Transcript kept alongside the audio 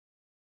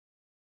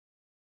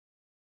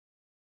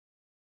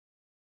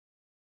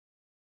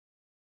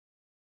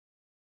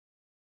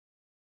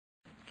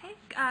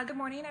Good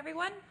morning,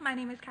 everyone. My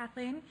name is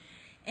Kathleen,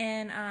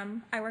 and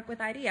I work with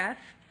IDF.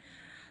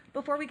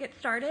 Before we get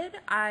started,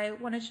 I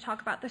wanted to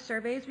talk about the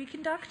surveys we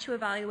conduct to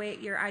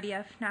evaluate your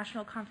IDF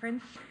National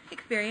Conference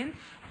experience.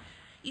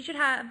 You should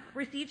have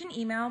received an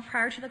email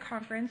prior to the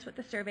conference with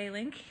the survey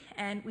link,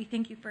 and we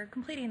thank you for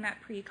completing that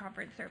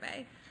pre-conference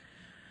survey.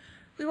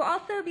 We will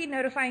also be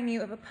notifying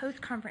you of a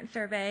post-conference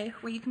survey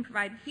where you can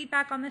provide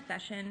feedback on the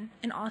session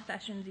and all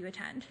sessions you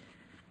attend.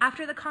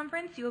 After the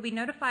conference, you will be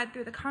notified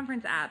through the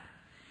conference app,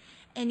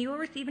 and you will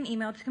receive an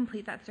email to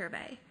complete that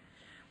survey.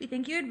 We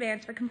thank you in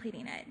advance for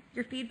completing it.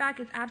 Your feedback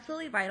is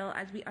absolutely vital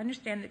as we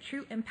understand the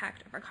true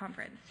impact of our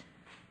conference.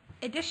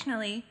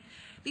 Additionally,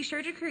 be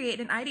sure to create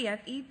an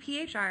IDF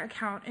ePHR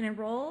account and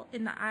enroll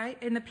in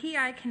the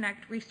PI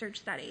Connect research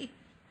study.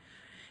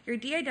 Your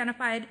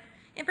de-identified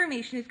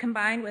information is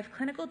combined with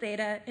clinical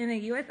data in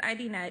the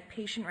USIDNet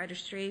patient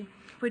registry,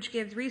 which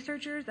gives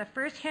researchers a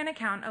first-hand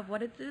account of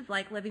what it is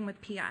like living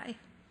with PI.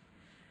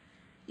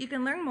 You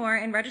can learn more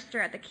and register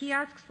at the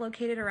kiosks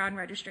located around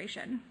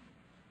registration.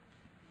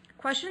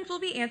 Questions will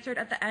be answered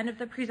at the end of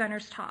the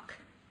presenter's talk.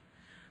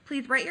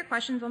 Please write your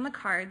questions on the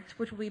cards,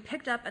 which will be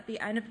picked up at the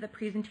end of the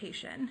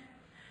presentation.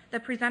 The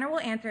presenter will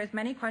answer as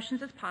many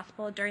questions as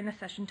possible during the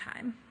session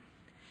time.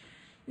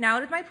 Now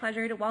it is my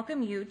pleasure to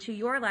welcome you to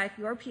Your Life,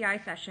 Your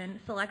PI session,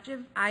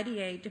 Selective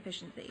IgA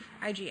Deficiency,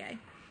 IgA.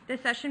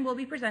 This session will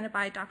be presented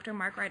by Dr.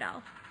 Marc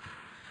Riedl.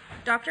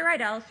 Dr.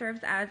 Riedl serves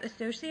as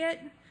Associate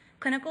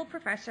Clinical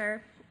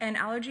Professor and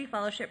Allergy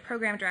Fellowship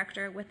Program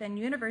Director within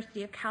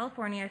University of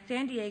California,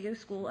 San Diego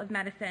School of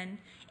Medicine,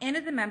 and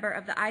is a member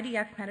of the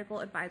IDF Medical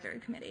Advisory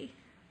Committee.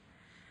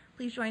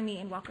 Please join me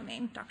in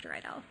welcoming Dr.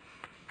 Riedl.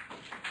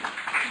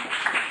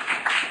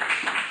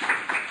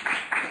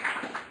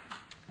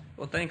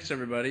 Well, thanks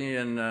everybody,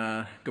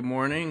 and good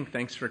morning.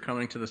 Thanks for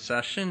coming to the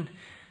session.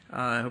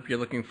 I hope you're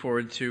looking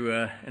forward to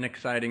an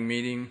exciting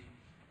meeting.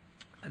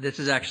 This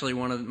is actually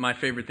one of my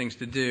favorite things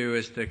to do,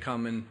 is to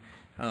come and,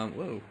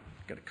 whoa,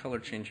 got a color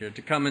change here,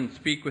 to come and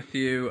speak with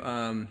you.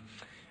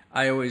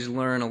 I always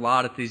learn a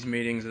lot at these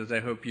meetings, as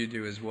I hope you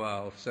do as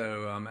well.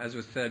 So as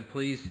was said,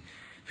 please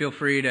feel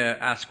free to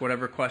ask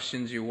whatever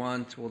questions you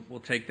want. We'll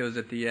take those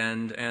at the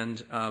end.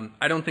 And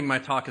I don't think my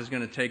talk is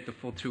going to take the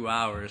full 2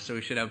 hours, so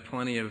we should have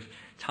plenty of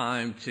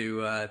time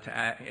to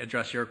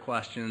address your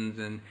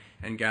questions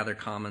and gather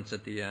comments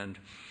at the end.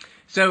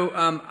 So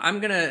I'm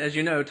going to, as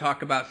you know,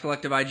 talk about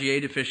selective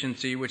IgA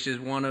deficiency, which is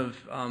one of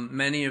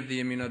many of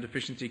the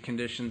immunodeficiency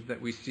conditions that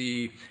we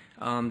see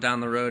down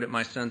the road at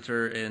my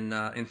center in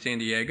San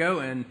Diego.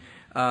 And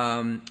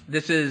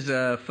this is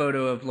a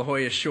photo of La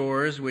Jolla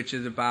Shores, which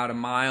is about a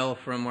mile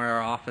from where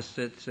our office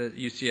sits at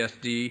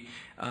UCSD.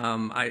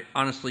 I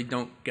honestly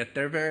don't get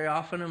there very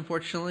often,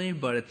 unfortunately,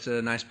 but it's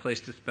a nice place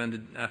to spend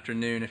an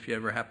afternoon if you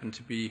ever happen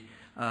to be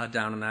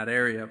down in that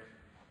area.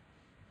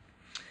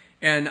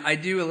 And I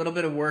do a little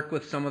bit of work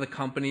with some of the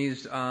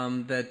companies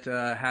that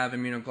have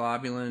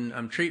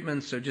immunoglobulin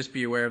treatments, so just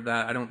be aware of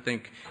that. I don't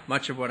think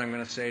much of what I'm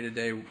going to say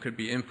today could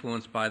be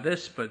influenced by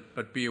this,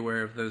 but be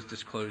aware of those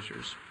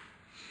disclosures.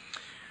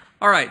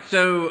 All right,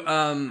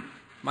 so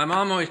my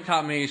mom always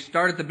taught me,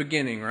 start at the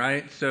beginning,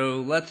 right?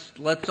 So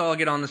let's all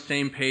get on the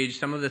same page.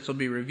 Some of this will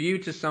be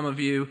reviewed to some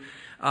of you,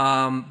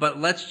 but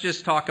let's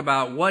just talk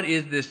about what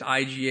is this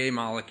IgA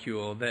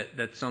molecule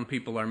that some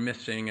people are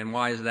missing, and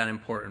why is that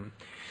important?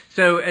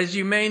 So as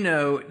you may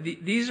know,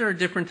 these are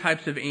different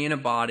types of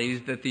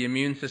antibodies that the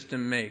immune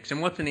system makes.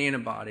 And what's an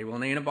antibody? Well,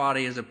 an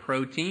antibody is a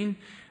protein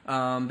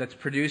that's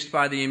produced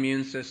by the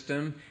immune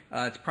system.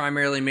 It's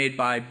primarily made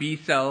by B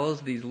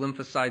cells, these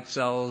lymphocyte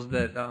cells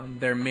that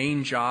their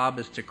main job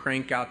is to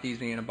crank out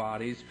these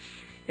antibodies.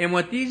 And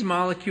what these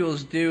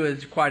molecules do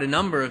is quite a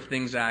number of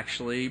things,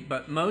 actually,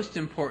 but most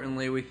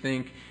importantly, we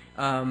think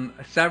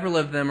several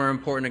of them are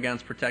important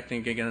against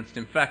protecting against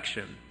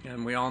infection.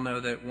 And we all know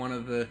that one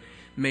of the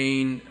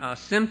main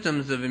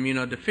symptoms of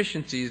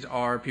immunodeficiencies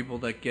are people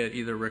that get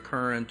either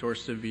recurrent or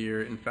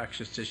severe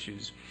infectious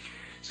issues.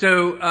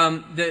 So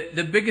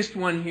the biggest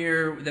one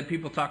here that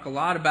people talk a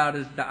lot about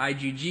is the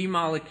IgG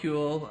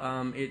molecule.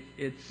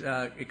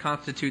 It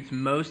constitutes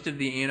most of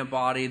the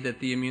antibody that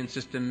the immune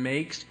system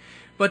makes.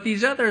 But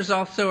these others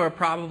also are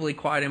probably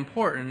quite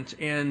important.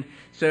 And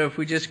so if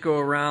we just go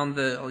around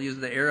I'll use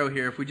the arrow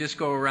here, if we just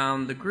go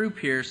around the group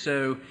here,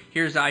 so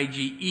here's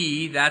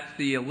IgE, that's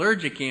the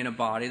allergic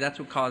antibody. That's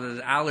what causes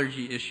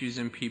allergy issues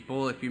in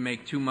people if you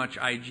make too much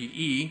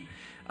IgE.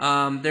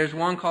 There's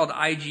one called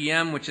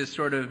IgM, which is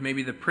sort of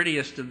maybe the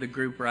prettiest of the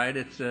group, right?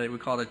 We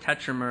call it a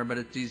tetramer,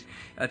 but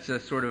that's a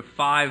sort of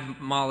 5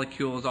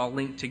 molecules all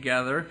linked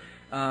together.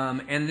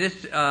 And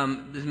this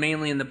is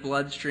mainly in the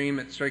bloodstream.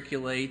 It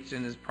circulates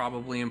and is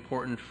probably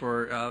important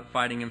for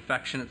fighting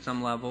infection at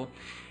some level.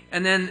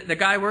 And then the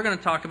guy we're going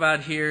to talk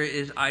about here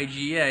is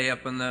IgA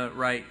up in the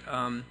right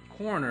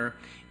corner.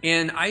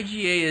 And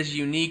IgA is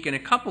unique in a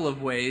couple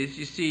of ways.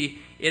 You see,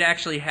 it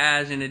actually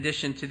has, in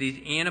addition to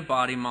these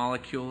antibody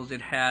molecules,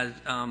 it has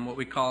what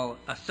we call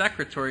a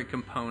secretory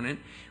component,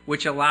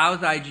 which allows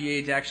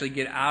IgA to actually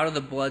get out of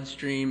the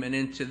bloodstream and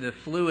into the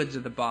fluids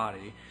of the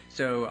body.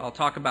 So I'll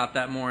talk about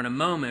that more in a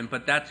moment,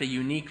 but that's a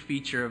unique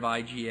feature of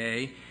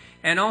IgA.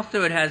 And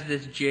also it has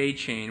this J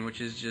chain, which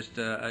is just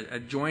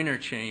a joiner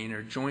chain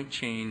or joint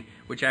chain,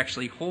 which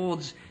actually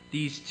holds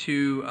these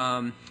two,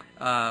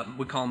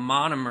 we call them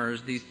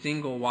monomers, these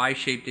single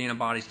Y-shaped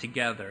antibodies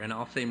together. And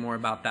I'll say more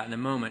about that in a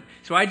moment.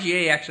 So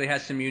IgA actually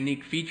has some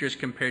unique features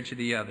compared to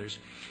the others.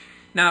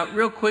 Now,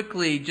 real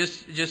quickly,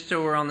 just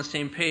so we're on the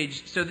same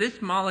page, so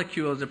this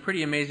molecule is a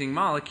pretty amazing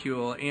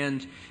molecule,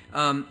 and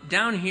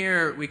down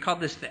here we call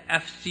this the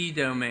Fc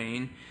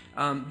domain.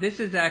 This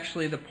is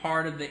actually the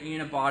part of the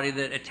antibody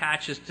that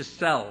attaches to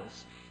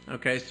cells.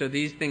 Okay, so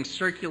these things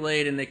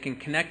circulate and they can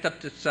connect up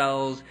to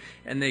cells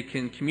and they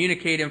can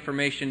communicate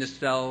information to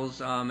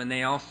cells, and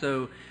they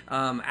also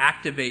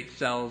activate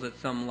cells at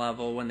some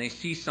level when they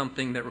see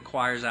something that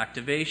requires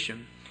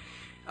activation.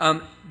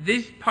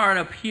 This part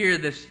up here,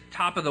 this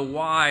top of the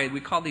Y, we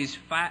call these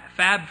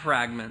Fab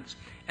fragments.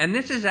 And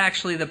this is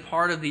actually the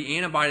part of the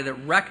antibody that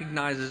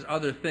recognizes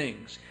other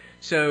things.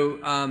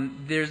 So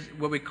there's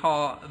what we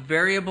call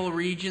variable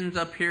regions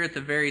up here at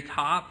the very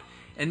top.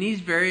 And these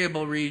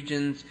variable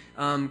regions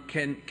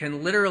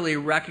can literally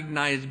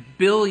recognize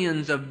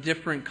billions of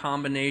different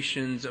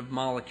combinations of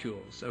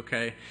molecules.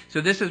 Okay?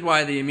 So this is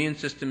why the immune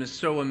system is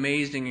so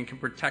amazing and can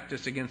protect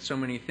us against so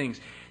many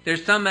things.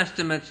 There's some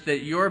estimates that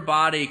your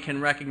body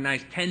can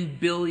recognize 10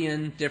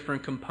 billion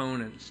different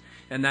components.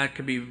 And that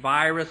could be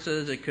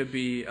viruses, it could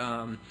be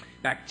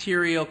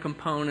bacterial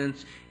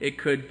components, it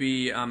could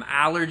be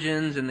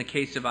allergens in the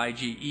case of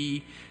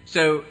IgE.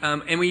 So,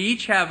 and we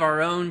each have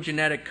our own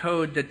genetic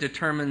code that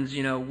determines,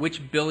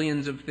 which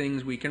billions of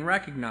things we can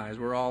recognize.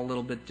 We're all a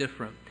little bit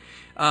different.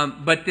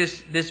 But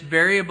this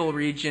variable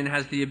region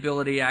has the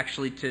ability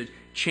actually to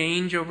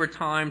change over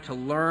time, to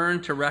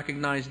learn, to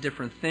recognize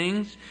different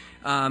things.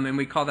 And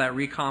we call that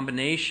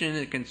recombination.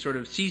 It can sort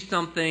of see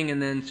something and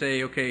then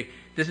say, okay,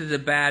 this is a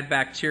bad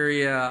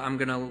bacteria. I'm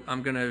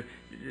gonna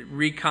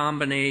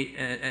recombinate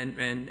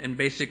and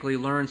basically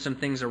learn some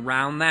things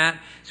around that.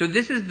 So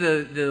this is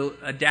the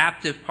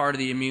adaptive part of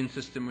the immune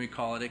system, we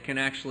call it. It can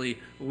actually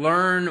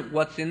learn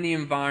what's in the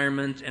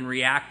environment and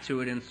react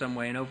to it in some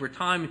way. And over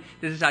time,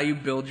 this is how you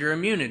build your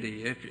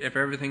immunity. If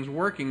everything's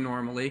working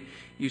normally,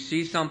 you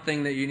see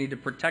something that you need to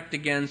protect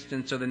against,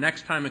 and so the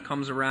next time it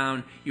comes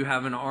around, you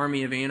have an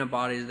army of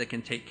antibodies that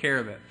can take care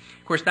of it.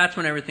 Of course, that's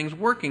when everything's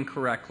working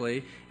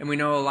correctly, and we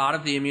know a lot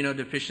of the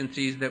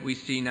immunodeficiencies that we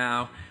see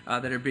now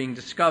that are being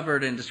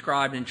discovered and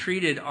described and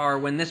treated are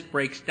when this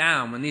breaks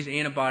down, when these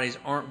antibodies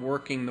aren't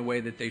working the way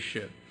that they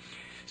should.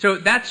 So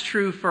that's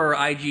true for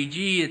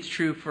IgG, it's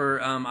true for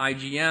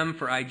IgM,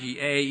 for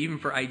IgA, even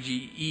for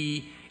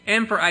IgE,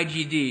 and for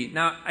IgD.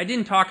 Now, I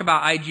didn't talk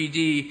about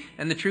IgD,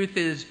 and the truth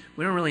is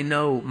we don't really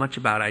know much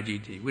about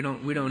IgD. We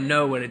don't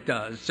know what it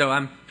does. So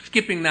I'm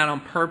skipping that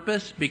on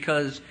purpose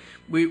because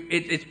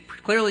it's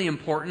clearly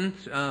important.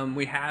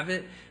 We have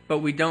it, but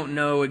we don't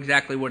know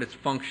exactly what its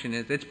function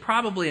is. It's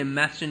probably a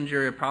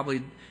messenger. It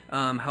probably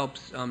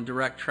helps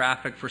direct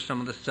traffic for some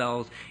of the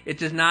cells. It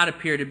does not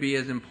appear to be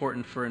as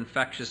important for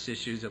infectious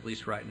issues, at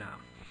least right now.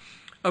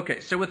 Okay,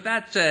 so with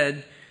that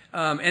said,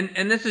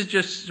 and this is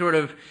just sort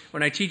of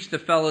when I teach the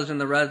fellows and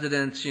the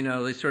residents,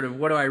 they sort of,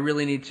 what do I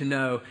really need to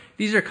know?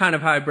 These are kind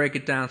of how I break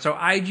it down. So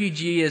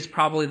IgG is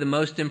probably the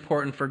most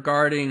important for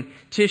guarding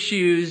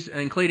tissues,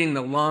 including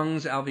the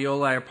lungs.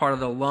 Alveoli are part of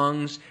the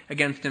lungs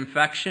against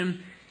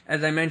infection.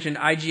 As I mentioned,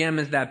 IgM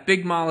is that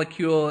big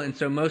molecule, and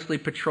so mostly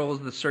patrols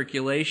the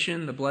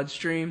circulation, the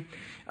bloodstream.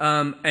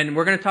 And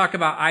we're going to talk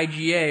about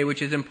IgA,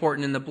 which is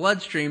important in the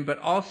bloodstream, but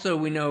also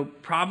we know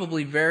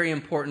probably very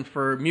important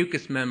for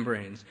mucous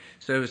membranes,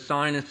 so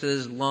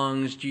sinuses,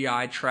 lungs,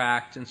 GI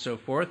tract, and so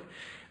forth.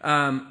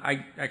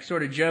 I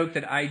sort of joke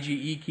that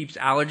IgE keeps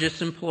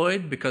allergists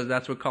employed because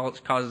that's what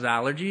causes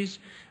allergies.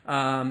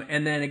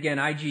 And then again,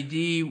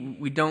 IgD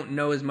we don't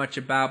know as much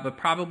about, but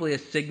probably a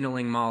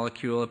signaling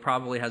molecule. It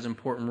probably has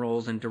important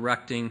roles in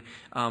directing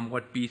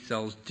what B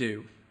cells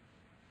do.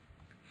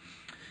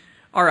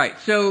 All right,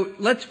 so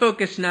let's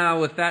focus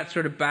now with that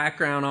sort of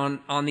background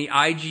on the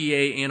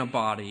IgA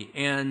antibody.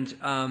 And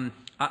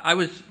I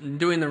was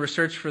doing the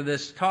research for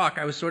this talk.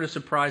 I was sort of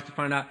surprised to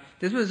find out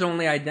this was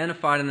only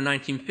identified in the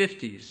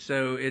 1950s.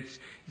 So it's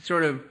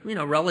sort of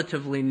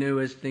relatively new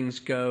as things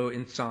go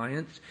in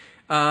science.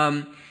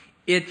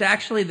 It's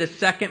actually the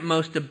second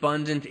most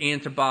abundant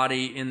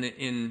antibody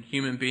in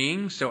human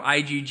beings. So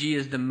IgG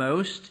is the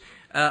most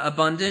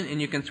abundant,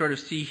 and you can sort of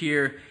see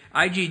here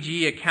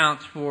IgG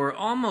accounts for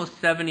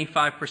almost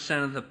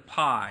 75% of the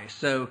pie.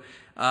 So,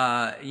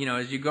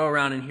 as you go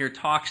around and hear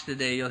talks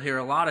today, you'll hear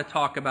a lot of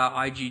talk about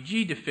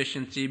IgG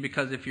deficiency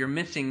because if you're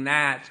missing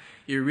that,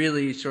 you're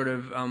really sort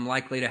of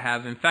likely to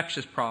have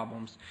infectious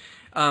problems.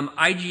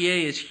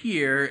 IgA is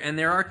here, and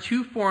there are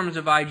two forms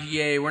of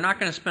IgA. We're not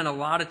going to spend a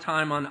lot of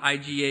time on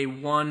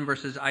IgA1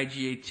 versus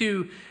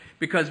IgA2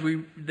 because we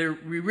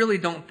really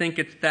don't think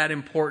it's that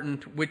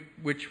important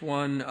which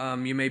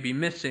one you may be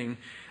missing.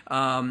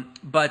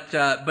 But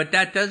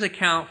that does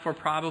account for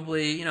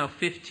probably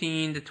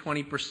 15 to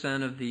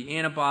 20% of the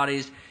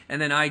antibodies,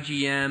 and then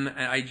IgM,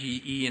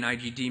 IgE, and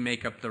IgD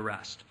make up the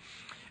rest.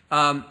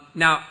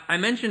 Now, I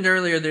mentioned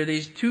earlier there are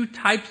these two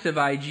types of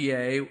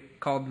IgA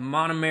called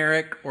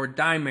monomeric or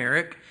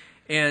dimeric.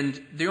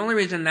 And the only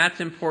reason that's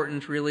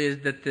important really is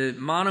that the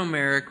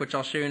monomeric, which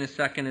I'll show you in a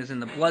second, is in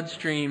the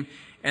bloodstream,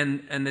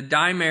 and the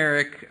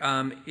dimeric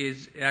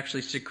is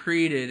actually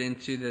secreted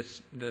into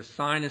the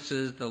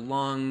sinuses, the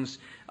lungs,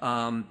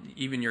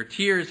 even your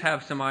tears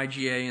have some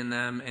IgA in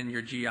them, and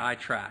your GI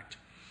tract.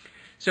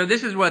 So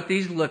this is what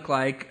these look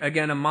like.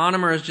 Again, a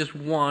monomer is just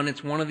one.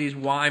 It's one of these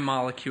Y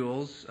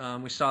molecules.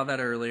 We saw that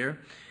earlier.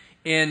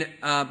 And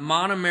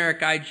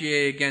monomeric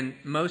IgA, again,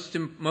 most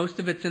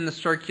of it's in the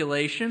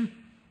circulation.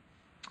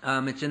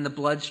 It's in the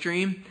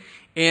bloodstream.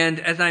 And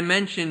as I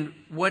mentioned,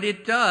 what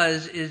it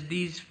does is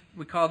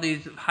we call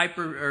these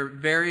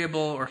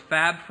variable or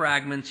Fab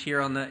fragments here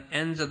on the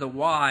ends of the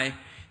Y,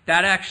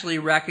 that actually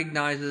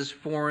recognizes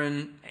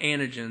foreign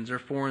antigens or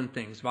foreign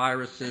things,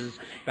 viruses,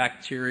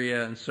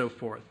 bacteria, and so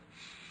forth.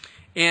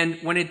 And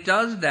when it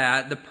does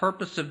that, the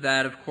purpose of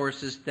that, of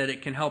course, is that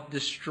it can help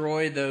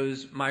destroy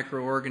those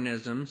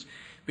microorganisms,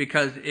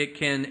 because it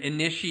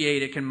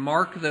can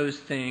mark those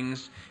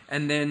things,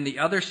 and then the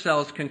other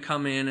cells can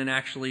come in and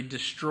actually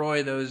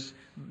destroy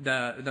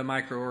the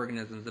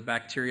microorganisms, the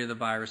bacteria, the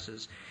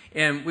viruses.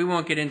 And we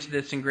won't get into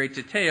this in great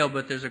detail,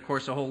 but there's, of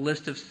course, a whole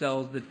list of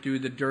cells that do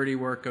the dirty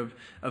work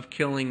of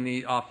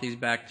killing off these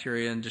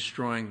bacteria and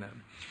destroying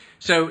them.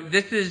 So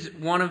this is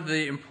one of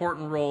the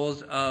important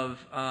roles of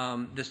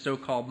the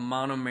so-called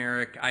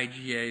monomeric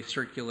IgA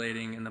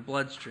circulating in the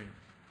bloodstream.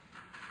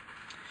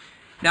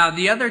 Now,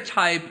 the other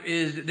type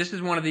this is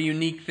one of the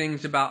unique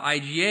things about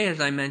IgA, as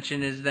I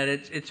mentioned, is that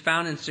it's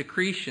found in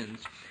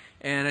secretions.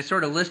 And I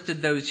sort of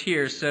listed those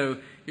here. So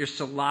your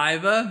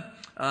saliva,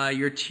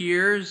 your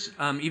tears,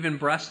 even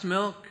breast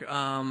milk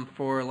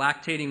for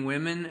lactating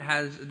women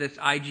has this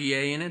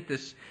IgA in it,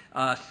 this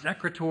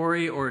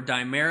secretory or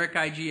dimeric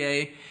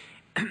IgA.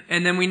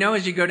 And then we know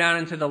as you go down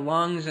into the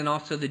lungs and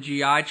also the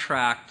GI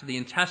tract, the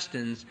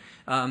intestines,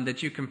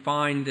 that you can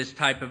find this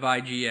type of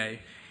IgA.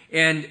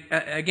 And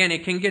again,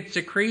 it can get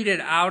secreted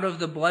out of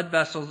the blood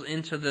vessels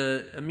into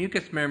the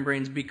mucous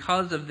membranes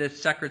because of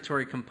this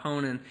secretory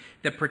component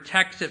that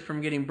protects it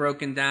from getting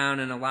broken down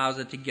and allows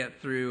it to get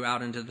through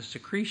out into the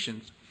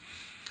secretions.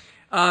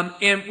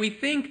 And we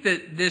think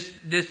that this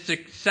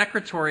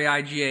secretory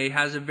IgA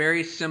has a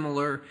very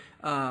similar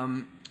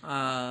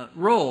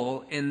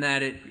role in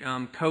that it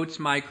coats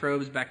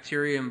microbes,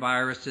 bacteria, and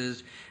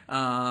viruses,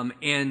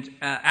 and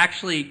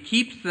actually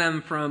keeps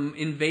them from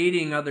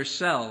invading other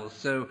cells.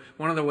 So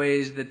one of the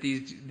ways that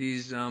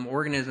these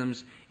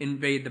organisms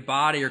invade the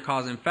body or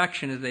cause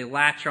infection is they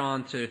latch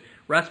on to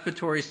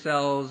respiratory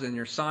cells in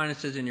your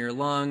sinuses, in your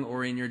lung,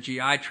 or in your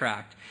GI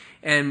tract.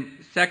 And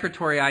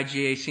secretory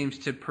IgA seems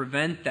to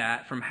prevent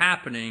that from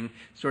happening,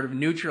 sort of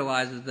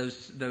neutralizes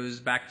those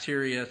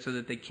bacteria so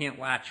that they can't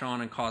latch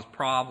on and cause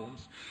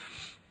problems.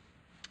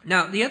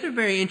 Now, the other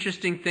very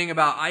interesting thing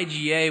about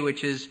IgA,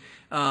 which has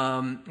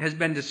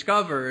been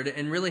discovered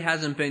and really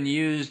hasn't been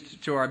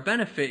used to our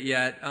benefit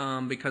yet,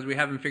 because we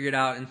haven't figured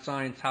out in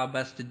science how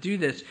best to do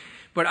this,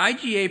 but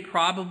IgA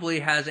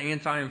probably has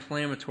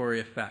anti-inflammatory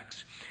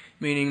effects,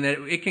 meaning that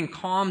it can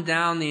calm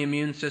down the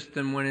immune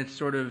system when it's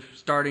sort of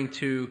starting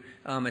to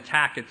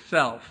attack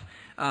itself.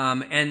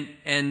 And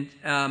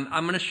I'm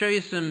going to show you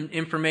some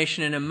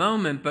information in a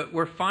moment, but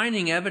we're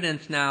finding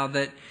evidence now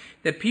that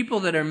people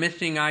that are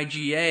missing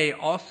IgA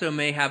also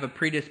may have a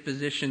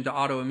predisposition to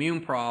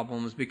autoimmune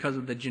problems because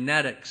of the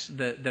genetics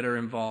that are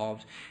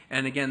involved.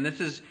 And again,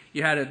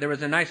 there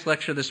was a nice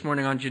lecture this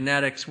morning on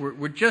genetics.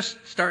 We're just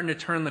starting to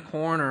turn the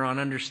corner on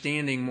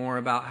understanding more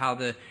about how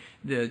the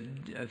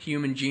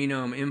human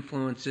genome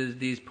influences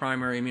these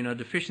primary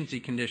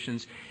immunodeficiency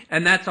conditions.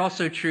 And that's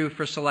also true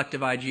for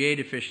selective IgA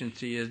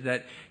deficiency, is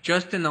that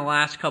just in the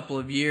last couple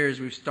of years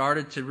we've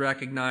started to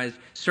recognize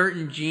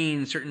certain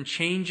genes, certain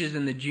changes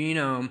in the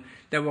genome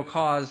that will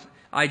cause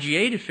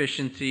IgA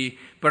deficiency,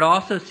 but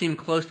also seem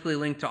closely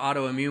linked to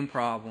autoimmune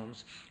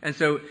problems. And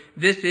so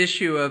this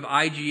issue of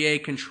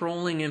IgA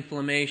controlling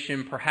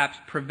inflammation, perhaps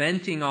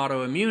preventing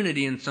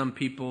autoimmunity in some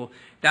people,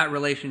 that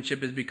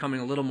relationship is becoming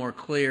a little more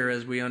clear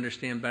as we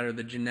understand better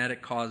the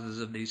genetic causes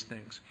of these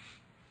things.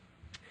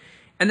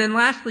 And then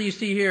lastly, you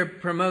see here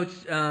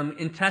promotes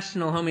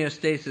intestinal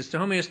homeostasis. So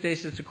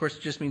homeostasis, of course,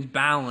 just means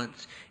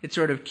balance. It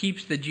sort of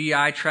keeps the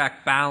GI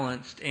tract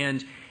balanced.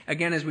 And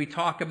again, as we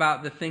talk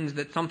about the things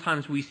that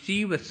sometimes we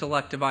see with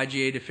selective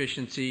IgA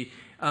deficiency,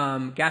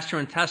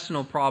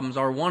 gastrointestinal problems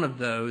are one of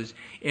those,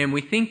 and we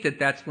think that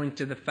that's linked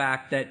to the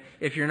fact that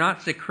if you're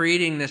not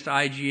secreting this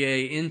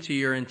IgA into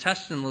your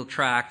intestinal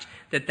tract,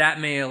 that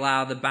may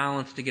allow the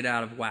balance to get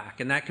out of whack.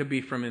 And that could be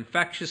from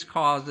infectious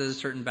causes,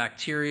 certain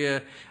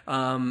bacteria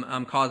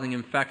causing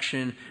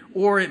infection,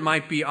 or it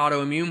might be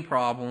autoimmune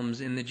problems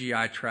in the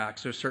GI tract,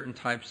 so certain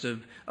types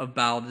of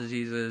bowel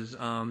diseases,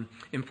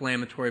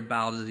 inflammatory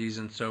bowel disease,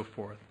 and so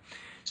forth.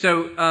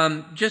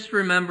 So just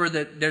remember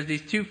that there's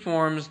these two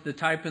forms, the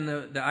type in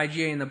the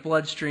IgA in the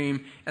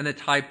bloodstream and the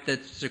type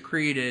that's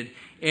secreted.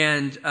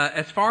 And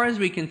as far as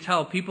we can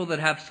tell, people that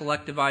have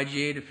selective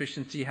IgA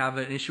deficiency have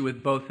an issue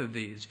with both of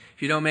these.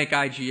 If you don't make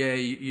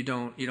IgA, you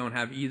don't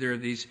have either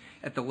of these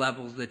at the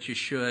levels that you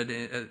should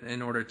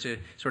in order to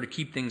sort of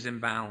keep things in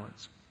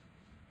balance.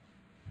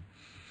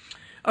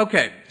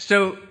 Okay,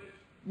 so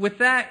with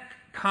that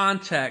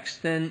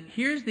context, then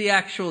here's the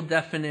actual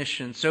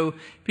definition. So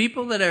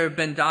people that have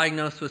been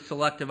diagnosed with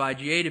selective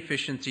IgA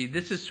deficiency,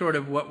 this is sort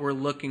of what we're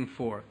looking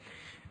for.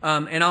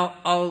 And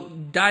I'll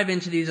dive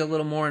into these a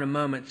little more in a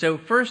moment. So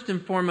first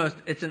and foremost,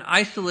 it's an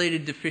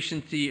isolated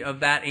deficiency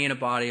of that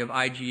antibody of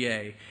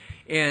IgA.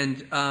 And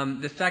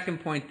the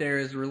second point there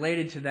is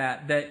related to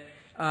that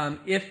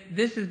if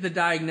this is the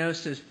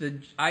diagnosis, the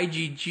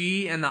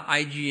IgG and the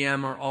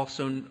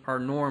IgM are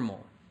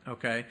normal.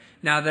 Okay.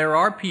 Now there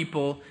are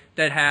people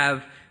that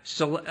have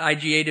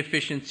IgA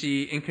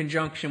deficiency in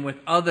conjunction with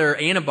other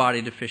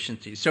antibody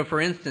deficiencies. So for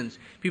instance,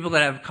 people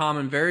that have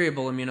common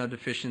variable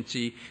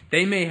immunodeficiency,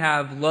 they may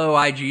have low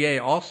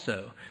IgA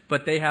also,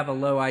 but they have a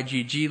low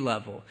IgG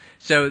level.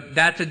 So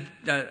that's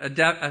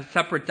a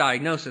separate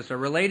diagnosis, a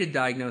related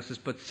diagnosis,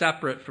 but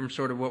separate from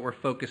sort of what we're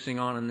focusing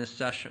on in this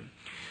session.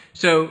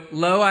 So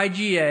low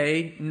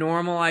IgA,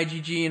 normal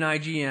IgG and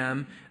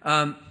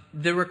IgM.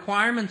 The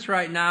requirements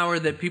right now are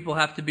that people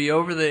have to be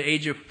over the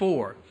age of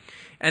 4.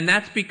 And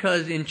that's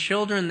because in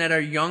children that are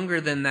younger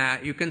than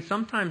that, you can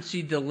sometimes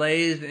see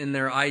delays in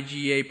their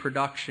IgA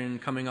production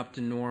coming up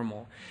to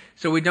normal.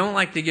 So we don't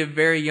like to give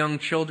very young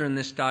children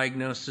this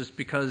diagnosis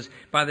because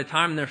by the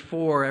time they're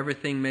 4,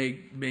 everything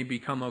may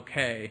become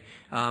okay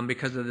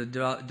because of the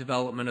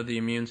development of the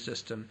immune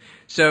system.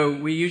 So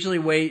we usually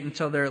wait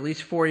until they're at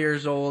least 4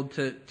 years old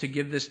to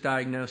give this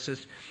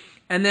diagnosis.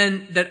 And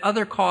then that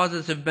other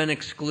causes have been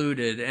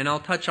excluded, and I'll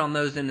touch on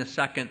those in a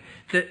second.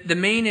 The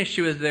main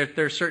issue is that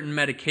there are certain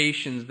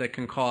medications that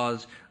can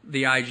cause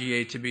the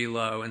IgA to be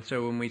low, and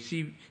so when we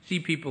see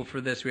people for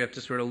this, we have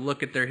to sort of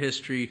look at their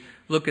history,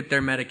 look at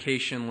their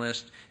medication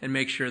list, and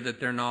make sure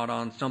that they're not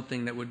on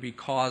something that would be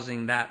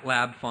causing that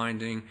lab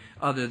finding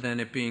other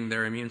than it being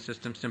their immune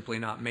system simply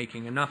not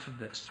making enough of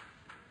this.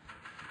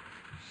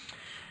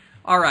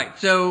 All right,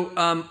 so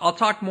I'll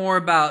talk more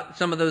about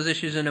some of those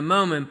issues in a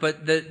moment,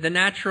 but the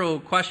natural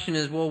question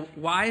is, well,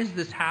 why is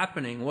this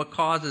happening? What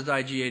causes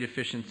IgA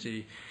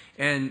deficiency?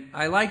 And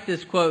I like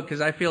this quote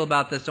because I feel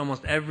about this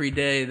almost every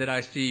day that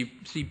I see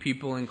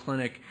people in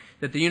clinic,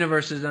 that the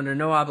universe is under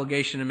no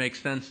obligation to make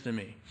sense to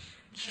me.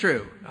 It's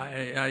true.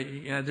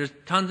 There's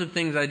tons of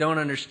things I don't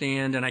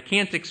understand and I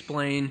can't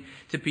explain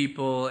to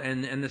people,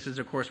 and this is,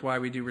 of course, why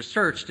we do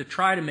research, to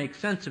try to make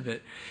sense of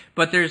it.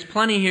 But there's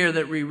plenty here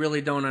that we really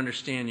don't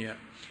understand yet.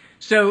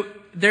 So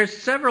there's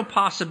several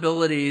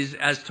possibilities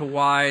as to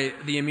why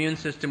the immune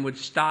system would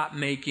stop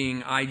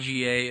making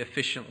IgA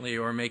efficiently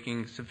or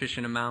making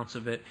sufficient amounts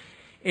of it.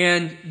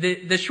 And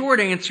the short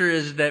answer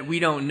is that we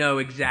don't know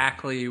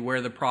exactly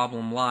where the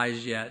problem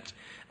lies yet.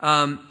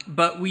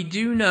 But we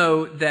do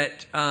know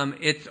that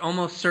it's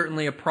almost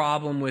certainly a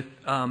problem with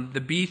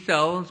the B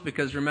cells,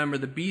 because remember,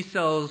 the B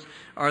cells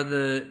are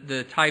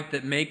the type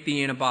that make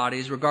the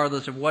antibodies,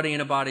 regardless of what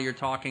antibody you're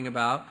talking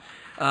about.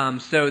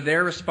 So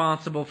they're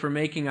responsible for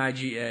making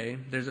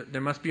IgA. There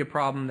must be a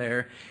problem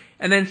there.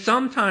 And then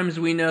sometimes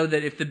we know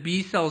that if the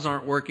B cells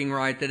aren't working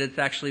right, that it's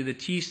actually the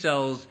T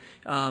cells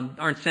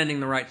aren't sending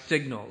the right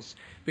signals.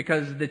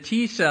 Because the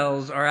T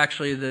cells are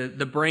actually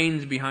the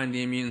brains behind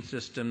the immune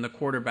system, the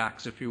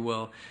quarterbacks, if you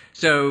will.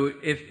 So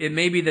if it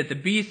may be that the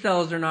B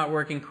cells are not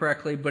working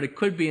correctly, but it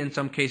could be in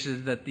some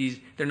cases that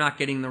they're not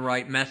getting the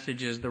right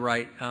messages, the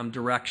right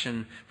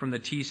direction from the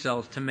T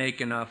cells to make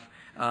enough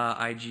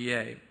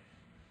IgA.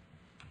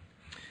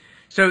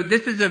 So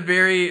this is a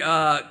very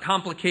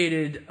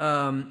complicated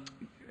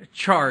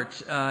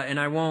chart, and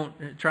I won't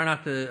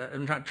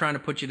I'm not trying to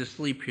put you to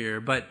sleep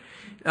here, but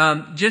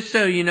just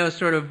so you know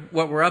sort of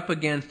what we're up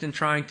against in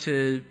trying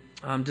to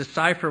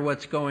decipher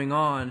what's going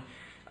on,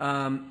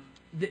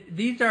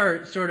 these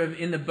are sort of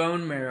in the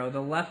bone marrow.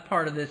 The left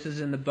part of this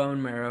is in the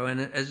bone marrow,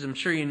 and as I'm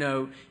sure you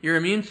know, your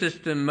immune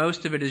system,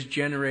 most of it is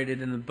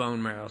generated in the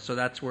bone marrow, so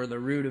that's where the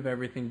root of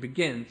everything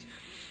begins.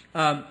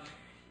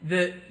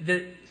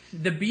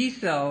 The B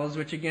cells,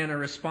 which again are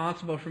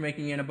responsible for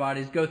making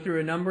antibodies, go through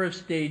a number of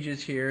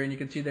stages here, and you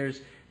can see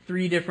there's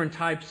 3 different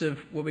types of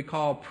what we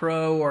call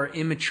pro or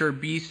immature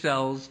B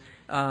cells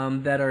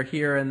that are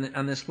here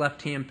on this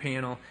left-hand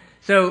panel.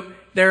 So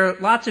there are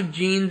lots of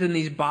genes in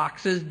these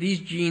boxes. These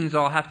genes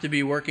all have to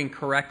be working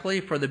correctly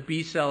for the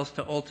B cells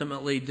to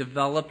ultimately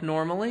develop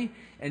normally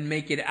and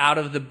make it out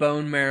of the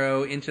bone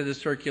marrow into the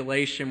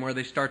circulation where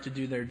they start to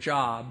do their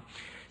job.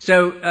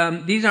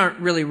 So these aren't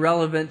really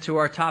relevant to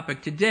our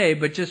topic today,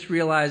 but just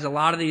realize a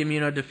lot of the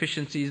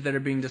immunodeficiencies that are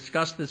being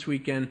discussed this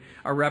weekend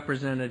are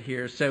represented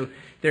here. So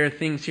there are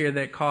things here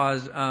that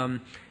cause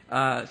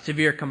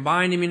severe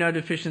combined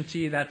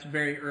immunodeficiency. That's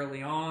very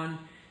early on.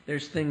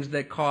 There's things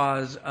that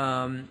cause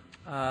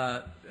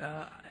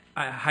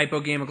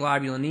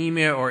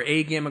hypogammaglobulinemia or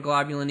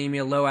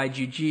agammaglobulinemia, low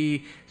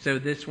IgG. So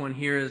this one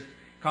here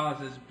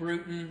causes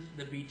Bruton,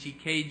 the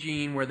BTK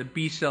gene, where the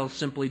B cells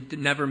simply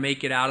never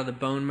make it out of the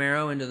bone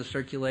marrow into the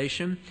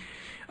circulation.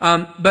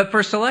 But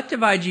for selective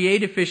IgA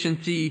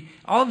deficiency,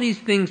 all these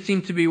things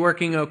seem to be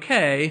working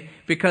okay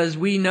because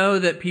we know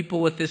that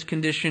people with this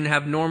condition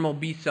have normal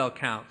B cell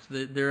counts.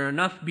 There are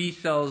enough B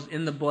cells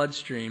in the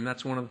bloodstream.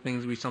 That's one of the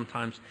things we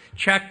sometimes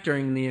check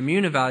during the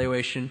immune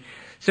evaluation.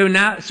 So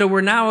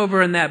we're now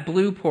over in that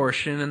blue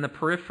portion in the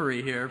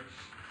periphery here,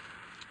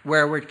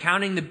 where we're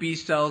counting the B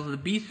cells. The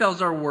B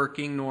cells are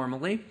working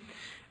normally,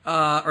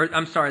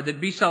 the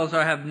B cells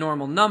have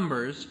normal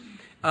numbers.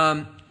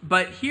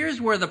 But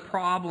here's where the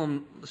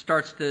problem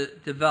starts to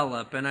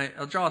develop, and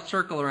I'll draw a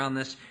circle around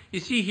this. You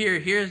see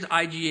here's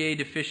IgA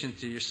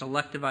deficiency, your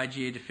selective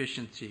IgA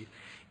deficiency.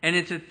 And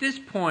it's at this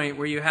point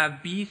where you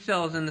have B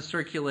cells in the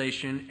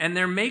circulation, and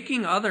they're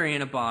making other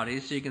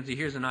antibodies. So you can see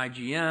here's an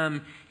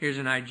IgM, here's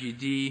an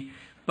IgD.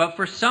 But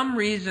for some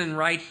reason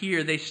right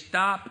here,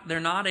 they're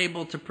not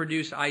able to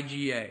produce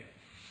IgA.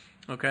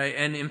 Okay,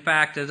 and in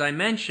fact, as I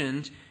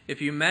mentioned, if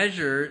you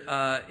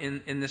measure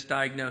in this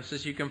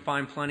diagnosis, you can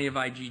find plenty of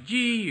IgG,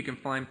 you can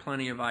find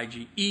plenty of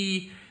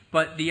IgE,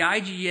 but the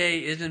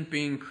IgA isn't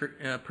being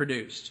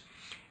produced.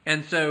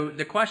 And so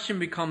the question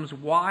becomes,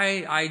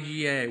 why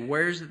IgA?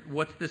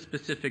 What's the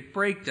specific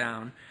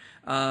breakdown?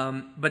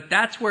 But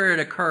that's where it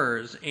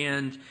occurs,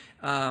 and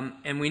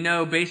we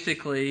know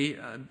basically,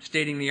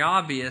 stating the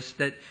obvious,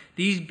 that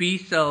these B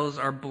cells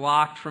are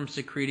blocked from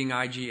secreting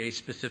IgA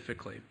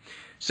specifically.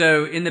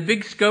 So in the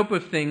big scope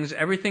of things,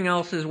 everything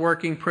else is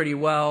working pretty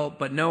well,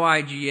 but no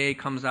IgA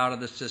comes out of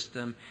the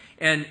system.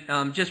 And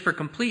just for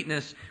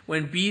completeness,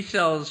 when B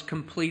cells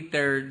complete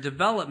their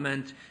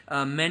development,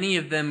 many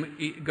of them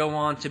go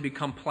on to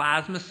become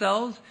plasma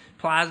cells.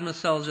 Plasma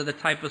cells are the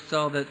type of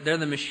cell they're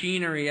the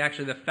machinery,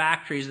 actually the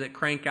factories that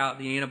crank out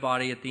the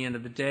antibody at the end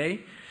of the day.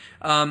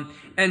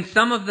 And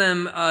some of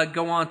them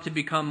go on to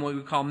become what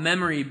we call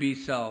memory B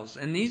cells.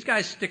 And these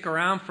guys stick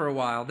around for a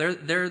while.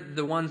 They're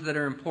the ones that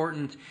are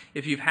important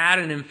if you've had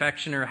an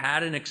infection or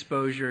had an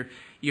exposure.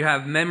 You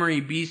have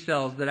memory B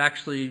cells that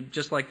actually,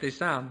 just like they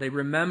sound, they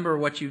remember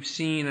what you've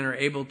seen and are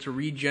able to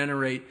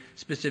regenerate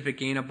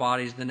specific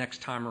antibodies the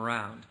next time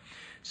around.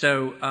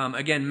 So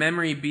again,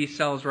 memory B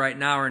cells right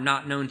now are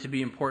not known to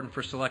be important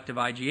for selective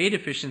IgA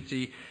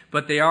deficiency,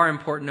 but they are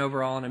important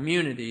overall in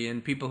immunity.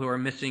 And people who are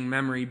missing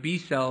memory B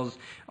cells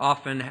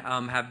often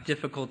have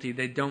difficulty.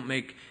 They don't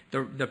make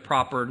the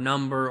proper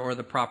number or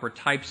the proper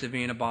types of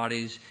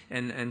antibodies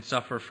and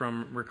suffer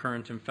from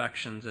recurrent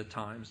infections at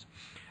times.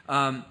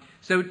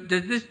 So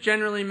does this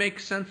generally make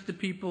sense to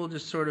people?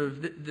 Just sort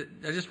of,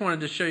 I just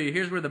wanted to show you,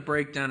 here's where the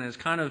breakdown is,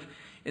 kind of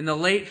in the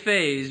late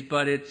phase,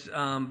 but it's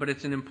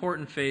an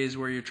important phase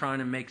where you're trying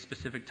to make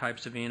specific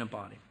types of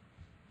antibody.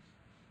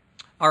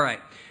 All right.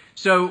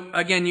 So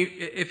again,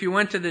 if you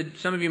went to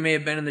some of you may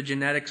have been in the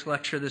genetics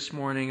lecture this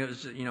morning. It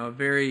was a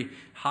very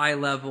high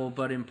level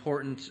but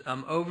important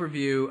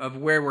overview of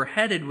where we're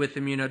headed with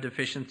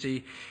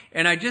immunodeficiency.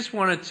 And I just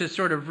wanted to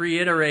sort of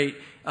reiterate,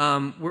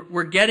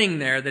 we're getting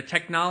there. The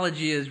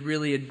technology is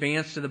really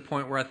advanced to the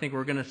point where I think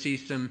we're going to see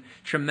some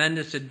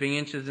tremendous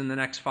advances in the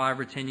next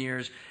 5 or 10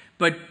 years.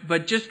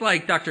 But just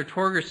like Dr.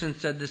 Torgerson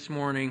said this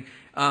morning,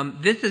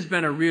 this has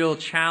been a real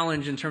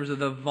challenge in terms of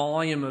the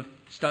volume of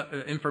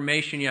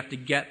information you have to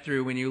get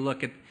through when you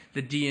look at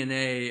the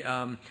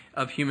DNA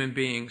of human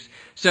beings.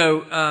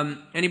 So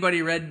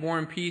anybody read War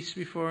and Peace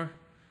before?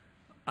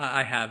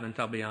 I haven't,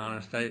 I'll be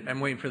honest.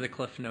 I'm waiting for the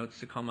Cliff Notes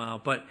to come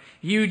out. But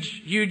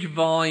huge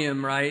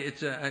volume, right?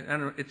 It's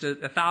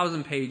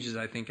 1,000 pages,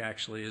 I think,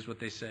 actually, is what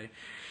they say.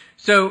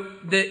 So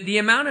the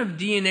amount of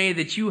DNA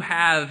that you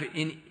have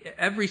in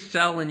every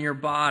cell in your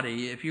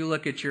body, if you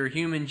look at your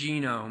human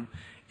genome,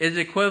 is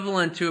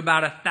equivalent to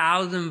about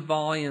 1,000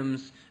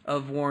 volumes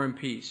of War and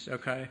Peace,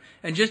 okay?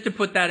 And just to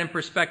put that in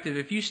perspective,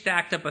 if you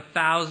stacked up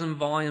 1,000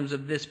 volumes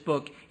of this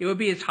book, it would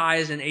be as high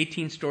as an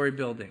 18-story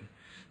building.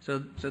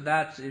 So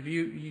that's, if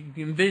you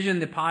envision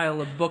the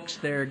pile of books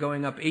there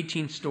going up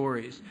 18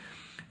 stories.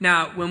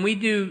 Now, when we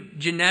do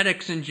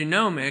genetics and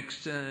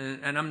genomics,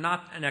 and I'm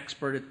not an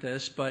expert at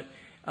this, but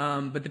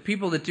the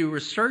people that do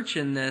research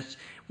in this,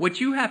 what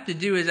you have to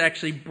do is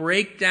actually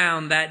break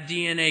down that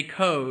DNA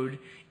code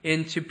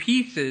into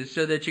pieces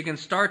so that you can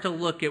start to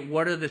look at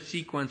what are the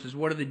sequences,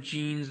 what are the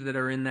genes that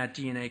are in that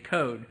DNA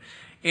code.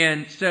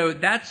 And so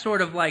that's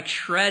sort of like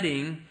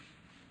shredding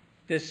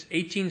this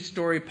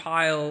 18-story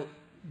pile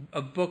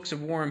of books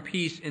of War and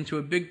Peace into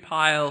a big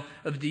pile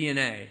of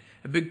DNA,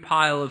 a big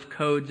pile of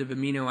codes of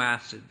amino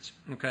acids,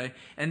 okay?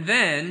 And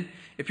then,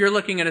 if you're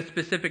looking at a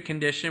specific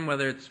condition,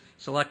 whether it's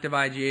selective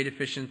IgA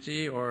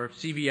deficiency or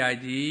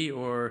CVID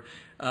or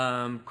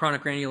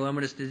chronic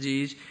granulomatous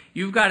disease,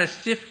 you've got to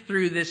sift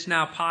through this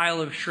now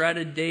pile of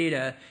shredded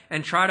data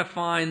and try to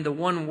find the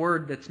one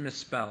word that's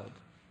misspelled,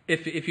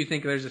 if you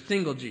think there's a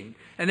single gene.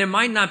 And there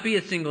might not be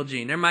a single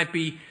gene. There might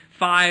be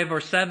 5 or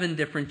 7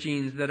 different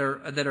genes that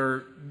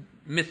are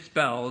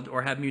misspelled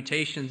or have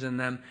mutations in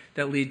them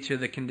that lead to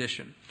the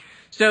condition.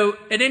 So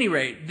at any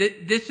rate,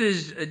 this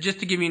is just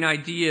to give you an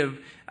idea of,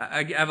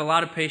 I have a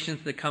lot of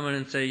patients that come in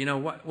and say,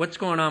 what's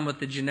going on with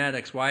the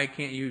genetics? Why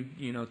can't you,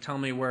 tell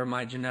me where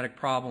my genetic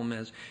problem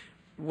is?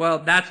 Well,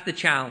 that's the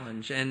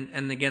challenge.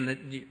 And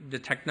again, the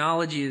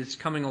technology is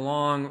coming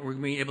along. We're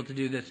being able to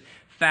do this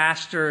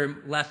faster,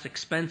 less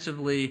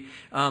expensively,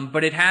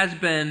 but it has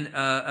been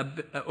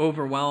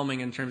overwhelming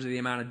in terms of the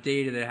amount of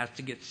data that has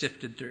to get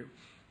sifted through.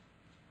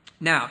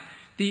 Now,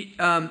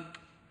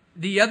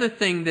 the other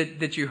thing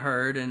that you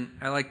heard, and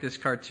I like this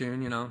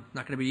cartoon, not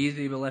going to be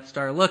easy, but let's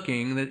start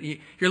looking, that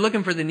you're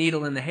looking for the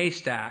needle in the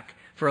haystack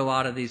for a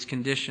lot of these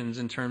conditions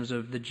in terms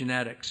of the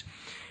genetics.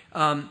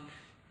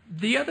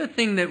 The other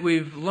thing that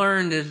we've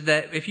learned is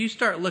that if you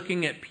start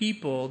looking at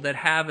people that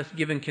have a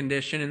given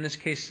condition, in this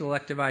case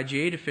selective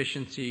IgA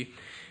deficiency,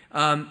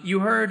 you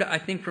heard, I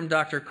think from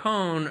Dr.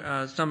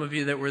 Cohn, some of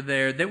you that were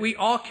there, that we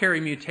all carry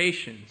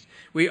mutations.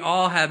 We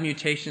all have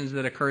mutations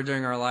that occur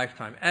during our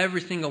lifetime, every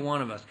single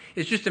one of us.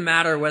 It's just a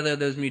matter of whether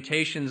those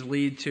mutations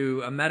lead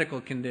to a medical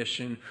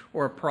condition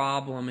or a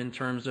problem in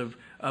terms of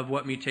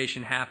what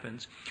mutation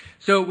happens.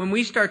 So when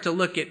we start to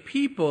look at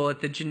people,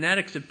 at the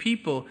genetics of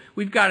people,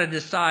 we've got to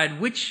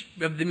decide which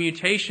of the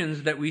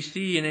mutations that we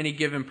see in any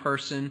given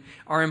person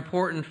are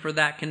important for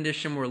that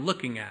condition we're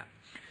looking at.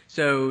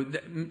 So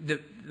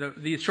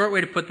the short way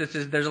to put this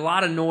is there's a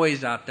lot of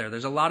noise out there.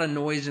 There's a lot of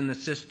noise in the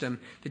system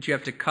that you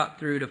have to cut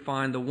through to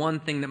find the one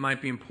thing that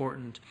might be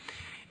important.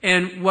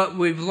 And what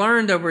we've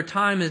learned over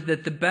time is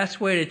that the best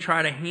way to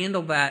try to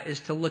handle that is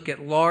to look at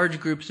large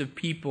groups of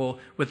people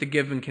with a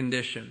given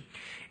condition.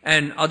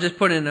 And I'll just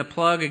put in a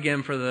plug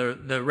again for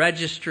the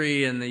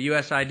registry and the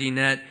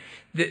USID-Net.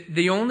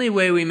 The only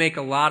way we make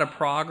a lot of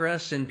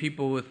progress in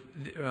people with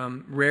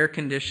rare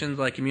conditions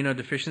like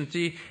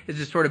immunodeficiency is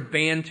to sort of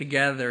band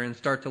together and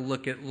start to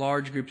look at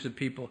large groups of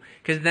people,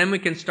 because then we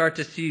can start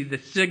to see the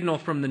signal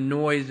from the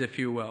noise, if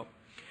you will.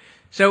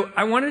 So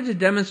I wanted to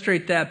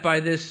demonstrate that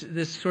by this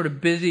sort of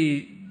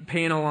busy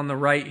panel on the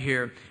right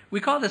here. We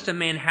call this a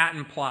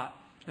Manhattan plot.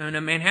 And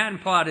a Manhattan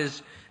plot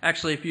is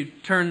actually, if you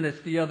turn this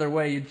the other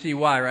way, you'd see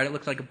why, right? It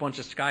looks like a bunch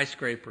of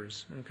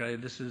skyscrapers. Okay,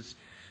 this is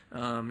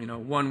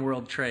One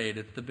World Trade.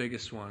 It's the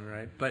biggest one,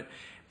 right? But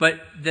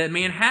the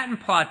Manhattan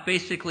plot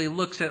basically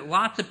looks at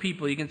lots of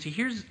people. You can see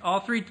here's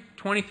all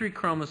 23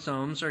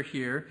 chromosomes are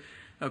here,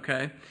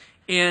 okay?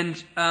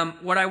 And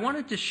what I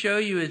wanted to show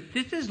you is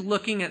this is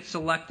looking at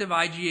selective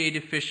IgA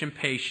deficient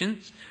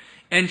patients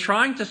and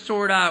trying to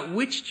sort out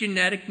which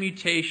genetic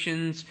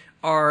mutations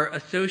are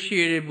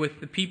associated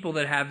with the people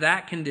that have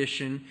that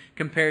condition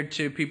compared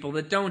to people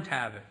that don't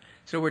have it.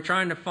 So we're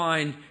trying to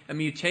find a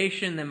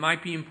mutation that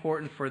might be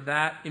important for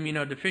that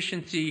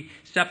immunodeficiency,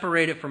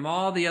 separate it from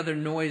all the other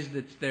noise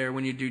that's there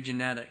when you do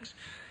genetics.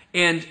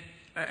 And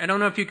I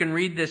don't know if you can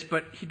read this,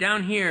 but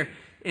down here,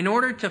 in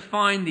order to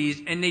find these,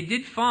 and they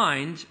did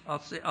find, I'll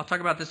talk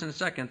about this in a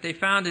second, they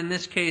found in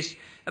this case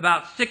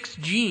about 6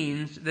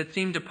 genes that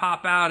seem to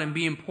pop out and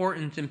be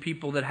important in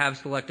people that have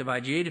selective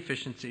IgA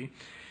deficiency.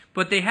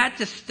 But they had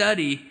to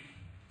study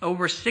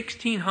over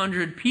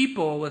 1,600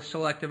 people with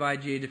selective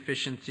IgA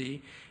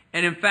deficiency.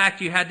 And in fact,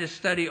 you had to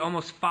study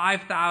almost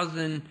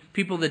 5,000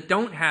 people that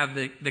don't have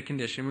the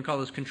condition, we call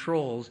those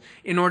controls,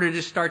 in order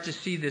to start to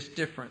see this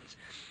difference.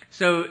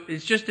 So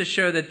it's just to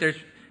show that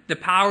the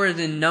power is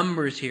in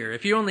numbers here.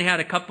 If you only had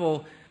a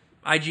couple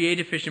IgA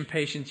deficient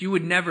patients, you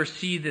would never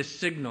see this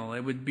signal.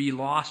 It would be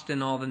lost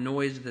in all the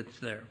noise that's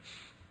there.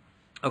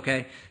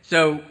 Okay,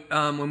 so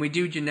when we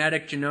do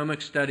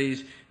genomic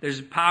studies, there's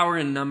power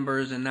in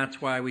numbers, and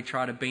that's why we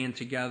try to band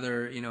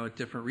together, at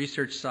different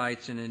research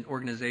sites and in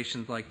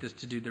organizations like this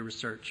to do the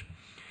research.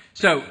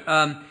 So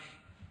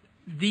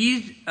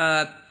these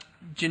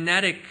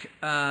genetic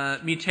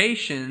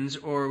mutations,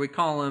 or we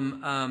call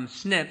them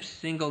SNPs,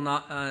 single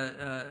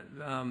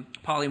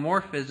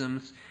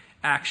polymorphisms,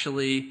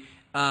 actually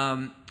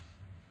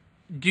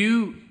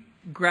do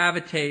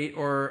gravitate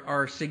or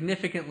are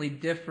significantly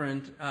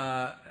different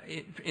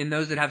in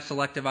those that have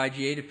selective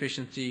IgA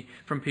deficiency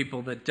from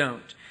people that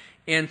don't.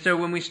 And so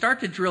when we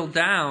start to drill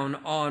down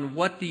on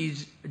what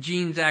these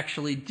genes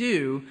actually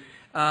do,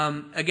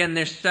 again,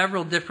 there's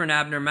several different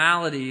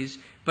abnormalities,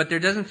 but there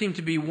doesn't seem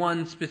to be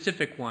one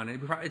specific one.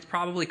 It's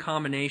probably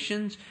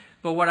combinations.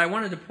 But what I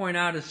wanted to point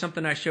out is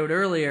something I showed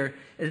earlier,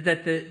 is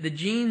that the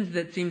genes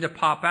that seem to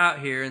pop out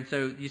here, and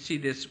so you see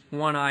this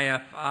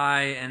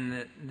 1IFI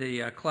and the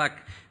CLEC,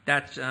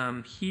 that's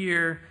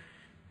here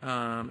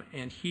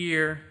and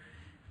here.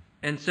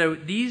 And so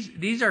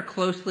these are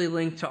closely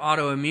linked to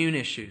autoimmune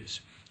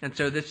issues. And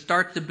so this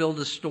starts to build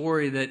a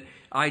story that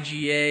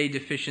IgA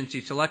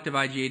deficiency, selective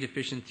IgA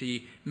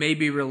deficiency, may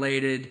be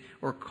related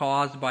or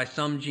caused by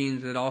some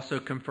genes that also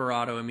confer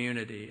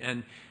autoimmunity.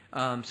 And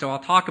so I'll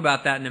talk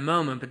about that in a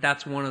moment, but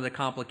that's one of the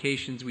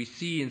complications we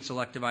see in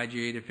selective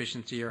IgA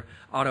deficiency or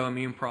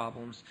autoimmune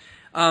problems.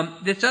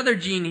 This other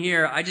gene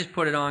here, I just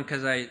put it on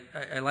because I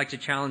like to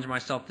challenge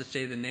myself to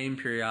say the name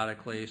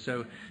periodically.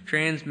 So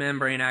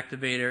transmembrane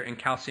activator and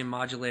calcium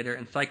modulator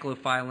and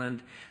cyclophilin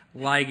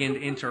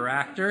ligand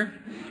interactor.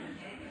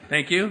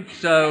 Thank you.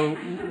 So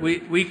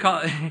we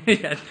call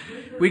yes,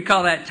 we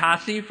call that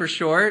TASI for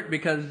short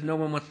because no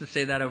one wants to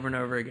say that over and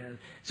over again.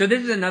 So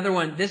this is another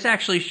one. This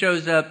actually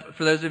shows up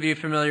for those of you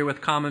familiar with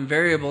common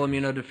variable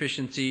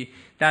immunodeficiency.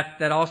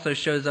 That also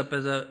shows up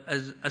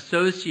as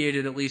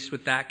associated at least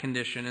with that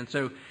condition. And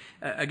so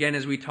again,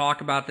 as we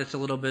talk about this a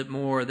little bit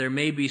more, there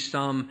may be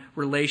some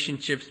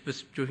relationships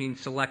between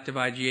selective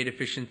IgA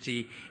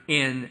deficiency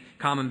and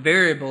common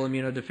variable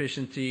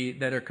immunodeficiency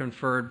that are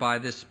conferred by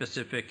this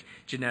specific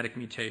genetic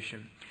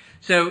mutation.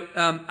 So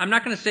I'm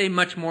not going to say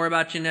much more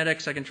about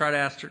genetics. I can try to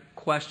ask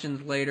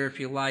questions later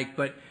if you like,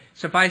 but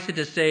suffice it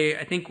to say,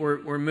 I think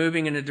we're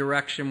moving in a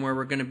direction where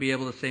we're going to be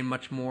able to say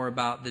much more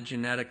about the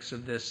genetics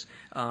of this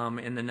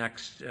in the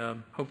next,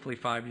 hopefully,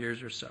 5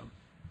 years or so.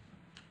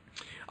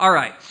 All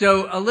right,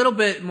 so a little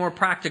bit more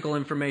practical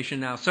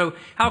information now. So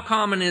how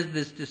common is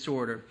this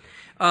disorder?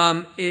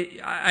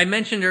 I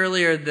mentioned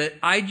earlier that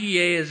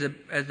IgA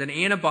as an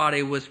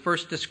antibody was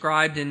first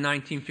described in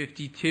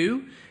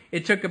 1952.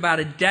 It took about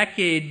a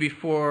decade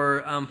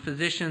before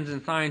physicians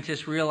and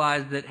scientists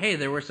realized that, hey,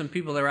 there were some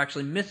people that were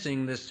actually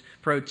missing this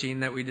protein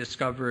that we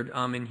discovered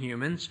in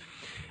humans.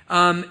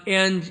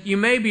 And you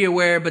may be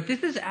aware, but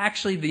this is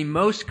actually the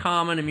most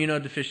common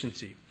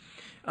immunodeficiency.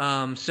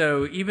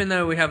 So even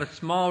though we have a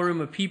small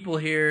room of people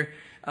here,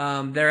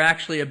 there are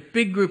actually a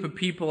big group of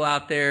people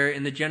out there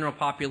in the general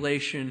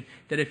population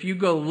that if you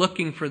go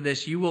looking for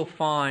this, you will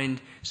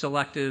find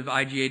selective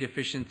IgA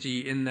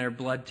deficiency in their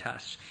blood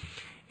tests.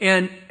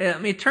 And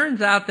it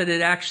turns out that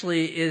it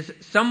actually is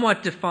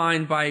somewhat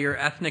defined by your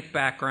ethnic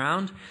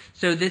background.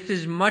 So this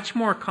is much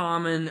more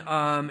common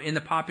in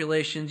the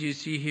populations you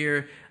see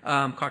here,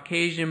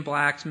 Caucasian,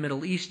 blacks,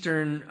 Middle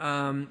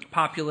Eastern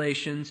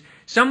populations,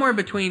 somewhere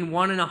between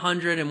 1 in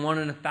 100 and 1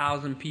 in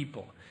 1,000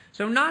 people.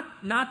 So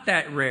not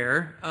that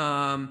rare.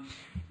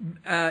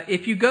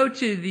 If you go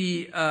to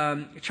the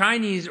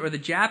Chinese or the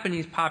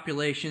Japanese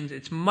populations,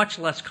 it's much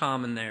less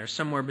common there,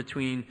 somewhere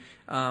between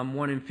 1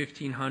 in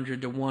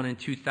 1,500 to 1 in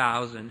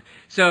 2,000.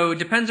 So it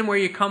depends on where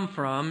you come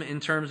from in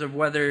terms of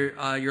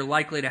whether you're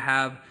likely to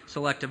have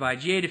selective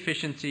IgA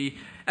deficiency.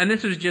 And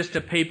this was just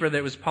a paper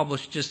that was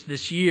published just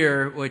this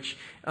year, which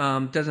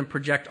doesn't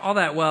project all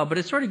that well, but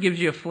it sort of gives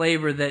you a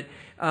flavor that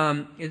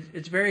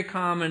it's very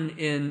common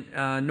in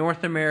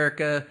North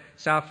America,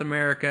 South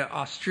America,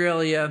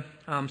 Australia,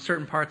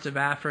 certain parts of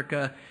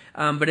Africa.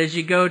 But as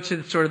you go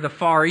to sort of the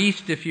Far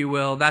East, if you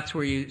will, that's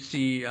where you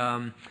see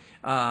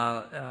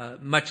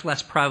much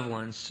less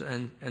prevalence.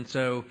 And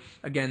so,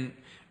 again,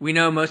 we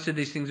know most of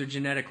these things are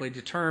genetically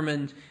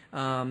determined.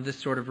 This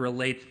sort of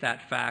relates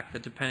that fact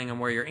that depending on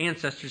where your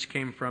ancestors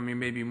came from, you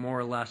may be more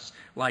or less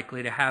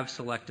likely to have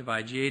selective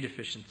IgA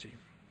deficiency.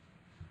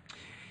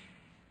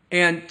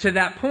 And to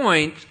that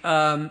point,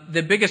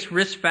 the biggest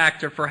risk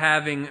factor for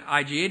having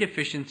IgA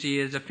deficiency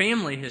is a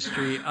family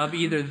history of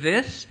either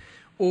this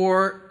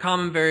or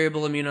common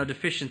variable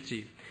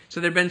immunodeficiency. So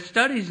there have been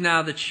studies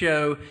now that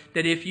show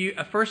that if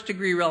a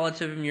first-degree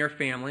relative in your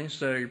family,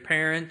 so your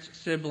parent,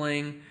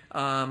 sibling,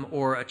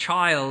 or a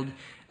child,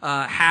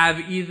 have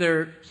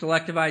either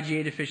selective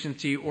IgA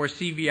deficiency or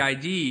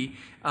CVID,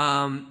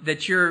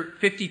 that you're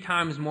 50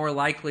 times more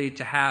likely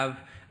to have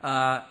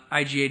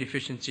IgA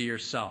deficiency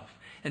yourself.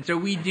 And so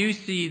we do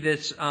see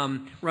this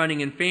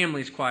running in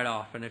families quite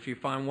often. If you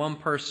find one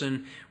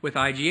person with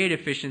IgA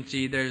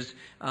deficiency, there's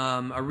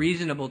a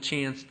reasonable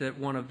chance that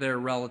one of their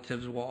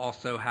relatives will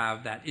also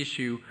have that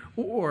issue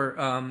or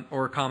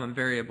a common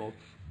variable.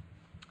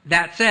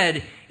 That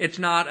said, it's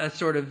not a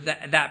sort of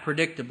that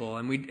predictable,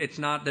 and it's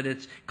not that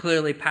it's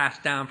clearly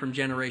passed down from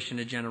generation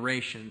to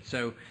generation.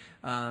 So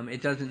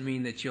it doesn't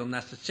mean that you'll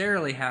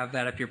necessarily have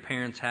that if your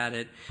parents had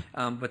it,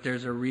 but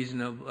there's a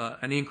reasonable,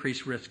 an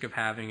increased risk of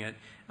having it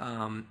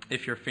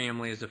if your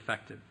family is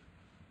affected.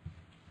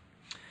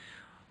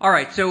 All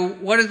right, so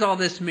what does all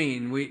this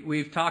mean?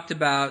 We've talked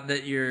about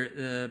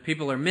that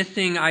people are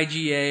missing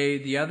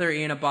IgA. The other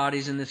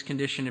antibodies in this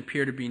condition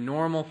appear to be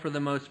normal for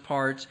the most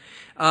part.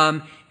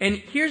 And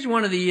here's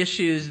one of the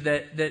issues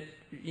that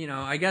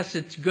I guess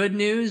it's good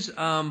news,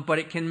 but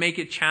it can make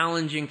it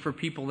challenging for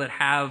people that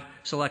have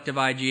selective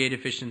IgA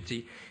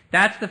deficiency.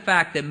 That's the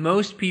fact that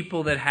most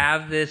people that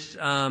have this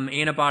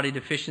antibody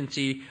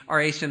deficiency are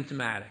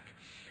asymptomatic.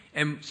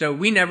 And so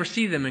we never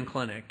see them in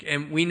clinic.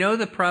 And we know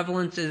the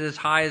prevalence is as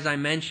high as I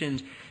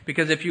mentioned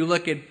because if you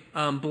look at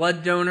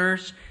blood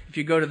donors, if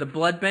you go to the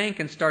blood bank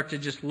and start to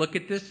just look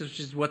at this, which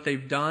is what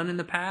they've done in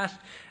the past,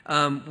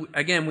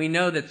 again, we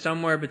know that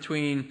somewhere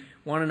between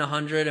 1 in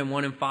 100 and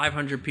 1 in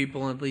 500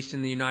 people, at least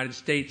in the United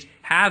States,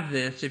 have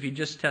this if you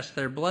just test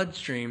their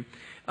bloodstream.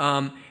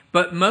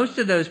 But most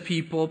of those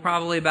people,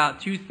 probably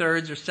about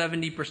 2/3 or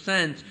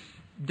 70%,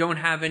 don't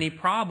have any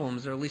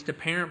problems, or at least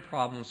apparent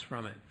problems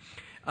from it.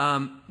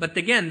 But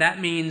again, that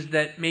means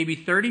that maybe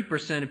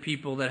 30% of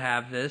people that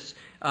have this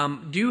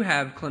do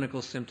have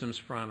clinical symptoms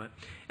from it.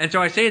 And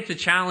so I say it's a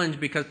challenge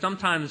because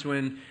sometimes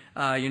when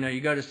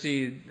you go to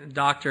see a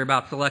doctor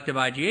about selective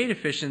IgA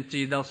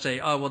deficiency, they'll say,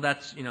 "Oh, well,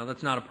 that's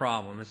not a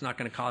problem. It's not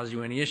going to cause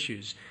you any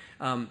issues."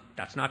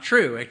 That's not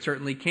true. It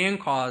certainly can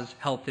cause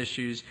health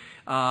issues,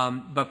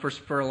 but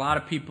for a lot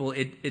of people,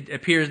 it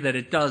appears that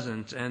it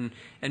doesn't. And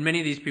many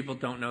of these people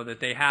don't know that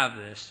they have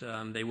this.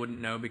 They wouldn't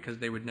know because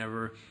they would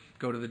never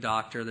go to the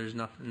doctor. There's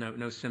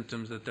no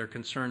symptoms that they're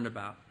concerned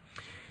about.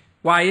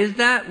 Why is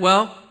that?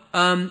 Well,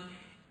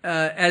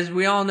 as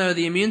we all know,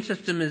 the immune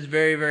system is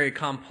very, very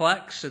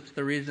complex. It's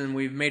the reason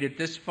we've made it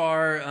this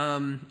far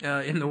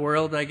in the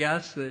world, I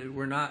guess.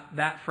 We're not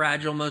that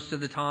fragile most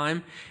of the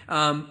time,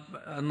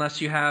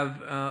 unless you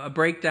have a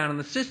breakdown in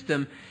the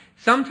system.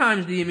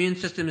 Sometimes the immune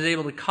system is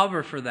able to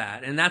cover for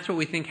that, and that's what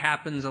we think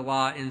happens a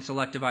lot in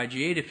selective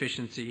IgA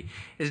deficiency,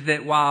 is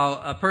that while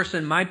a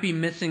person might be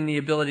missing the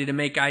ability to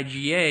make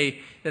IgA,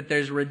 that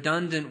there's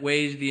redundant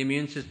ways the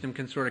immune system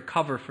can sort of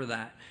cover for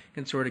that,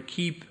 can sort of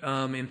keep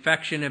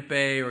infection at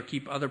bay or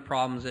keep other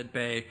problems at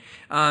bay.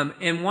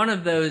 And one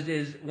of those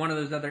is one of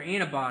those other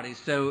antibodies.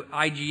 So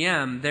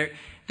IgM,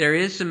 there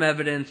is some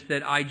evidence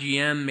that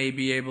IgM may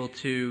be able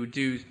to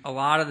do a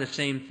lot of the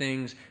same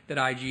things that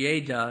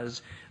IgA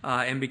does.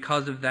 And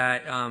because of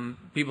that,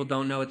 people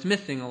don't know it's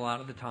missing a lot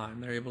of the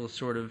time. They're able to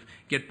sort of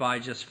get by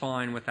just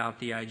fine without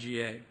the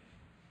IgA.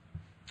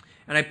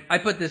 And I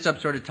put this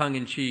up sort of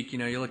tongue-in-cheek.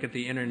 You look at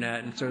the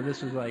internet, and so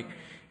this is like,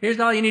 here's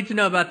all you need to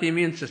know about the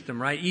immune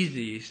system, right?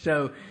 Easy.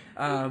 So,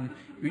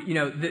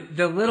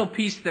 the little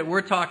piece that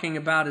we're talking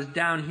about is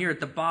down here at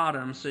the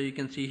bottom. So you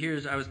can see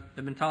I've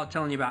been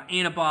telling you about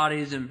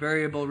antibodies and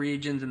variable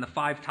regions and the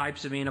 5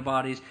 types of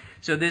antibodies.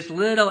 So this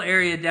little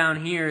area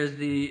down here is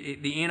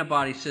the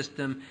antibody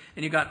system,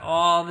 and you've got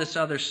all this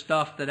other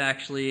stuff that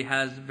actually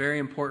has very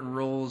important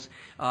roles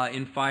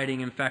in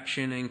fighting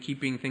infection and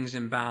keeping things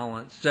in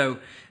balance. So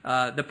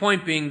the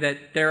point being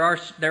that there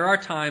are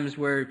times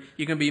where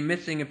you can be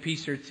missing a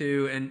piece or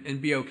two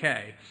and be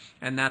okay,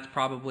 and that's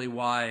probably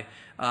why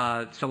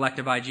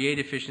selective IgA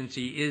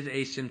deficiency is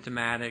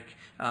asymptomatic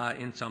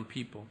in some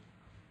people.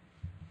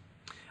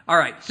 All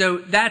right, so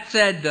that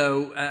said,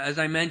 though, as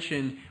I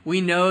mentioned,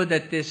 we know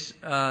that this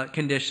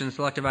condition,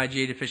 selective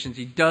IgA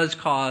deficiency, does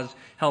cause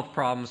health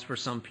problems for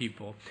some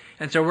people.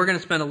 And so we're going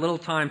to spend a little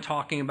time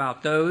talking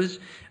about those.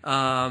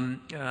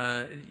 I'm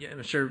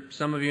sure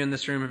some of you in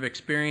this room have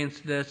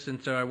experienced this,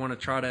 and so I want to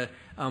try to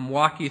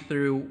walk you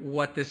through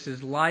what this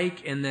is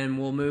like, and then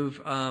we'll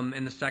move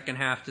in the second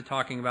half to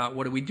talking about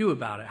what do we do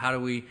about it? How do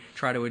we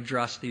try to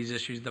address these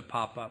issues that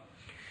pop up?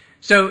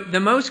 So the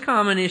most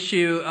common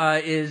issue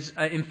is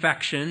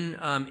infection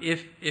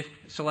if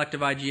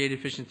selective IgA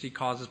deficiency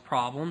causes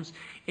problems,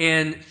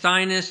 and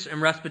sinus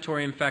and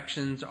respiratory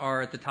infections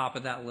are at the top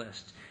of that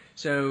list.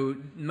 So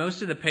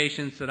most of the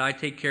patients that I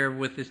take care of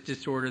with this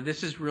disorder,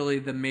 this is really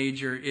the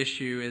major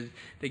issue, is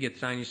they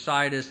get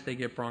sinusitis, they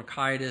get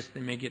bronchitis,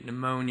 they may get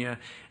pneumonia,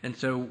 and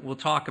so we'll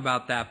talk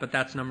about that, but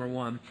that's number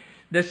one.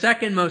 The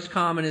second most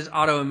common is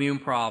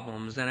autoimmune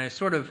problems, and I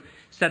sort of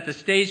set the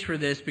stage for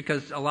this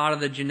because a lot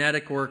of the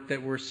genetic work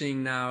that we're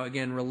seeing now,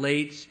 again,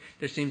 relates.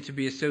 There seem to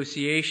be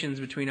associations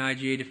between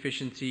IgA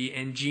deficiency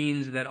and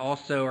genes that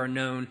also are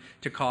known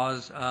to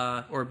cause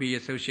or be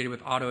associated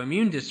with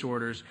autoimmune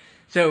disorders.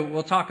 So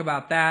we'll talk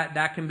about that.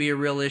 That can be a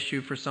real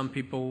issue for some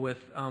people with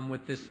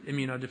this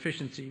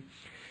immunodeficiency.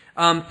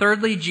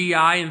 Thirdly,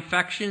 GI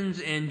infections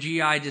and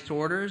GI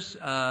disorders.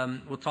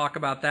 We'll talk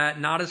about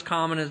that. Not as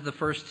common as the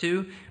first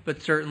two,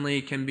 but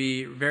certainly can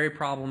be very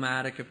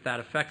problematic if that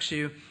affects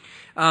you.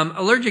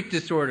 Allergic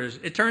disorders.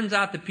 It turns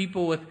out that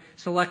people with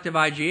selective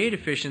IgA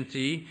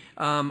deficiency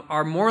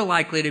are more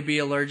likely to be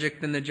allergic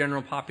than the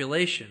general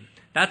population.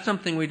 That's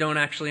something we don't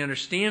actually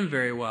understand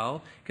very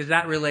well, because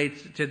that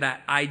relates to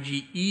that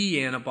IgE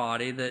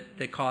antibody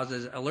that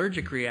causes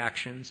allergic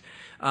reactions.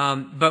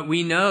 But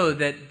we know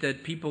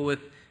that people with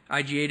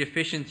IgA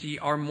deficiency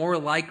are more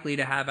likely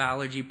to have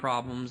allergy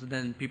problems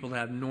than people that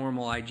have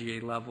normal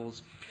IgA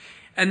levels.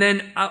 And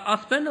then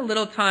I'll spend a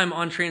little time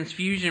on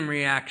transfusion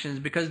reactions,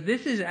 because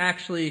this is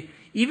actually,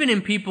 even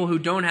in people who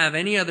don't have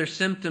any other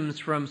symptoms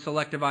from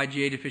selective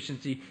IgA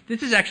deficiency,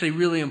 this is actually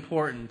really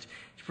important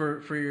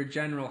for your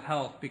general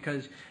health,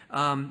 because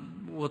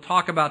we'll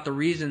talk about the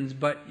reasons,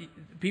 but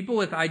people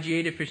with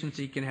IgA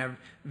deficiency can have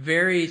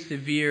very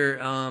severe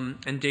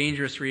and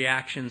dangerous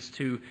reactions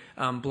to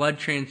blood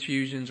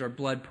transfusions or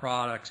blood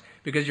products,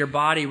 because your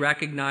body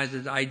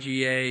recognizes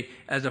IgA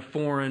as a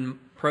foreign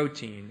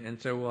protein,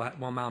 and so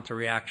we'll mount a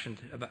reaction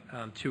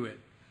to it.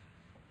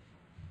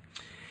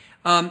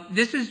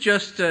 This is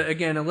just,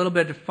 again, a little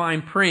bit of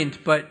fine print,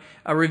 but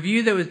a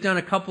review that was done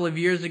a couple of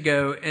years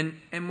ago,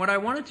 and what I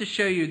wanted to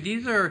show you,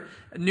 these are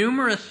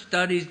numerous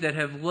studies that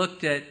have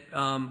looked at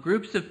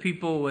groups of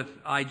people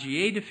with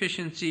IgA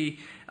deficiency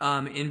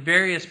in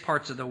various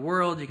parts of the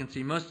world. You can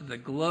see most of the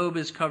globe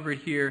is covered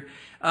here.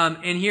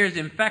 And here's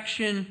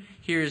infection,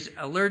 here's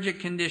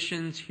allergic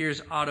conditions, here's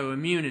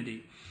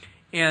autoimmunity.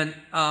 And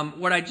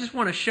what I just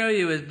want to show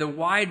you is the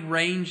wide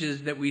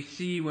ranges that we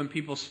see when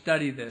people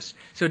study this.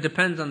 So it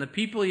depends on the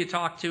people you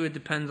talk to, it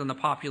depends on the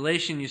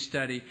population you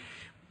study.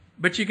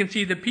 But you can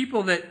see the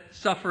people that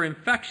suffer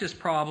infectious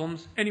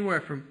problems,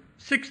 anywhere from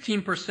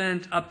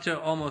 16% up to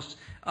almost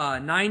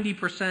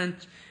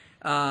 90%.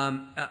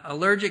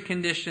 Allergic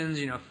conditions,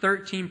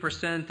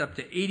 13% up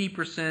to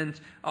 80%.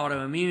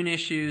 Autoimmune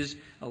issues,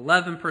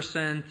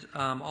 11%,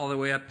 all the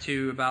way up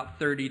to about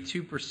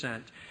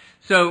 32%.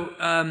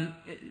 So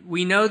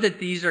we know that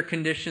these are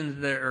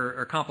conditions that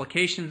are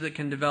complications that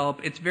can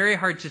develop. It's very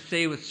hard to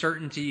say with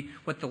certainty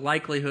what the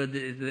likelihood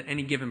is that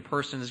any given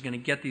person is going to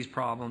get these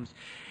problems.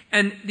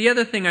 And the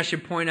other thing I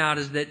should point out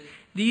is that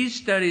these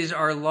studies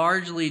are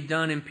largely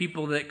done in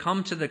people that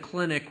come to the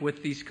clinic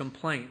with these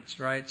complaints,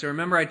 right? So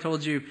remember I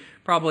told you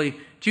probably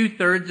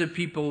 2/3 of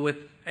people with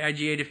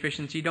IgA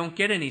deficiency don't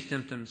get any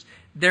symptoms.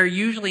 They're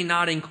usually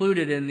not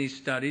included in these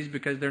studies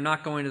because they're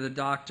not going to the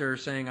doctor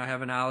saying I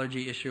have an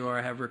allergy issue or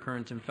I have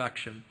recurrent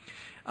infection.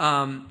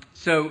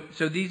 So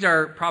these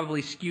are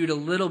probably skewed a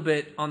little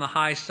bit on the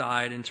high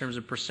side in terms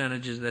of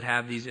percentages that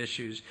have these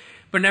issues.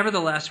 But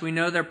nevertheless, we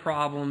know they're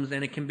problems,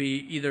 and it can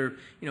be either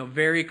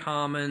very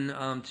common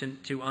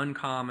to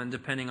uncommon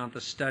depending on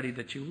the study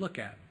that you look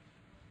at.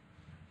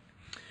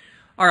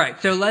 All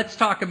right, so let's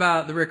talk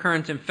about the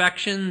recurrent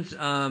infections.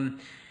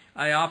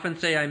 I often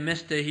say I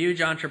missed a huge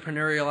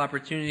entrepreneurial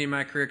opportunity in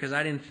my career because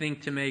I didn't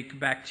think to make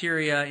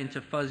bacteria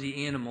into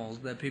fuzzy animals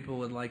that people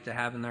would like to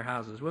have in their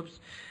houses. Whoops.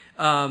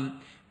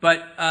 But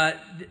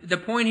the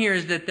point here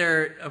is that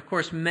there are, of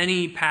course,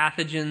 many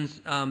pathogens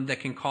that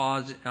can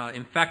cause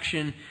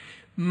infection.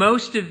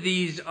 Most of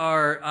these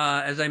are,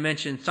 as I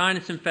mentioned,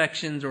 sinus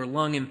infections or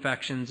lung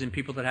infections in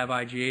people that have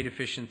IgA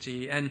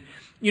deficiency. And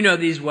you know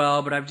these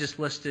well, but I've just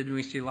listed, and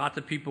we see lots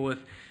of people with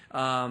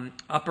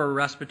upper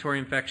respiratory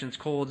infections,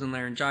 colds, and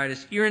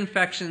laryngitis. Ear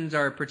infections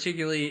are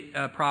particularly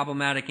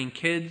problematic in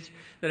kids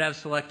that have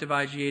selective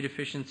IgA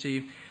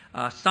deficiency.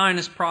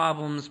 Sinus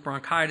problems,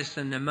 bronchitis,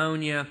 and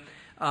pneumonia.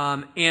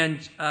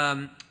 These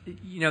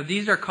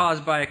are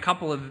caused by a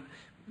couple of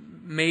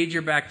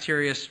major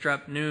bacteria,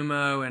 strep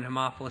pneumo and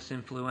Haemophilus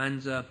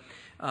influenza.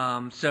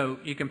 So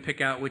you can pick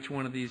out which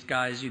one of these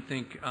guys you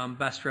think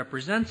best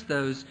represents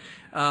those.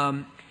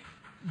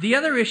 The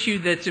other issue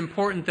that's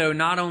important, though,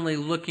 not only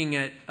looking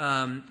at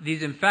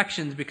these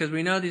infections, because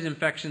we know these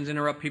infections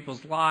interrupt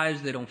people's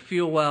lives, they don't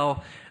feel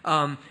well,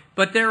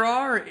 but there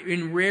are,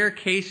 in rare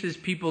cases,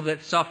 people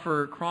that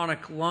suffer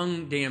chronic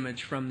lung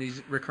damage from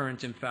these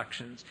recurrent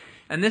infections.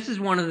 And this is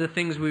one of the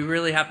things we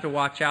really have to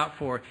watch out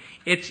for.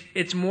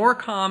 It's more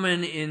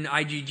common in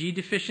IgG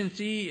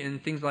deficiency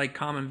and things like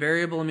common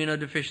variable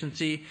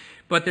immunodeficiency,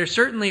 but there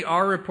certainly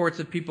are reports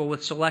of people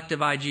with selective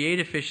IgA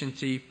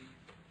deficiency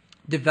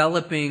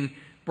developing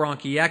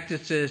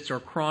bronchiectasis or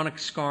chronic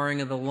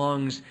scarring of the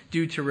lungs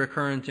due to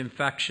recurrent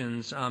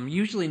infections,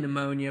 usually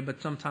pneumonia,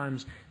 but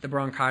sometimes the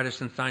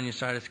bronchitis and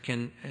sinusitis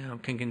can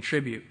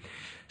contribute.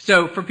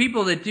 So for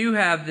people that do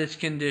have this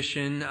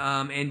condition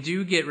and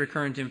do get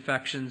recurrent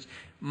infections,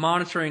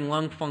 monitoring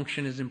lung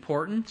function is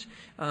important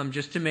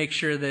just to make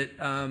sure that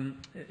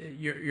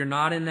you're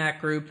not in that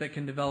group that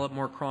can develop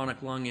more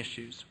chronic lung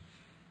issues.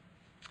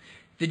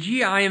 The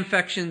GI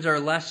infections are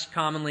less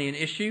commonly an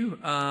issue.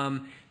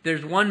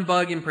 There's one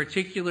bug in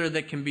particular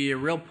that can be a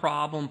real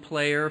problem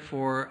player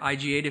for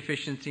IgA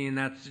deficiency, and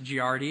that's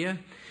Giardia.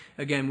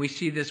 Again, we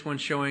see this one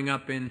showing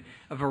up in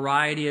a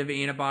variety of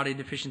antibody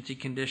deficiency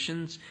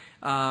conditions,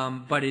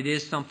 but it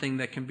is something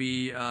that can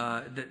be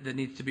that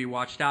needs to be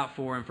watched out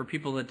for. And for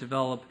people that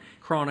develop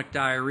chronic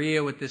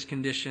diarrhea with this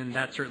condition,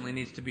 that certainly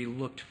needs to be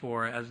looked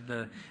for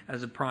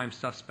as a prime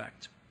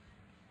suspect.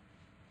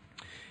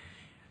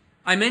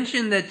 I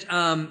mentioned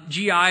that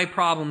GI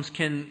problems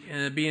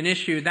can be an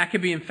issue. That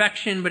could be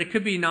infection, but it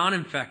could be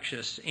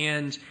non-infectious.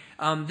 And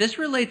this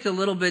relates a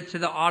little bit to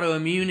the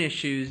autoimmune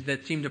issues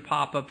that seem to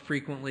pop up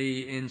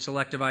frequently in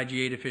selective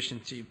IgA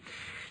deficiency.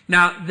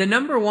 Now, the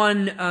number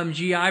one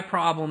GI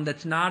problem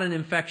that's not an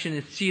infection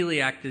is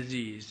celiac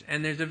disease.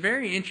 And there's a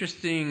very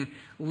interesting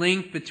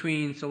link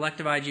between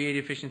selective IgA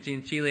deficiency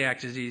and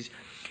celiac disease.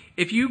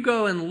 If you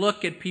go and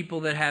look at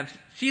people that have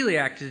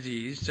celiac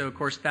disease, so of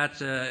course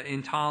that's an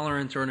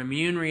intolerance or an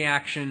immune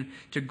reaction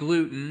to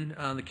gluten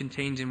that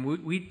contains in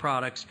wheat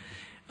products,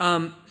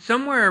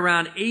 somewhere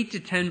around 8 to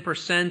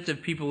 10%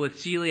 of people with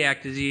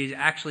celiac disease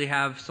actually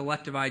have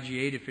selective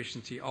IgA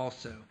deficiency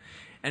also.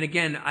 And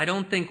again, I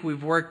don't think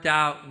we've worked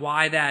out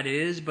why that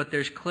is, but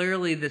there's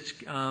clearly this,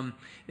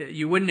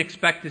 you wouldn't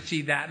expect to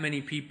see that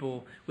many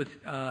people with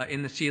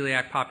in the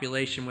celiac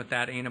population with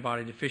that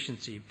antibody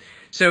deficiency.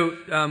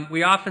 So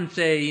we often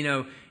say,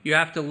 you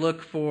have to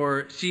look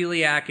for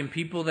celiac in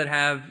people that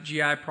have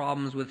GI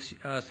problems with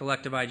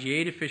selective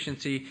IgA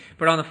deficiency.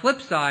 But on the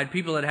flip side,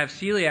 people that have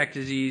celiac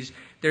disease,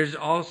 there's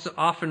also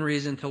often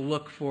reason to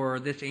look for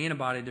this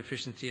antibody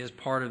deficiency as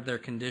part of their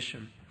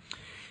condition.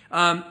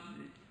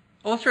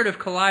 Ulcerative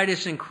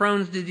colitis and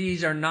Crohn's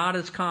disease are not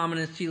as common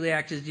as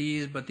celiac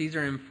disease, but these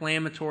are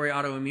inflammatory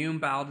autoimmune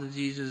bowel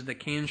diseases that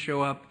can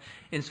show up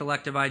in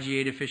selective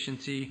IgA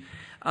deficiency.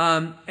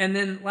 And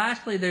then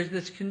lastly, there's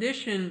this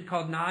condition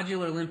called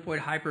nodular lymphoid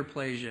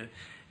hyperplasia.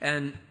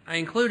 And I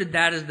included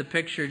that as the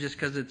picture just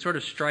because it's sort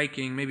of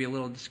striking, maybe a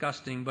little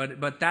disgusting,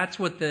 but that's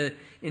what the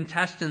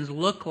intestines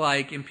look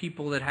like in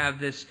people that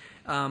have this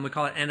we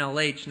call it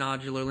NLH,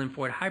 nodular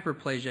lymphoid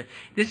hyperplasia.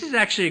 This is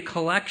actually a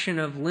collection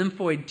of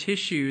lymphoid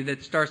tissue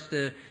that starts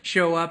to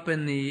show up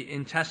in the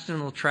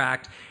intestinal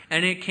tract,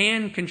 and it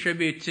can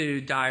contribute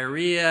to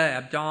diarrhea,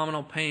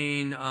 abdominal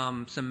pain,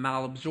 some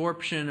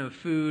malabsorption of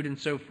food and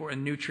so forth,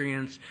 and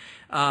nutrients.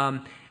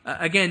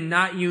 Again,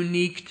 not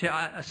unique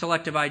to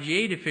selective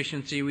IgA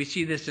deficiency. We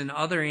see this in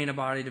other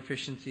antibody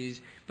deficiencies,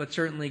 but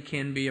certainly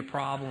can be a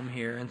problem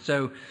here. And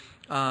so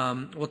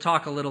we'll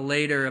talk a little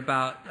later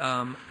about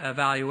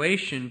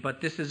evaluation,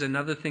 but this is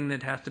another thing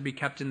that has to be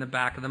kept in the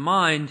back of the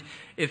mind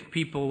if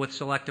people with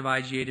selective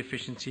IgA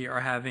deficiency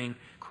are having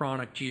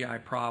chronic GI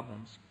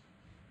problems.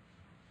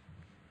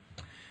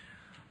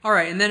 All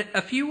right, and then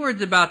a few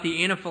words about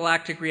the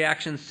anaphylactic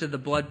reactions to the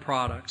blood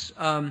products.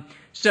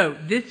 So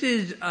this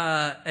is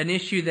an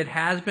issue that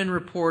has been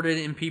reported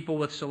in people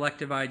with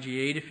selective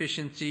IgA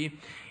deficiency.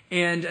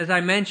 And as I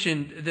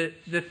mentioned,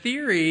 the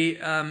theory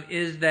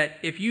is that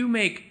if you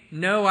make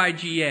no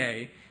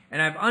IgA,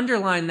 and I've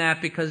underlined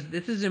that because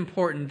this is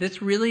important,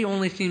 this really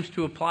only seems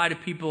to apply to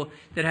people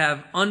that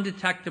have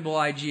undetectable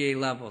IgA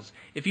levels.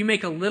 If you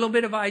make a little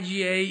bit of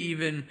IgA,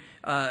 even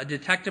a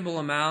detectable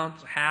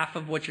amount, half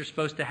of what you're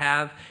supposed to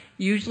have,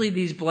 usually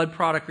these blood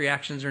product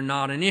reactions are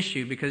not an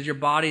issue because your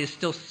body is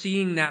still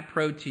seeing that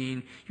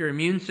protein, your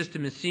immune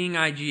system is seeing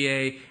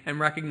IgA and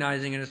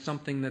recognizing it as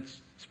something that's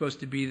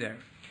supposed to be there.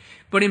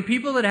 But in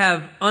people that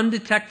have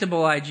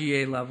undetectable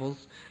IgA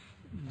levels,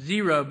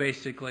 0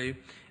 basically,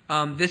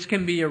 this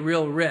can be a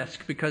real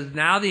risk because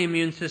now the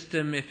immune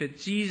system, if it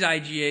sees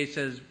IgA,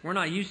 says, we're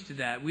not used to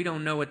that, we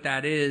don't know what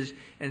that is,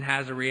 and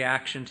has a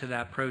reaction to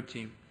that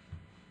protein.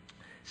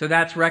 So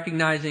that's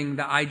recognizing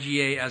the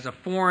IgA as a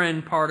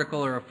foreign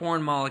particle or a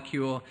foreign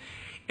molecule.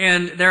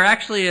 And there are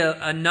actually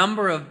a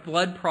number of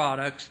blood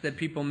products that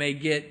people may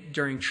get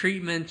during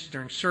treatment,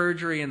 during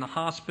surgery in the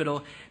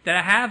hospital,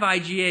 that have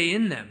IgA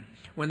in them.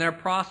 When they're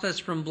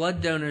processed from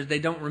blood donors, they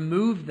don't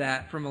remove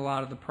that from a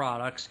lot of the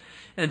products.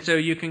 And so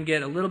you can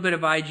get a little bit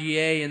of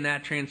IgA in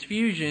that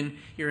transfusion,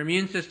 your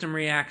immune system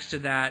reacts to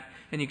that,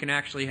 and you can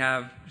actually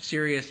have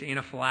serious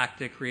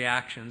anaphylactic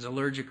reactions,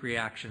 allergic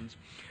reactions.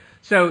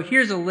 So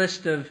here's a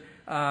list of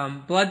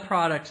blood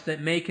products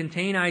that may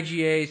contain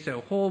IgA,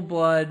 so whole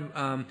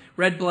blood,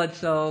 red blood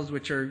cells,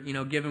 which are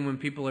given when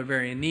people are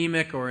very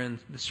anemic or in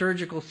the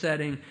surgical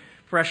setting,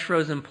 fresh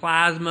frozen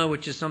plasma,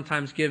 which is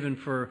sometimes given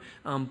for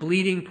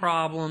bleeding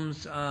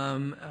problems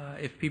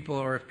if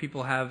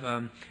people have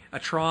a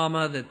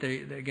trauma that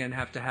they again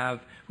have to have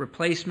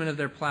replacement of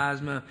their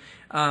plasma,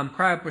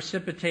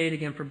 cryoprecipitate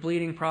again for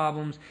bleeding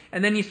problems,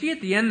 and then you see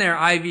at the end there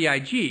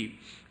IVIG.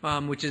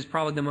 Which is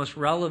probably the most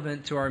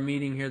relevant to our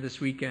meeting here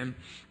this weekend.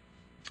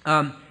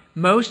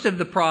 Most of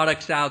the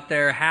products out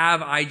there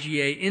have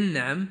IgA in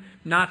them,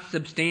 not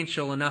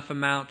substantial enough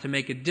amount to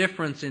make a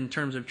difference in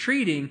terms of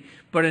treating,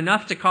 but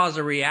enough to cause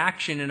a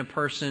reaction in a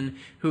person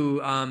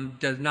who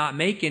does not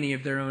make any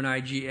of their own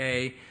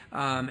IgA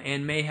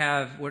and may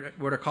have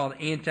what are called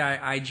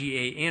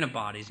anti-IgA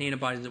antibodies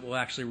that will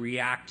actually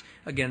react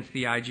against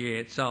the IgA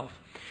itself.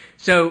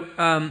 So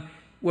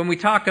when we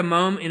talk in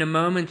a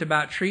moment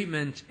about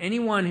treatment,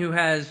 anyone who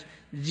has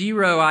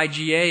 0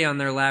 IgA on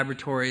their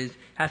laboratories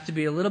has to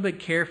be a little bit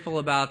careful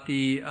about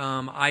the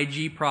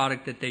Ig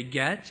product that they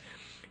get.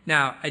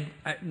 Now,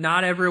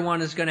 not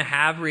everyone is going to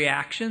have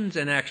reactions,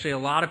 and actually a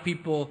lot of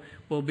people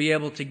will be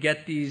able to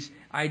get these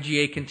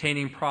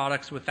IgA-containing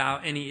products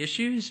without any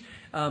issues,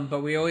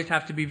 but we always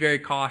have to be very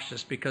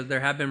cautious because there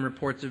have been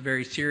reports of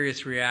very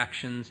serious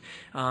reactions,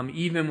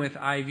 even with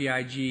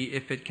IVIG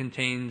if it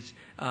contains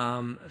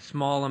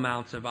small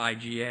amounts of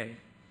IgA.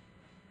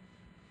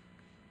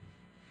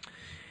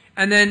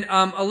 And then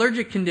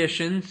allergic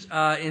conditions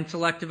in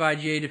selective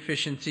IgA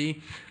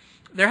deficiency.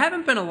 There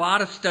haven't been a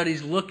lot of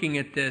studies looking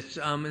at this.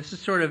 This is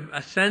sort of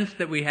a sense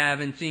that we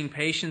have in seeing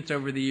patients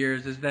over the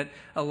years is that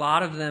a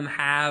lot of them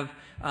have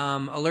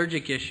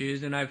allergic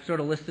issues, and I've sort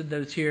of listed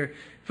those here.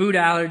 Food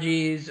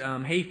allergies,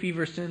 hay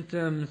fever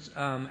symptoms,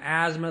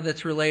 asthma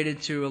that's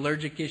related to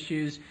allergic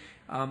issues,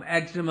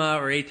 eczema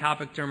or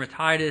atopic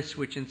dermatitis,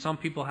 which in some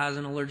people has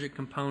an allergic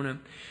component.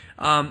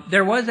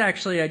 There was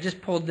actually, I just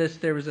pulled this,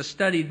 there was a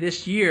study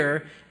this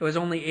year, it was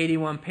only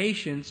 81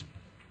 patients,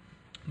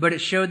 but it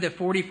showed that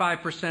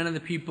 45% of the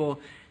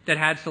people that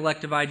had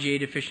selective IgA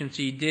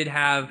deficiency did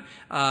have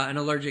an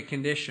allergic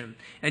condition.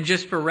 And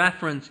just for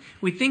reference,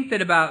 we think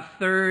that about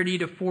 30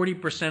 to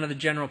 40% of the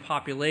general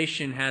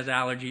population has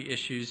allergy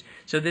issues.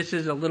 So this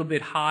is a little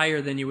bit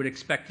higher than you would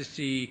expect to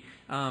see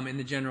in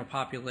the general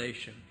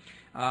population.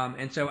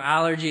 And so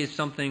allergy is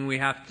something we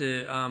have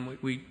to,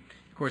 we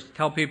of course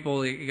tell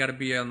people you got to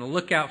be on the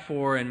lookout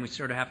for, and we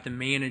sort of have to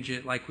manage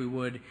it like we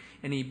would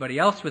anybody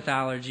else with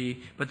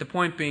allergy. But the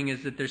point being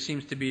is that there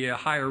seems to be a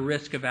higher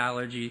risk of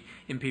allergy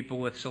in people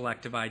with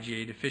selective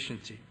IgA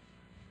deficiency.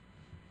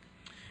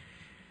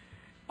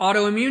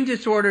 Autoimmune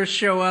disorders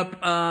show up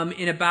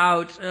in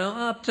about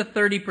up to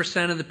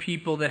 30% of the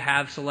people that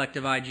have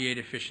selective IgA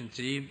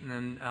deficiency.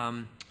 And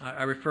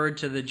I referred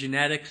to the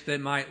genetics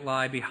that might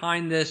lie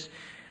behind this.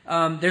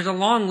 There's a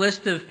long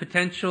list of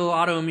potential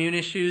autoimmune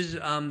issues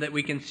that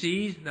we can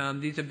see.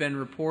 These have been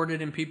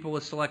reported in people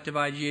with selective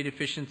IgA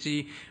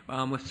deficiency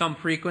with some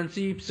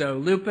frequency. So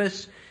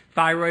lupus,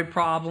 thyroid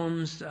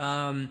problems,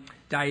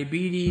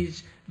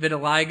 diabetes,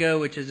 vitiligo,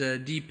 which is a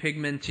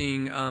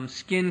depigmenting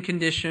skin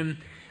condition,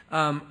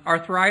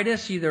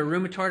 arthritis, either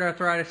rheumatoid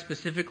arthritis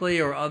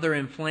specifically or other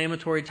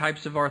inflammatory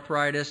types of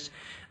arthritis,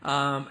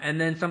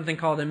 and then something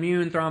called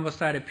immune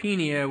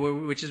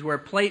thrombocytopenia, which is where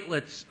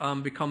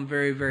platelets become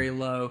very, very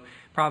low,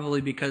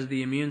 probably because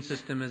the immune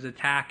system is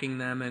attacking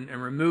them and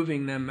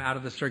removing them out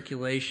of the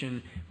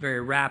circulation very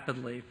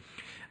rapidly.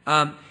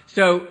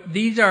 So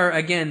these are,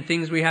 again,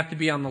 things we have to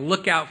be on the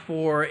lookout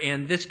for,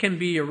 and this can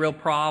be a real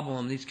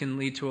problem. These can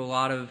lead to a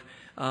lot of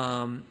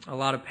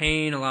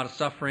pain, a lot of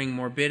suffering,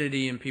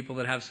 morbidity in people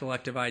that have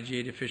selective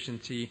IgA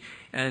deficiency.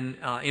 And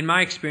in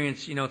my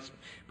experience, it's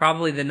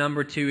probably the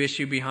number 2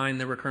 issue behind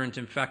the recurrent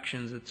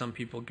infections that some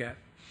people get.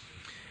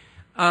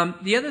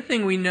 The other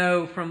thing we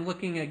know from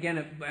looking,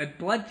 again, at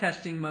blood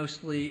testing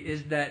mostly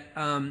is that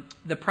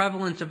the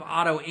prevalence of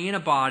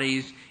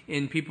autoantibodies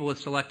in people with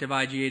selective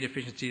IgA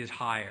deficiency is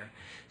higher.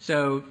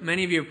 So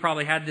many of you have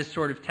probably had this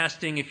sort of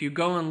testing. If you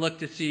go and look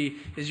to see,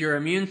 is your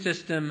immune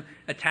system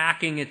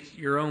attacking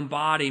your own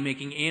body,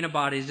 making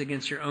antibodies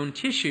against your own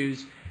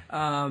tissues,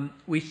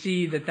 we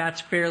see that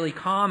that's fairly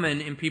common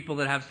in people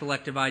that have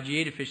selective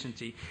IgA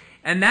deficiency.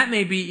 And that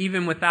may be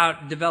even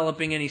without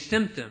developing any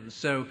symptoms.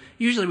 So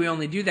usually we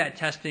only do that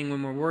testing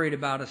when we're worried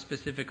about a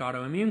specific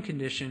autoimmune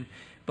condition.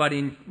 But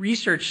in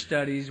research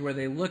studies where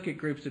they look at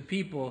groups of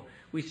people,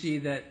 we see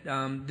that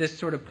this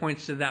sort of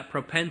points to that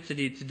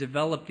propensity to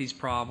develop these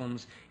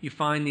problems. You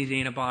find these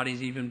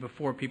antibodies even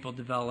before people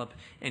develop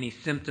any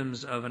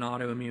symptoms of an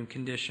autoimmune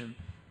condition.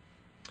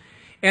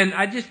 And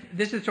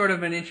this is sort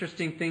of an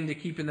interesting thing to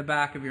keep in the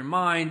back of your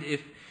mind.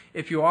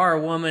 If you are a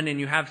woman and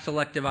you have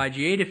selective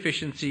IgA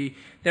deficiency,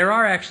 there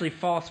are actually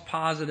false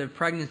positive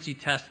pregnancy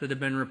tests that have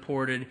been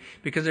reported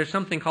because there's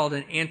something called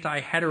an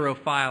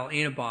anti-heterophile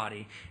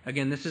antibody.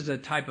 Again, this is a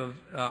type of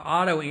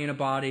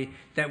autoantibody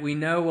that we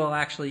know will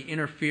actually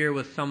interfere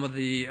with some of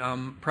the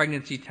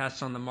pregnancy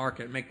tests on the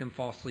market, make them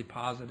falsely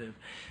positive.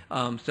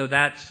 So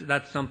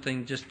that's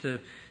something just to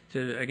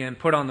again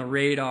put on the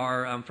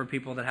radar for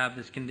people that have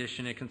this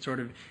condition. It can sort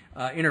of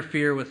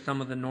interfere with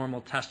some of the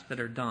normal tests that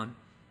are done.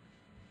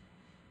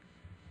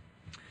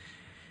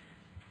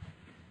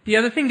 The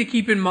other thing to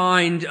keep in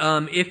mind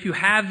if you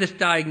have this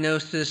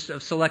diagnosis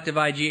of selective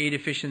IgA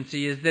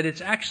deficiency is that it's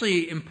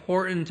actually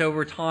important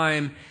over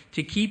time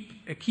to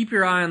keep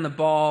your eye on the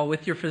ball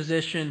with your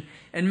physician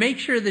and make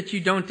sure that you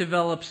don't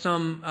develop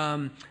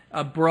some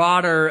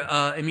broader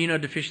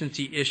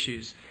immunodeficiency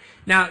issues.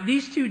 Now,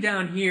 these two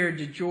down here,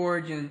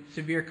 DeGeorge and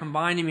severe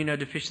combined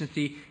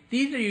immunodeficiency,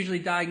 these are usually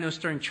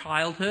diagnosed during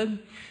childhood.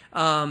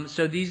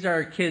 So these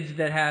are kids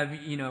that have,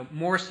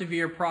 more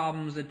severe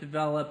problems that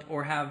develop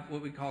or have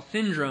what we call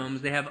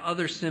syndromes. They have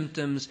other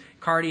symptoms,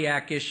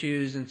 cardiac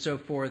issues, and so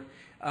forth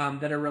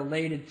that are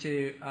related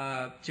to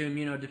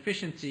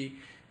immunodeficiency.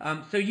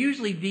 So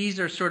usually these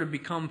are sort of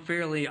become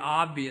fairly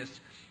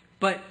obvious.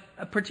 But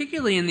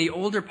particularly in the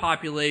older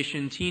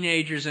population,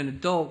 teenagers and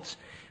adults,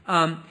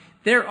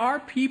 there are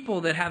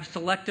people that have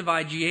selective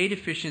IgA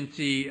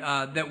deficiency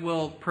that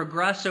will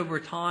progress over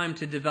time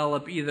to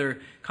develop either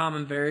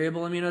common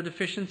variable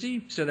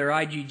immunodeficiency, so their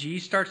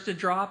IgG starts to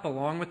drop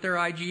along with their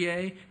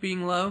IgA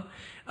being low,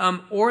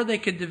 or they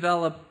could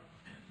develop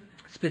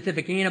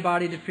specific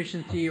antibody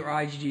deficiency or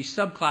IgG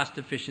subclass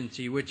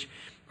deficiency, which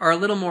are a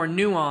little more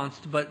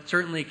nuanced but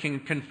certainly can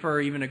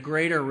confer even a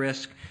greater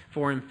risk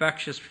for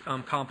infectious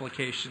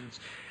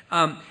complications.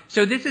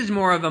 So this is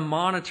more of a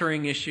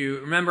monitoring issue.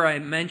 Remember, I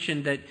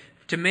mentioned that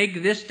to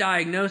make this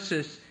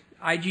diagnosis,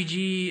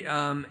 IgG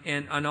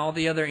and all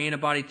the other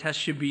antibody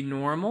tests should be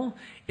normal.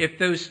 If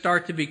those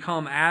start to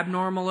become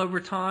abnormal over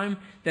time,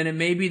 then it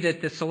may be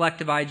that the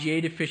selective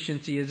IgA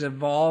deficiency is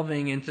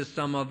evolving into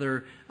some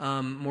other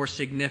more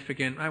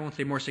significant, I won't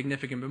say more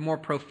significant, but more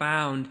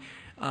profound,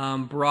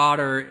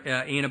 broader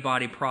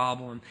antibody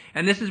problem.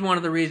 And this is one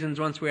of the reasons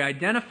once we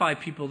identify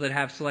people that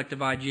have selective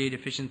IgA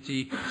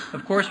deficiency,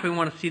 of course we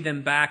want to see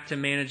them back to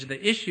manage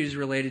the issues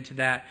related to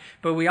that,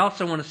 but we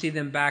also want to see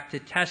them back to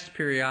test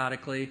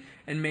periodically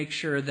and make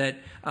sure that,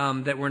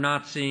 that we're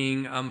not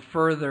seeing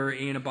further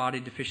antibody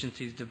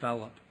deficiencies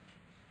develop.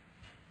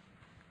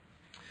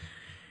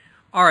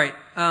 All right,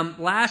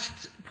 last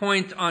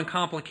point on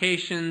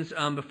complications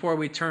before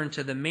we turn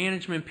to the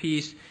management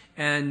piece,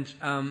 and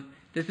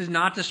this is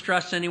not to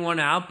stress anyone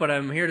out, but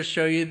I'm here to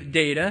show you the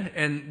data,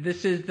 and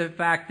this is the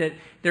fact that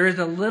there is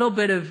a little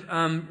bit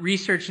of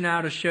research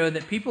now to show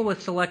that people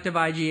with selective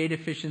IgA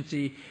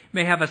deficiency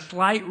may have a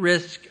slight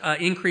risk,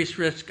 increased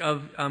risk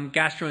of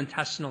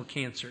gastrointestinal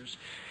cancers.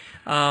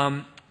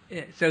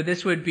 So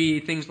this would be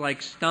things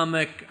like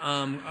stomach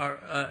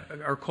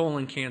or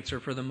colon cancer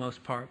for the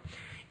most part.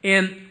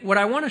 And what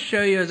I want to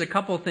show you is a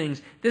couple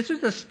things. This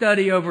is a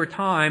study over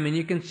time, and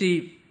you can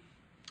see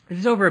this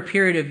is over a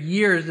period of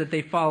years that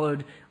they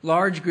followed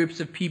large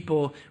groups of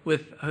people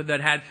that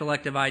had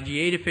selective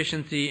IgA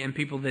deficiency and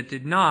people that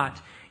did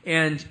not.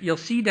 And you'll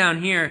see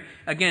down here,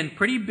 again,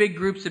 pretty big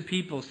groups of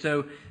people.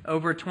 So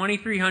over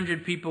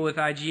 2,300 people with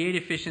IgA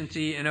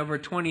deficiency and over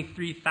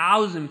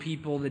 23,000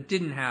 people that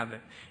didn't have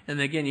it. And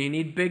again, you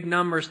need big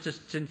numbers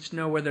to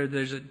know whether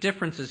there's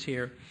differences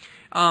here.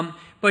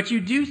 But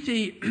you do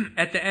see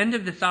at the end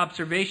of this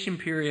observation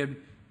period,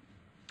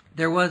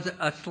 there was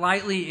a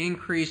slightly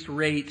increased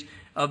rate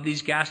of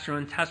these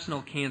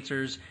gastrointestinal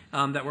cancers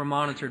that were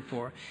monitored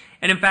for.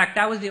 And in fact,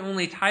 that was the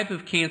only type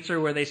of cancer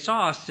where they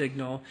saw a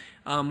signal,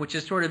 which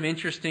is sort of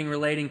interesting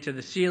relating to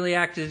the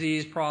celiac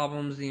disease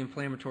problems, the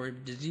inflammatory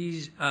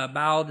disease,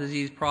 bowel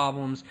disease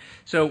problems.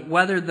 So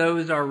whether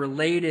those are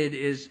related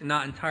is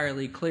not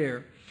entirely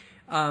clear.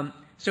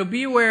 So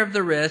be aware of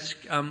the risk.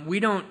 We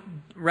don't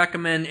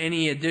recommend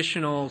any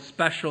additional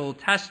special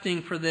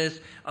testing for this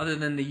other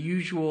than the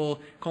usual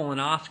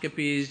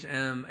colonoscopies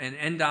and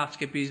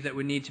endoscopies that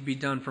would need to be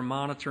done for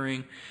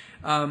monitoring.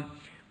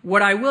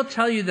 What I will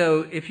tell you,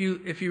 though, if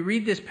you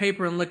read this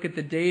paper and look at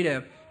the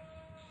data,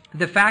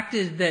 the fact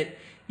is that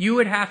you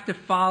would have to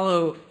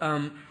follow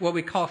what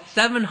we call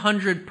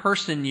 700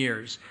 person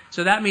years.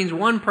 So that means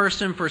one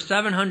person for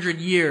 700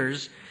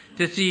 years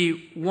to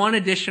see one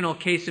additional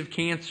case of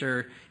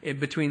cancer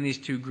between these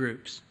two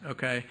groups.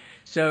 Okay,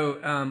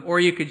 so or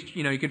you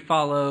could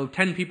follow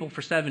 10 people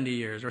for 70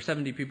 years or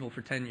 70 people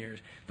for 10 years,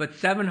 but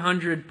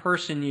 700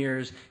 person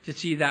years to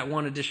see that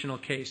one additional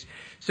case.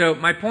 So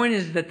my point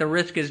is that the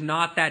risk is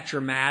not that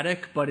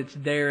dramatic, but it's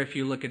there if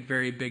you look at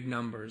very big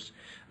numbers.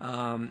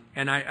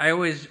 And I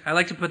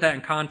like to put that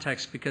in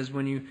context because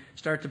when you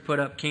start to put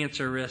up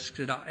cancer risks,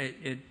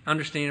 it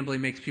understandably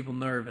makes people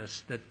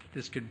nervous that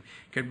this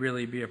could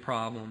really be a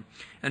problem.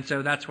 And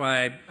so that's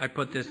why I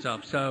put this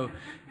up. So,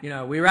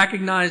 we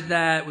recognize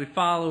that, we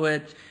follow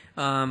it.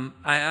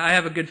 I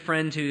have a good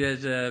friend who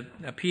has a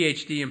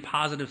PhD in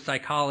positive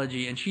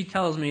psychology, and she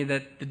tells me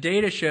that the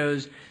data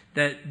shows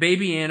that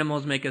baby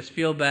animals make us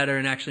feel better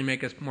and actually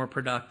make us more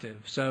productive.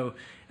 So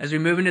as we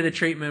move into the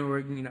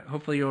treatment,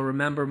 hopefully you'll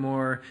remember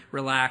more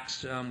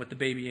relaxed with the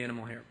baby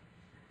animal here.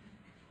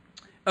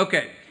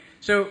 Okay,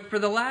 so for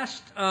the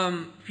last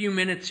few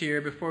minutes here,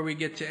 before we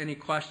get to any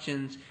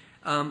questions,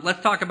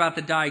 let's talk about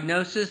the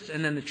diagnosis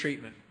and then the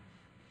treatment.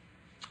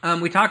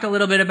 We talked a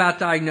little bit about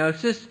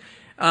diagnosis.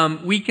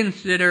 We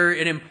consider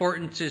it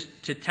important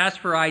to test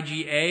for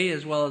IgA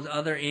as well as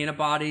other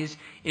antibodies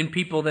in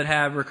people that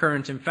have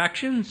recurrent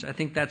infections. I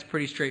think that's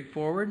pretty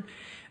straightforward.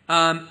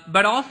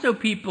 But also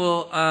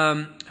people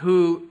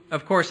who,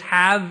 of course,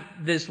 have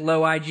this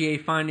low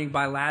IgA finding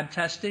by lab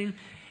testing.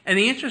 And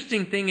the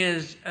interesting thing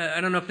is,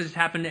 I don't know if this has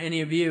happened to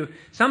any of you,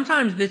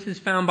 sometimes this is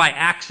found by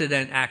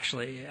accident,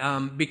 actually,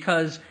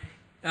 because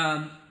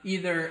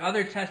either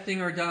other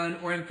testing are done,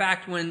 or in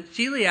fact, when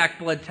celiac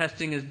blood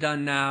testing is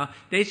done now,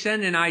 they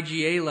send an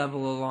IgA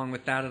level along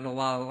with that at a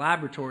lot of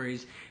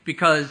laboratories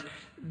because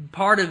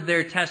part of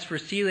their test for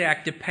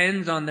celiac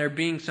depends on there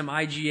being some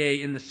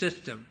IgA in the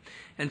system.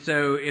 And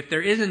so if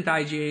there isn't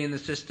IgA in the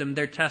system,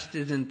 their test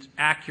isn't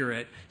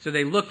accurate, so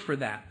they look for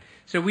that.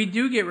 So we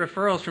do get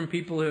referrals from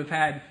people who have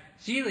had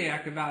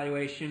celiac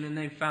evaluation and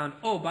they found,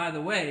 oh, by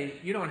the way,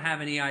 you don't have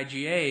any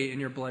IgA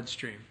in your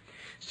bloodstream.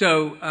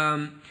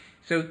 So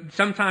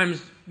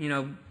sometimes,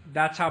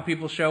 that's how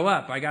people show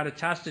up. I got a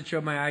test that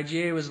showed my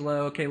IgA was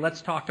low. Okay,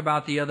 let's talk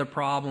about the other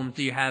problems.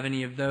 Do you have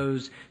any of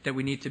those that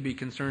we need to be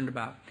concerned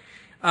about?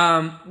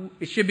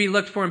 It should be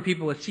looked for in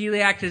people with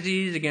celiac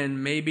disease.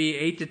 Again, maybe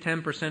 8 to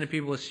 10% of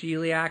people with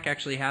celiac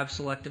actually have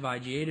selective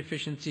IgA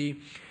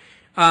deficiency.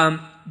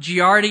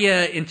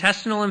 Giardia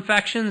intestinal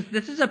infections.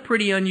 This is a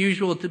pretty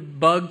unusual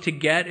bug to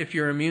get if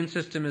your immune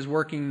system is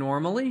working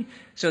normally.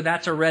 So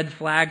that's a red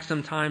flag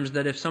sometimes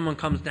that if someone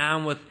comes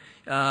down with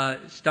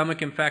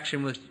stomach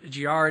infection with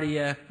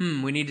Giardia,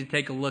 we need to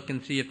take a look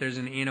and see if there's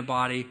an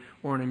antibody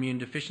or an immune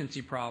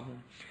deficiency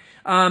problem.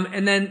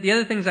 And then the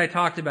other things I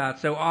talked about,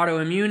 so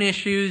autoimmune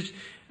issues.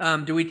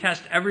 Do we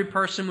test every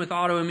person with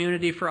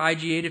autoimmunity for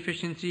IgA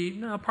deficiency?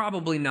 No,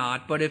 probably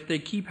not. But if they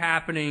keep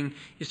happening,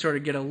 you sort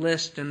of get a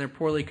list and they're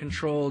poorly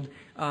controlled.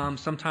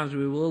 Sometimes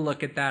we will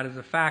look at that as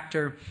a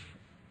factor.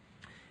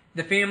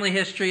 The family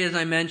history, as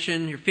I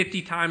mentioned, you're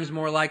 50 times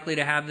more likely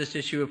to have this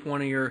issue if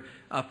one of your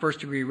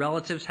first-degree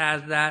relatives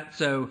has that.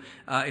 So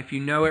if you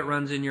know it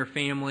runs in your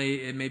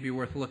family, it may be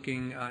worth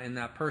looking in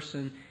that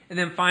person. And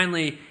then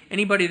finally,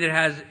 anybody that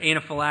has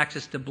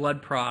anaphylaxis to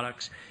blood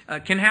products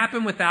can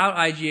happen without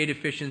IgA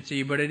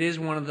deficiency, but it is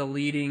one of the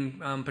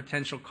leading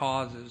potential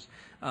causes.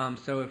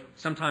 So if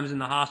sometimes in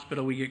the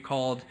hospital we get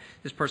called,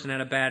 this person had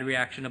a bad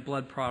reaction to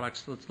blood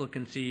products, let's look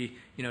and see,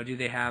 do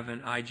they have an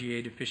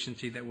IgA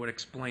deficiency that would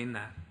explain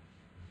that.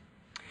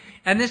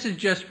 And this is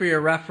just for your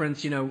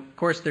reference. Of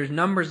course, there's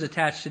numbers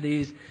attached to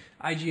these.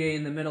 IgA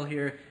in the middle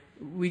here.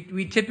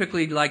 We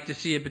typically like to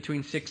see it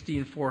between 60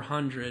 and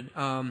 400.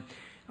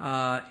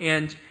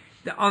 And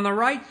on the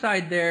right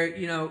side there,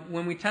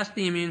 when we test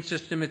the immune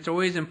system, it's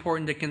always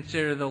important to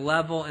consider the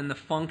level and the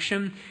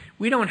function.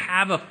 We don't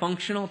have a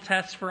functional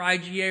test for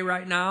IgA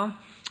right now.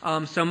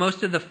 So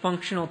most of the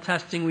functional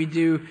testing we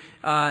do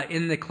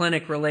in the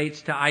clinic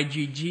relates to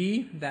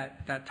IgG,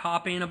 that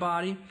top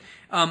antibody.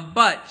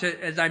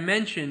 As I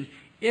mentioned,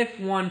 if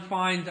one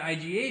finds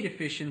IgA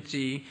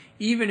deficiency,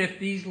 even if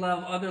these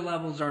other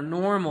levels are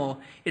normal,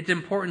 it's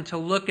important to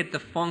look at the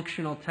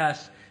functional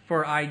tests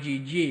for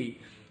IgG,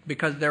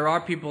 because there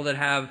are people that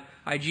have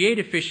IgA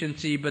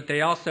deficiency, but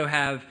they also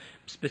have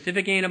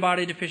specific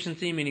antibody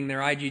deficiency, meaning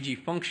their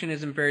IgG function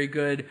isn't very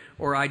good,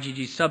 or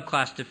IgG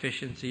subclass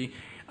deficiency.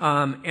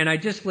 And I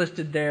just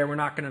listed there, we're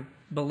not going to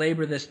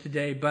belabor this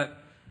today, but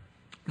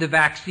the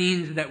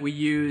vaccines that we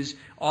use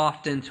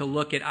often to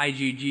look at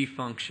IgG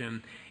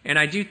function. And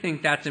I do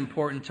think that's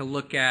important to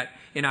look at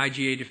in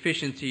IgA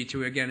deficiency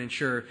to, again,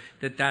 ensure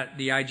that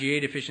the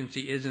IgA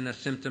deficiency isn't a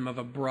symptom of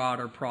a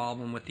broader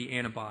problem with the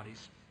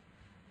antibodies.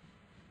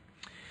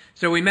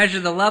 So we measure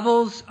the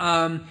levels.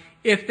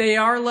 If they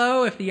are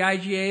low, if the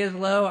IgA is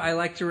low, I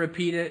like to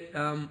repeat it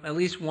at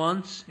least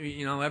once.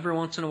 Every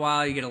once in a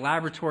while you get a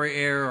laboratory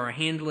error or a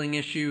handling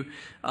issue.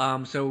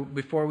 So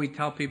before we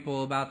tell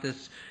people about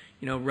this,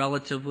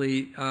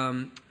 relatively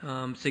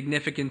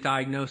significant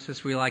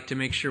diagnosis, we like to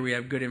make sure we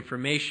have good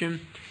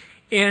information.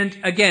 And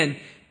again,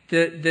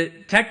 the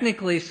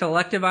technically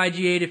selective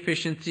IgA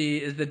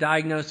deficiency is the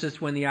diagnosis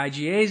when the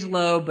IgA is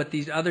low, but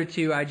these other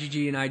two,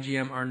 IgG and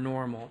IgM, are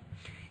normal.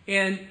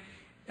 And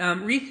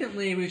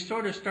recently, we've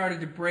sort of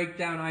started to break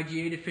down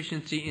IgA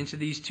deficiency into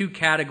these two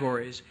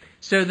categories.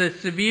 So the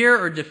severe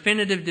or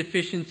definitive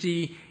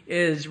deficiency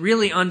is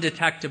really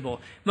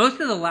undetectable. Most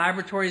of the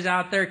laboratories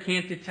out there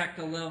can't detect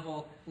a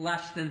level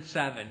less than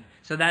 7.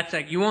 So that's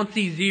you won't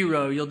see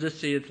 0, you'll just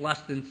see it's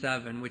less than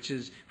 7, which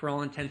is, for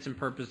all intents and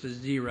purposes,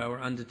 0 or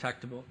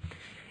undetectable.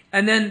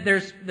 And then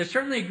there's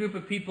certainly a group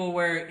of people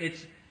where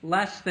it's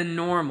less than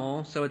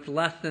normal, so it's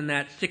less than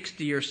that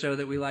 60 or so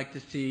that we like to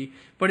see,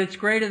 but it's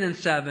greater than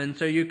 7,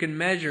 so you can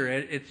measure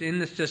it. It's in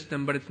the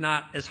system, but it's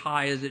not as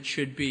high as it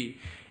should be.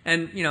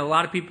 And, a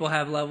lot of people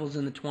have levels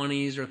in the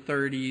 20s or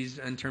 30s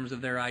in terms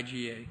of their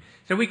IgA.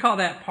 So we call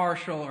that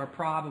partial or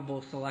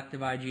probable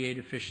selective IgA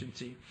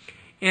deficiency.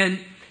 And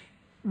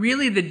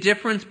really the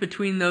difference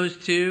between those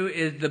two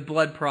is the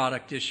blood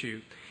product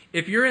issue.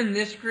 If you're in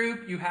this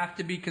group, you have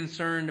to be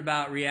concerned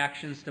about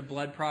reactions to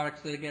blood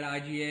products that get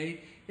IgA.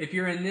 If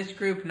you're in this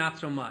group, not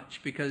so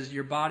much, because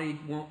your body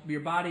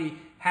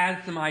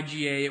has some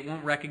IgA. It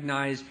won't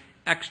recognize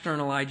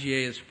external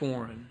IgA as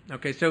foreign.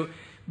 Okay,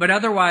 but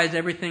otherwise,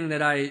 everything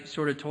that I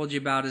sort of told you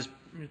about is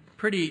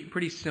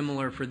pretty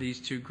similar for these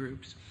two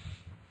groups.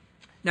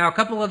 Now, a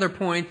couple other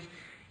points.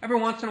 Every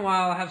once in a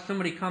while, I'll have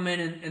somebody come in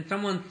and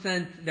someone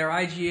sent their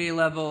IgA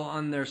level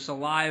on their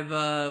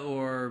saliva,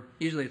 or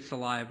usually it's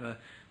saliva.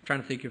 I'm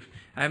trying to think if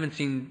I haven't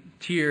seen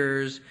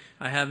tears.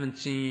 I haven't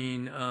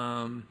seen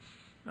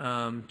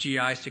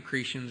GI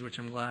secretions, which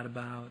I'm glad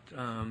about.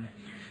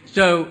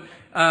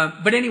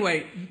 But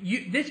anyway,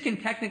 this can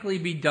technically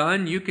be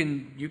done. You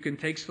can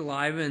take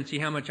saliva and see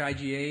how much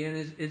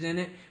IgA is in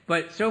it.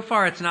 But so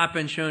far, it's not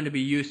been shown to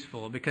be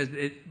useful because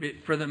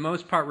it for the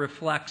most part,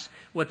 reflects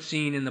what's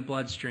seen in the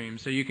bloodstream.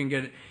 So you can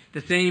get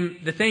the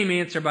same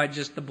answer by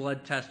just the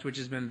blood test, which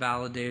has been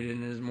validated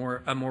and is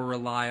a more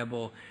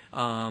reliable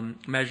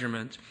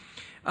measurement.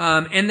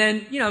 And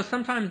then,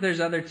 sometimes there's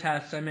other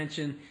tests. I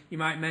mentioned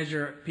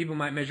people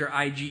might measure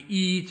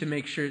IgE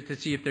to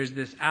see if there's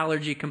this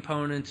allergy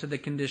component to the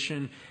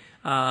condition,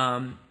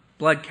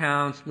 blood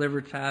counts, liver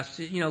tests,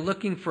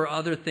 looking for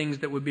other things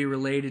that would be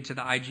related to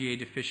the IgA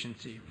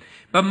deficiency.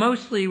 But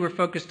mostly we're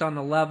focused on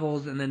the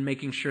levels and then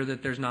making sure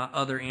that there's not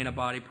other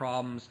antibody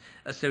problems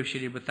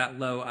associated with that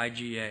low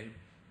IgA.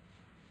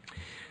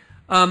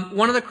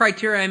 One of the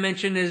criteria I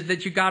mentioned is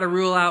that you got to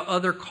rule out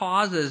other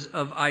causes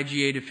of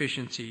IgA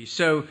deficiency.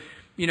 So,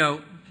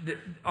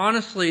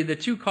 honestly, the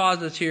two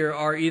causes here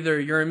are either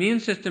your immune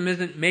system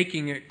isn't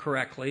making it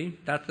correctly,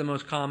 that's the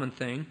most common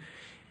thing,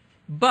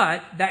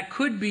 but that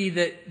could be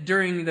that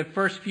during the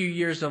first few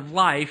years of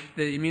life,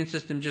 the immune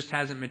system just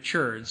hasn't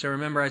matured. So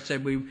remember I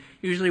said we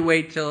usually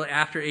wait till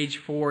after age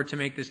 4 to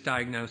make this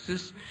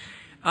diagnosis.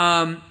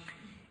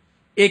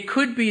 It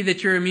could be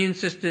that your immune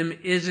system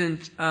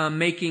isn't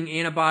making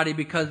antibody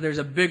because there's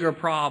a bigger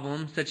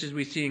problem, such as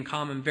we see in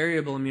common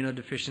variable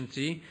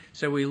immunodeficiency.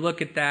 So we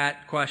look at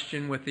that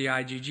question with the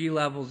IgG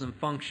levels and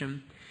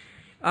function.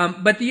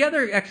 But the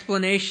other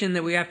explanation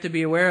that we have to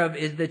be aware of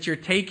is that you're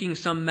taking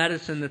some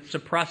medicine that's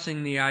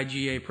suppressing the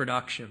IgA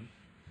production.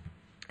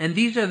 And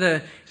it's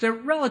a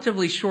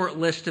relatively short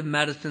list of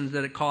medicines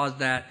that cause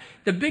that.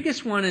 The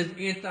biggest one is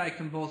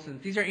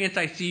anticonvulsants. These are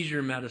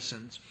anti-seizure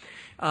medicines.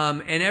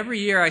 And every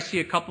year I see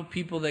a couple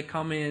people that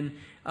come in,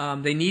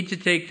 they need to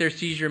take their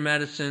seizure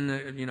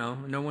medicine,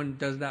 no one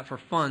does that for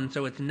fun,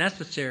 so it's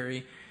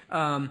necessary.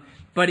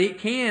 But it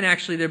can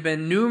actually, there have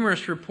been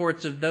numerous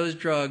reports of those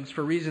drugs,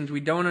 for reasons we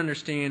don't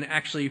understand,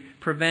 actually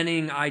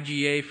preventing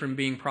IgA from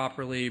being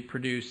properly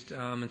produced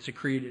and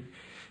secreted.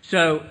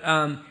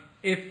 So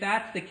if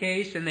that's the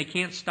case and they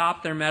can't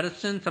stop their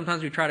medicine,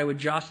 sometimes we try to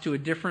adjust to a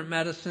different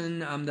medicine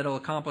that'll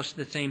accomplish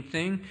the same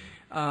thing.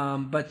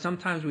 but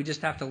sometimes we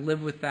just have to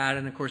live with that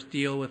and, of course,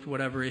 deal with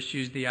whatever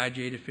issues the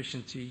IgA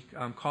deficiency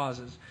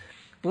causes.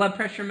 Blood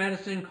pressure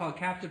medicine called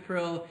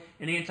captopril,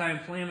 an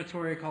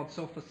anti-inflammatory called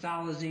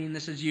sulfasalazine.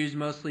 This is used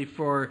mostly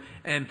for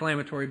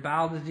inflammatory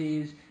bowel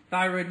disease.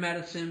 Thyroid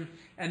medicine,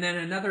 and then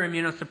another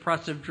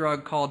immunosuppressive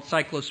drug called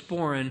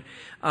cyclosporin.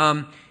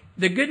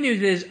 The good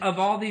news is, of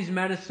all these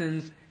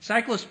medicines,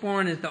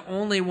 cyclosporin is the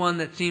only one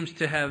that seems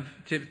to have,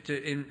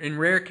 in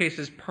rare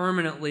cases,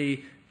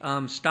 permanently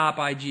stop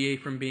IgA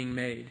from being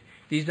made.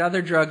 These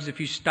other drugs, if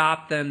you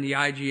stop them, the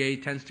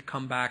IgA tends to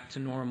come back to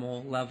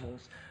normal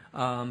levels.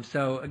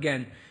 So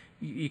again,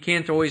 you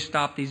can't always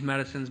stop these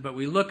medicines, but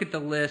we look at the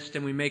list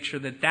and we make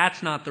sure that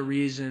that's not the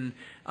reason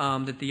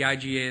that the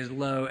IgA is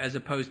low, as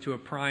opposed to a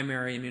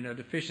primary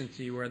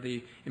immunodeficiency where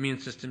the immune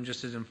system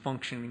just isn't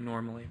functioning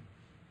normally.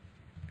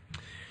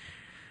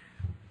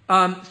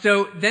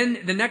 So then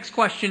the next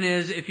question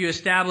is, if you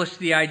establish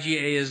the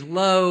IgA is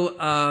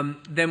low,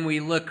 then we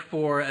look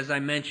for, as I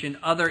mentioned,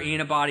 other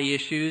antibody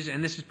issues,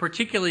 and this is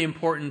particularly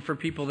important for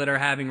people that are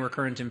having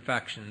recurrent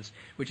infections,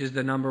 which is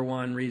the number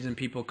one reason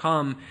people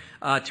come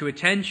to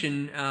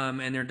attention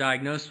and they're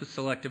diagnosed with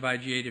selective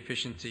IgA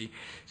deficiency.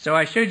 So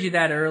I showed you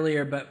that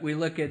earlier, but we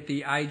look at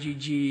the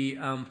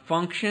IgG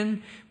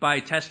function by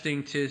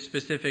testing to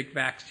specific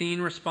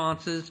vaccine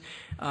responses.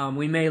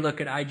 We may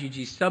look at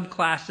IgG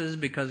subclasses,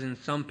 because in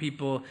some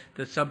people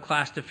the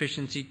subclass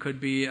deficiency could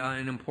be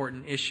an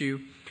important issue.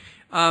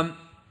 And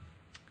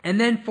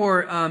then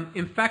for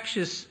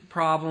infectious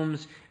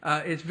problems,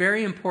 it's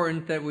very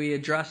important that we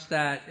address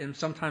that, and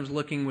sometimes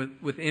looking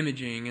with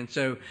imaging. And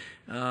so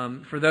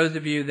for those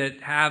of you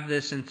that have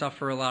this and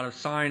suffer a lot of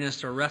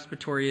sinus or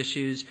respiratory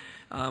issues,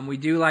 we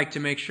do like to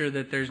make sure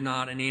that there's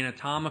not an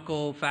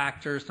anatomical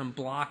factor, some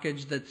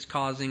blockage that's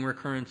causing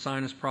recurrent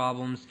sinus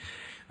problems.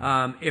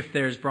 If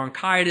there's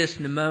bronchitis,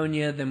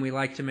 pneumonia, then we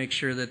like to make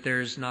sure that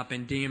there's not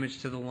been damage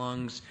to the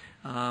lungs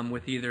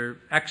with either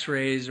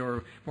x-rays,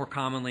 or more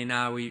commonly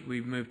now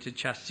we've moved to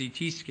chest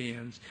CT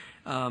scans.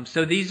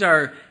 So these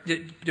are,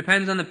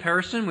 depends on the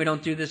person. We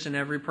don't do this in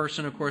every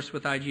person, of course,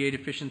 with IgA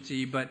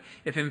deficiency, but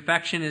if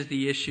infection is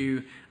the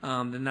issue,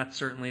 then that's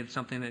certainly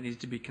something that needs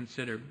to be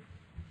considered.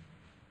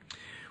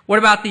 What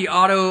about the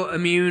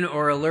autoimmune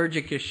or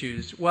allergic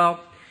issues?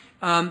 Well,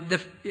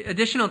 the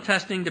additional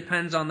testing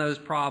depends on those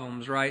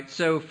problems, right?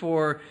 So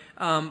for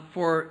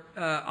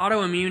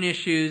autoimmune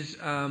issues,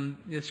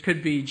 this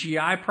could be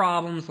GI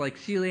problems like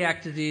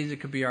celiac disease. It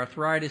could be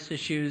arthritis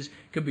issues.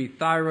 It could be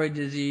thyroid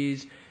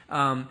disease.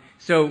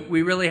 So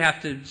we really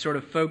have to sort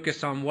of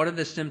focus on what are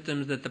the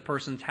symptoms that the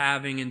person's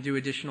having and do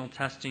additional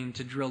testing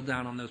to drill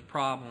down on those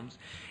problems.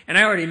 And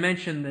I already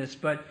mentioned this,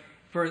 but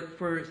for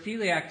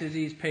celiac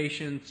disease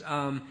patients,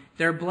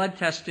 their blood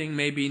testing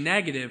may be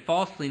negative,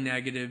 falsely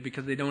negative,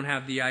 because they don't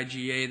have the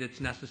IgA that's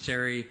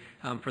necessary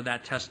for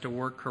that test to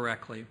work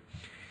correctly.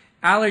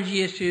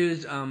 Allergy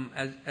issues,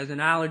 as an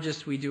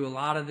allergist, we do a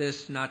lot of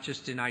this, not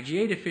just in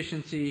IgA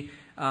deficiency,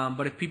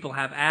 but if people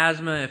have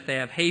asthma, if they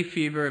have hay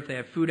fever, if they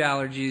have food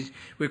allergies,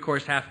 we of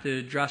course have to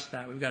address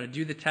that. We've got to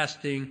do the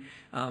testing,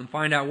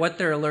 find out what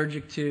they're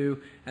allergic to,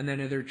 and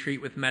then either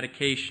treat with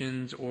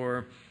medications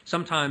or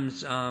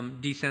sometimes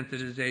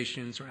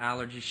desensitizations or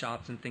allergy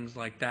shots and things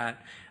like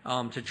that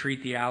to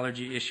treat the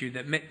allergy issue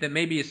that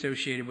may be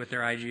associated with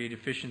their IgA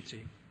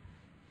deficiency.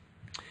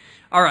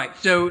 All right,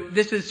 so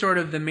this is sort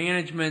of the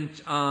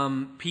management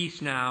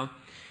piece now.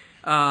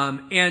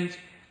 And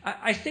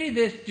I say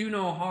this, do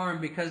no harm,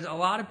 because a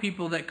lot of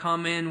people that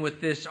come in with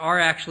this are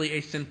actually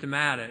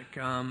asymptomatic.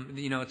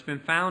 It's been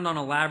found on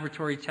a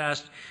laboratory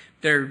test.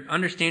 They're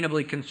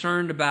understandably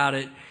concerned about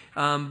it.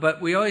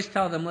 But we always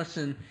tell them,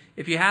 listen,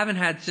 if you haven't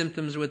had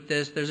symptoms with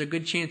this, there's a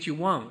good chance you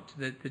won't,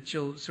 that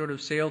you'll sort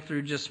of sail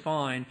through just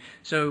fine.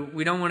 So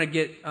we don't want to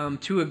get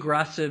too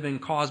aggressive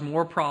and cause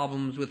more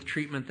problems with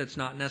treatment that's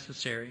not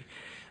necessary.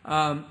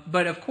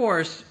 But of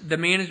course, the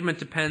management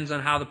depends on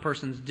how the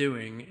person's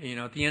doing.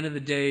 At the end of the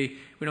day,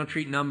 we don't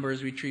treat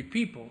numbers, we treat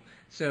people.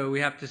 So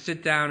we have to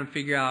sit down and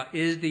figure out,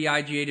 is the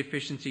IgA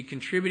deficiency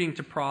contributing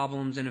to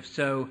problems, and if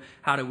so,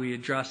 how do we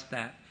address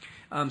that?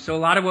 So a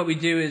lot of what we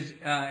do is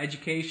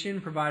education,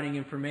 providing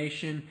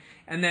information.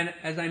 And then,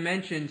 as I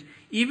mentioned,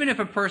 even if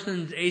a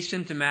person's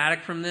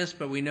asymptomatic from this,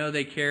 but we know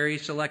they carry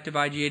selective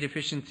IgA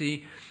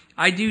deficiency,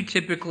 I do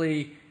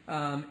typically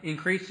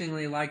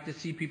increasingly like to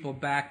see people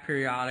back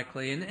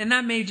periodically. And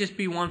that may just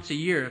be once a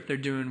year if they're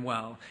doing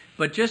well.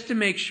 But just to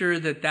make sure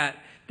that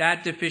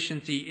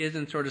deficiency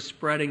isn't sort of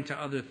spreading to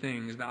other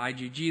things, the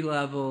IgG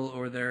level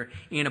or their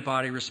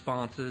antibody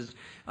responses,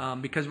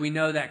 because we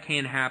know that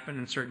can happen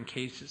in certain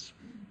cases.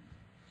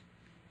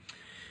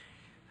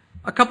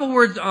 A couple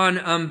words on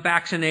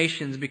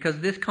vaccinations, because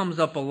this comes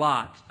up a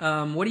lot.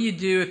 What do you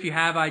do if you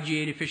have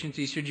IgA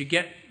deficiency? Should you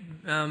get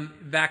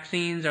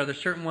vaccines? Are there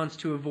certain ones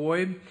to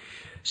avoid?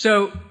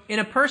 So in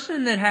a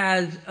person that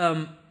has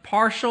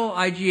partial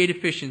IgA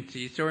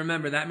deficiency, so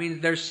remember that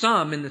means there's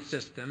some in the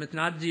system, it's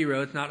not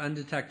zero, it's not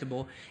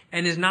undetectable,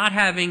 and is not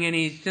having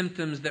any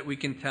symptoms that we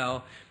can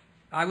tell,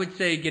 I would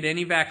say get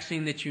any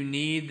vaccine that you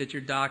need, that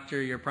your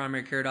doctor, your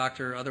primary care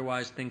doctor, or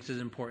otherwise thinks is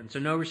important. So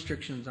no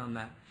restrictions on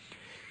that.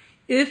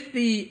 If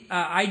the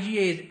IgA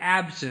is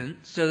absent,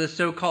 so the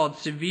so-called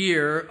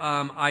severe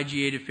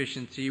IgA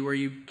deficiency, where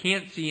you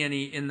can't see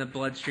any in the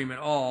bloodstream at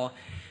all,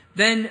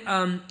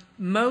 then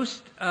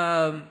most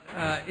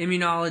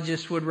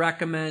immunologists would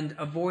recommend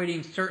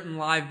avoiding certain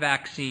live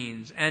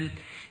vaccines. And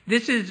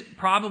this is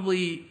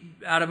probably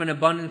out of an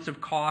abundance of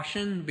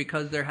caution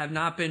because there have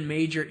not been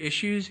major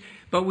issues.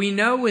 But we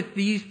know with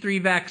these 3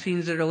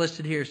 vaccines that are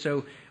listed here,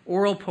 so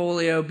oral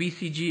polio,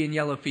 BCG, and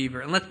yellow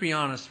fever. And let's be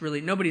honest,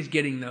 really, nobody's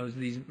getting those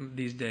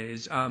these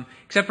days,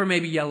 except for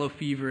maybe yellow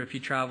fever if you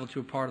travel to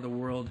a part of the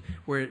world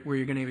where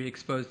you're going to be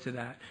exposed to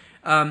that.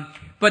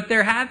 But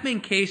there have been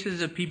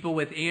cases of people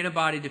with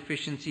antibody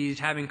deficiencies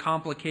having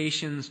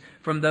complications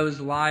from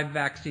those live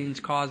vaccines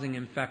causing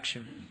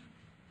infection.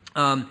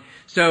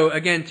 So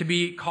again, to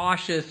be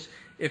cautious,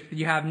 if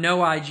you have no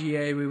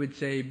IgA, we would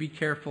say be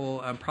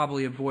careful,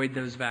 probably avoid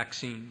those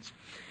vaccines.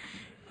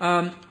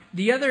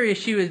 The other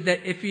issue is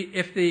that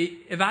if the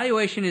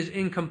evaluation is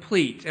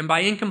incomplete, and by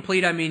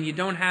incomplete I mean you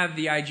don't have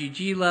the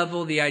IgG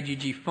level, the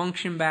IgG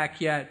function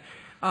back yet,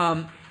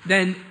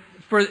 then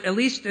for at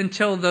least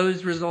until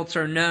those results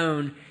are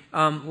known,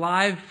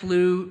 live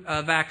flu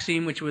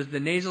vaccine, which was the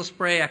nasal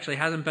spray, actually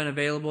hasn't been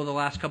available the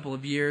last couple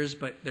of years,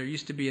 but there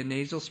used to be a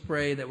nasal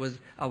spray that was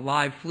a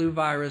live flu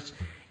virus.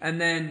 And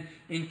then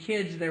in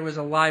kids, there was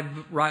a live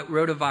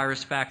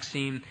rotavirus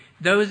vaccine.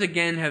 Those,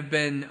 again,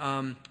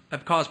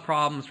 have caused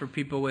problems for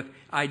people with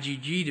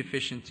IgG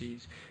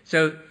deficiencies.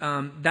 So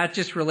that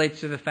just relates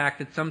to the fact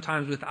that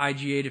sometimes with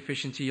IgA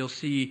deficiency, you'll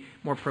see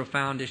more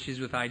profound issues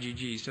with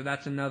IgG. So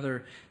that's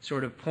another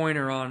sort of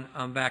pointer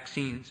on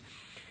vaccines.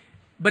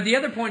 But the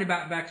other point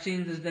about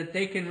vaccines is that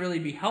they can really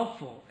be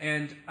helpful.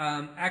 And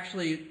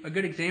actually, a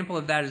good example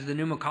of that is the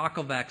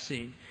pneumococcal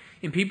vaccine.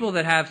 In people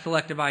that have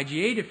selective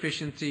IgA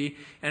deficiency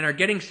and are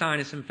getting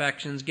sinus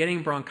infections,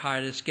 getting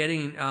bronchitis,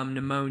 getting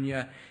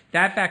pneumonia,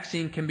 that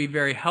vaccine can be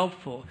very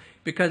helpful.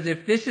 Because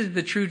if this is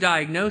the true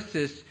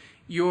diagnosis,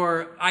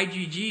 your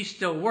IgG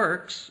still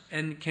works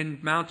and can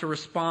mount a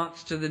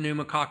response to the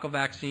pneumococcal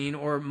vaccine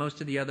or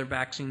most of the other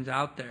vaccines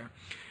out there.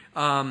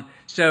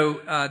 So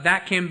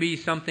that can be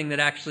something that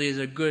actually is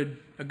a good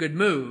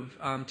move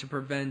to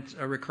prevent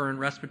recurrent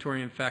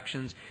respiratory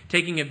infections,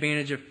 taking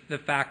advantage of the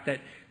fact that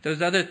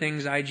those other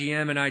things,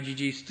 IgM and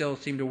IgG, still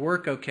seem to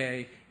work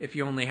okay if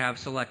you only have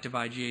selective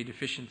IgA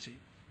deficiency.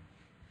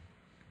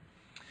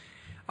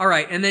 All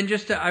right, and then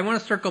I want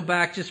to circle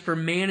back just for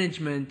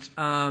management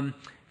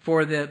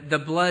for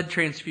the blood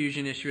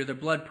transfusion issue or the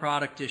blood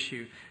product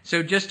issue.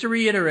 So just to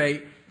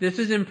reiterate, this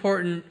is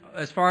important,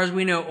 as far as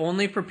we know,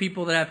 only for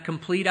people that have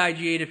complete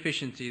IgA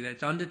deficiency,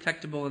 that's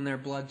undetectable in their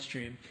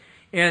bloodstream.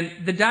 And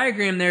the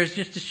diagram there is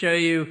just to show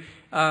you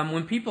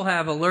when people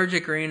have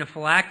allergic or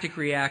anaphylactic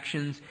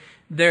reactions,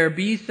 their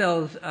B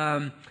cells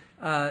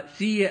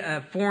see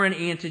a foreign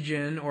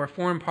antigen or a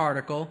foreign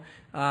particle,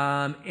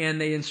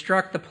 and they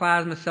instruct the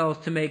plasma cells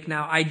to make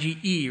now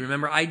IgE.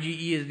 Remember,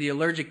 IgE is the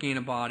allergic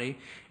antibody,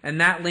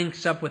 and that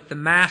links up with the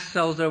mast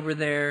cells over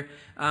there.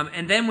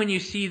 And then when you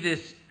see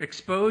this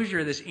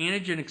exposure, this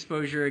antigen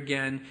exposure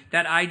again,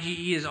 that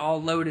IgE is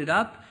all loaded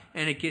up,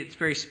 and it gets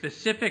very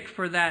specific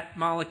for that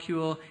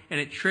molecule, and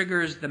it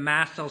triggers the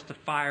mast cells to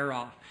fire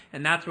off.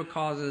 And that's what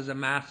causes a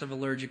massive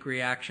allergic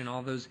reaction,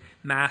 all those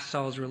mast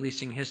cells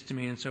releasing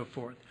histamine and so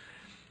forth.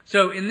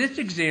 So in this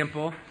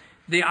example,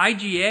 the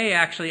IgA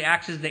actually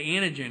acts as the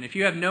antigen. If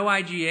you have no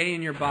IgA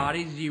in your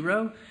body,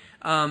 0,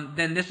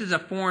 then this is a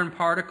foreign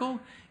particle.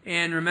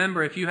 And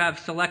remember, if you have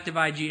selective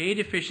IgA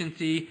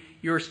deficiency,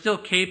 you're still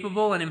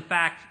capable, and in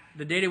fact,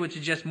 the data would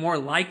suggest more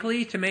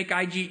likely to make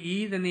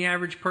IgE than the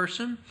average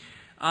person.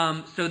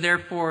 So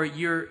therefore,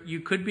 you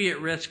could be at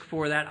risk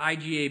for that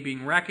IgA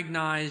being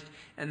recognized,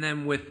 and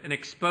then with an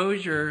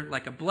exposure,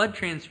 like a blood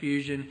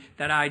transfusion,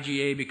 that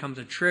IgA becomes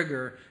a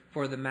trigger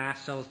for the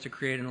mast cells to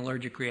create an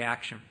allergic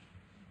reaction.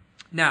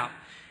 Now,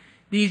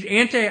 these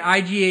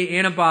anti-IgA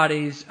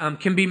antibodies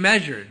can be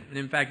measured. And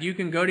in fact, you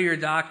can go to your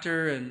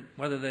doctor, and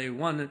whether they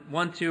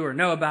want to or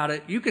know about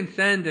it, you can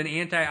send an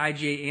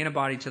anti-IgA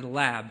antibody to the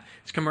lab.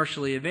 It's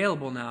commercially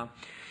available now.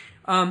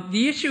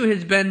 The issue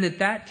has been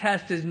that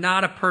test is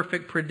not a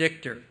perfect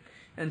predictor.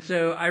 And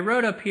so I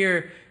wrote up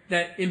here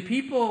that in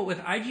people with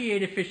IgA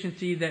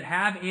deficiency that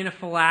have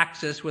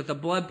anaphylaxis with a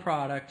blood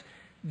product,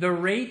 the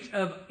rate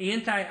of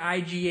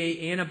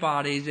anti-IgA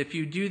antibodies, if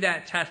you do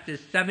that test,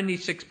 is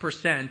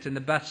 76% in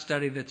the best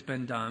study that's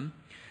been done.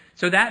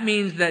 So that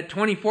means that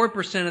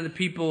 24% of the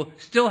people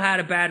still had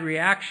a bad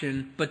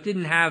reaction but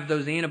didn't have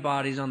those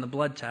antibodies on the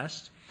blood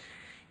test.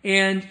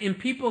 And in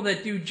people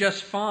that do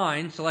just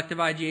fine, selective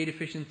IgA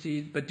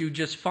deficiency, but do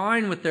just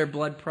fine with their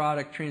blood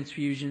product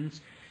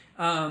transfusions,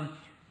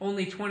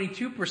 only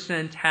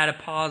 22% had a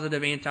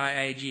positive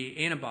anti-IgA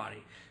antibody.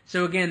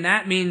 So again,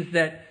 that means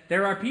that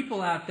there are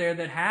people out there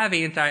that have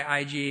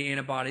anti-IgA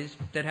antibodies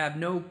that have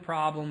no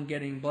problem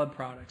getting blood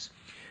products.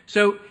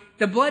 So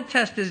the blood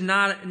test is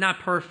not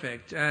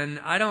perfect, and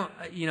I don't,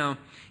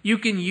 you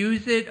can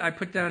use it. I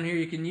put down here,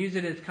 you can use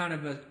it as kind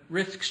of a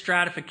risk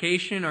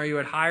stratification. Are you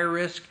at higher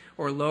risk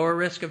or lower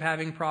risk of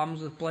having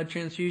problems with blood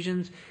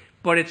transfusions?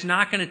 But it's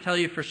not going to tell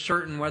you for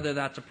certain whether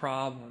that's a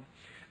problem.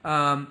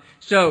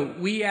 So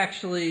we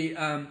actually,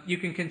 you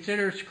can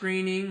consider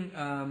screening.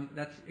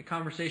 That's a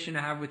conversation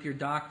to have with your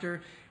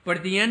doctor. But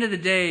at the end of the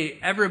day,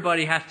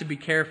 everybody has to be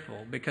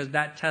careful because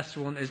that test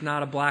is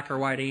not a black or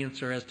white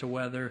answer as to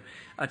whether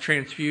a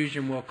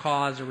transfusion will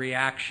cause a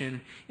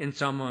reaction in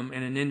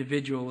an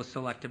individual with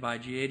selective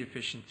IgA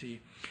deficiency.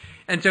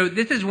 And so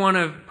this is one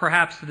of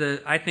perhaps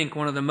I think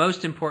one of the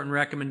most important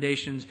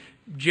recommendations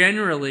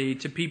generally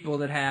to people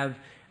that have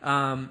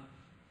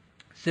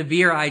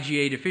severe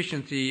IgA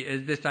deficiency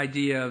is this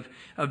idea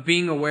of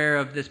being aware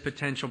of this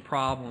potential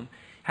problem.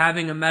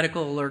 Having a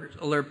medical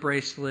alert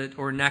bracelet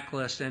or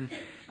necklace, and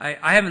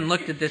I haven't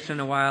looked at this in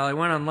a while. I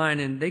went online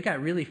and they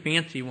got really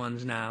fancy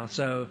ones now,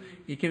 so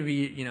you can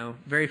be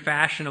very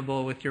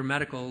fashionable with your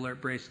medical alert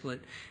bracelet.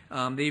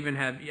 They even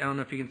have, I don't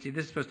know if you can see,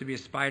 this is supposed to be a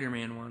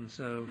Spider-Man one,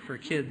 so for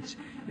kids,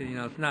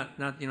 it's not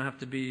you don't have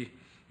to be,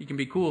 you can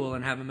be cool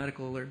and have a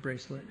medical alert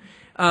bracelet.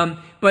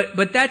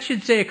 But that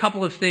should say a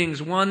couple of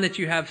things. One, that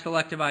you have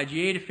selective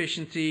IgA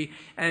deficiency,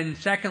 and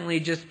secondly,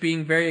 just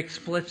being very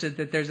explicit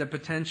that there's a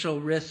potential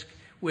risk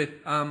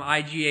with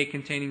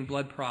IgA-containing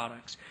blood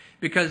products.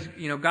 Because,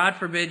 God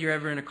forbid you're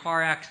ever in a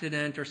car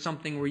accident or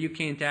something where you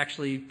can't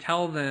actually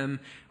tell them,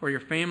 or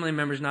your family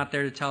member's not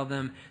there to tell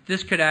them,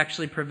 this could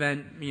actually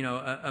prevent,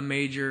 a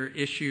major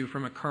issue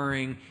from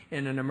occurring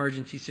in an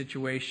emergency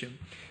situation.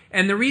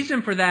 And the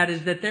reason for that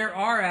is that there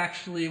are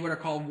actually what are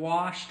called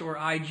washed or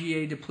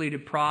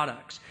IgA-depleted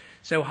products.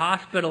 So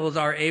hospitals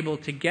are able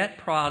to get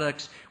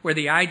products where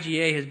the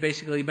IgA has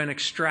basically been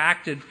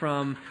extracted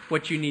from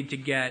what you need to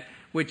get,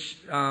 which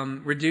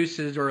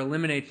reduces or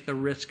eliminates the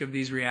risk of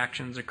these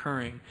reactions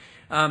occurring.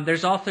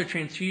 There's also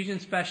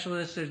transfusion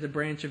specialists. There's a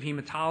branch of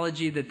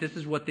hematology that this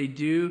is what they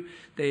do.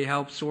 They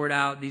help sort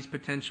out these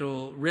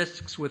potential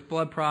risks with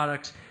blood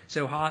products.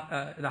 So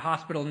the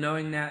hospital,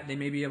 knowing that, they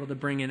may be able to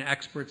bring in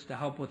experts to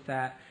help with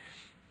that.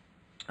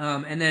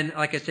 And then,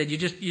 like I said,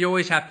 you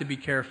always have to be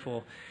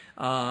careful.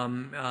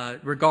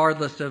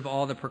 Regardless of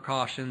all the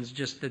precautions,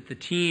 just that the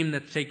team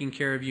that's taking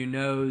care of you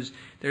knows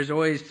there's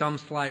always some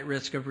slight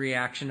risk of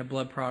reaction to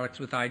blood products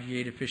with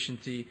IgA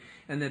deficiency,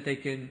 and that they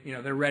can,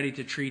 they're ready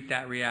to treat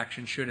that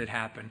reaction should it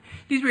happen.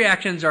 These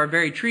reactions are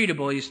very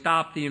treatable. You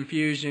stop the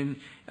infusion,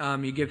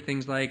 you give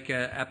things like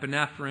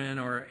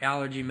epinephrine or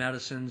allergy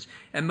medicines,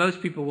 and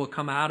most people will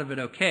come out of it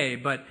okay.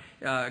 But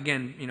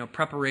again,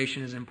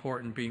 preparation is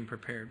important, being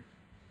prepared.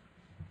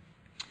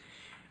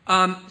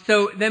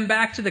 So then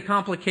back to the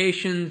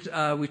complications.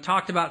 We've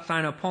talked about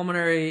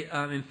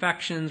sinopulmonary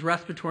infections,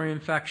 respiratory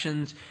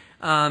infections,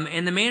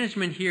 and the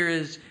management here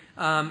is,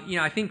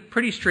 I think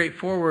pretty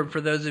straightforward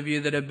for those of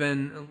you that have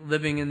been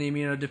living in the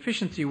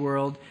immunodeficiency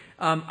world.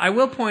 I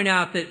will point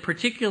out that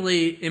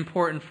particularly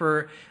important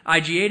for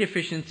IgA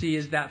deficiency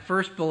is that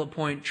first bullet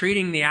point,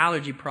 treating the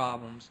allergy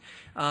problems.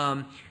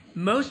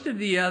 Many of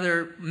the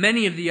other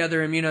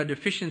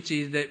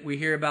immunodeficiencies that we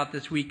hear about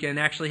this weekend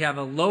actually have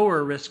a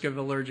lower risk of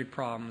allergic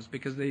problems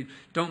because they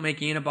don't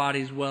make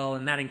antibodies well,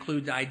 and that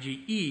includes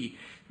IgE.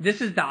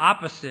 This is the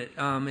opposite.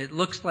 It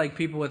looks like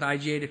people with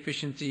IgA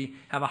deficiency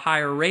have a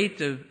higher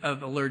rate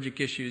of allergic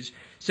issues.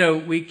 So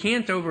we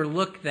can't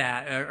overlook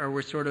that, or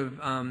we're sort of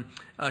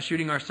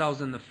shooting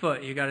ourselves in the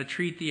foot. You've got to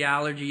treat the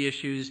allergy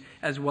issues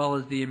as well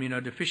as the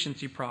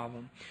immunodeficiency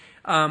problem.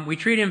 We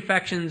treat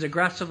infections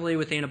aggressively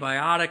with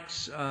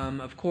antibiotics,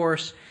 of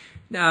course.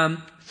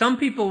 Some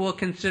people will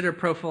consider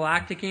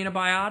prophylactic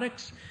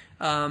antibiotics.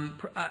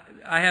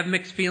 I have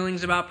mixed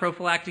feelings about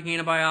prophylactic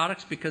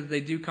antibiotics because they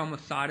do come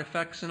with side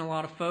effects in a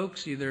lot of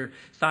folks, either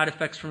side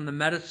effects from the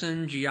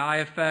medicine, GI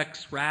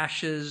effects,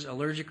 rashes,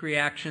 allergic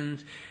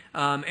reactions.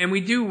 And we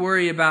do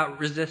worry about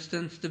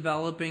resistance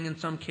developing in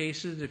some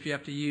cases if you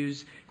have to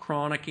use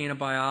chronic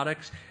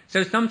antibiotics.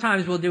 So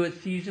sometimes we'll do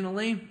it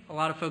seasonally. A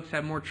lot of folks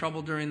have more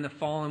trouble during the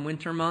fall and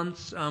winter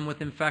months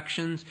with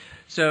infections.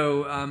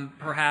 So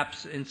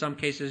perhaps in some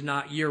cases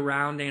not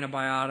year-round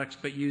antibiotics,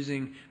 but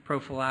using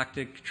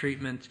prophylactic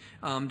treatment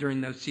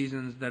during those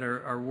seasons that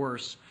are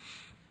worse.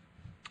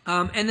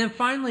 And then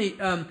finally,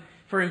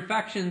 for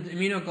infections,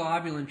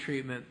 immunoglobulin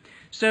treatment.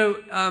 So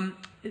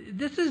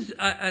this is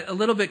a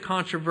little bit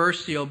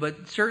controversial,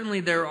 but certainly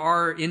there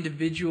are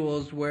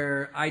individuals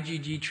where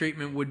IgG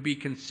treatment would be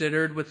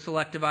considered with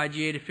selective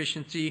IgA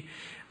deficiency.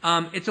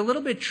 It's a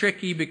little bit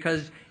tricky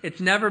because it's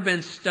never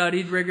been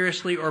studied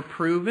rigorously or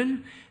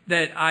proven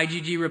that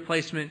IgG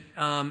replacement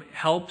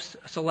helps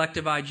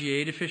selective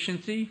IgA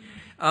deficiency.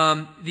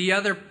 The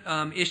other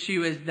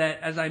issue is that,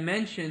 as I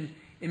mentioned,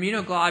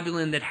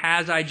 immunoglobulin that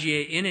has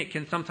IgA in it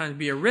can sometimes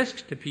be a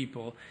risk to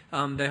people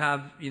that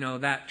have,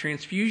 that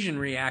transfusion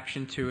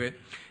reaction to it.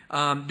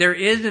 There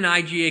is an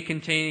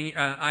IgA-containing,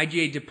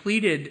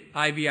 IgA-depleted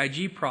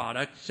IVIG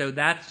product, so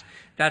that's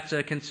that's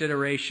a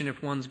consideration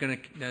if one's going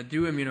to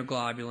do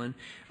immunoglobulin.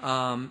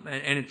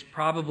 And it's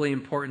probably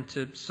important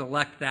to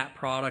select that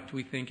product,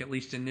 we think, at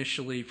least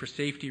initially for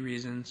safety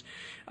reasons.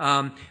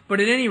 But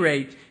at any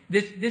rate,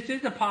 this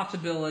is a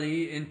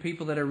possibility in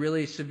people that are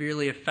really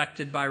severely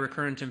affected by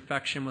recurrent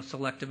infection with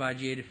selective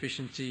IgA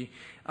deficiency.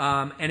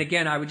 And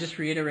again, I would just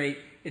reiterate,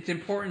 it's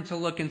important to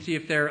look and see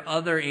if there are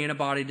other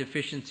antibody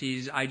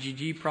deficiencies,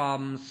 IgG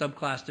problems,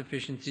 subclass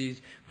deficiencies,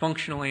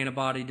 functional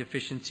antibody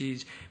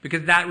deficiencies,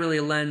 because that really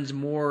lends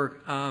more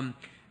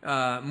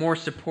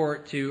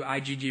support to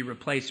IgG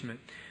replacement.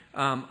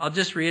 I'll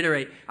just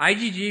reiterate,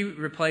 IgG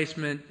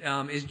replacement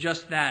is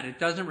just that. It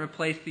doesn't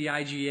replace the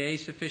IgA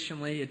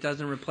sufficiently. It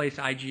doesn't replace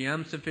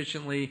IgM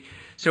sufficiently.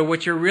 So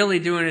what you're really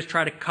doing is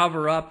try to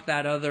cover up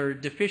that other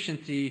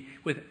deficiency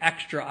with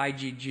extra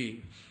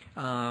IgG.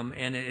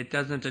 And it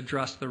doesn't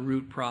address the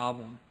root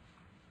problem.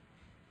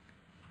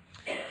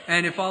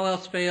 And if all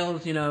else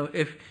fails,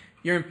 if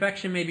your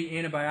infection may be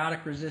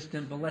antibiotic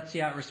resistant, but let's see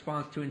how it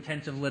responds to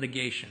intensive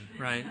litigation,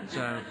 right?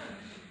 So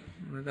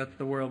that's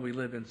the world we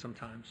live in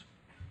sometimes.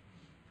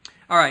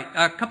 All right,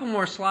 a couple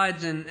more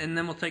slides and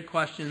then we'll take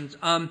questions.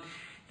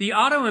 The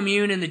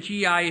autoimmune and the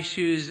GI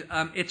issues,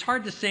 it's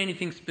hard to say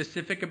anything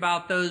specific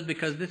about those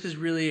because this is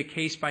really a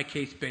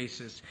case-by-case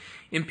basis.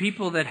 In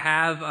people that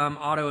have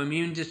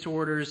autoimmune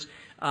disorders,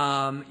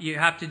 you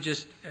have to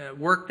just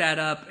work that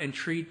up and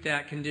treat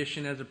that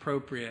condition as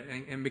appropriate.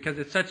 And because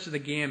it's such the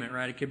gamut,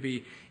 right? It could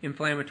be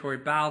inflammatory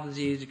bowel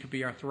disease, it could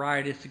be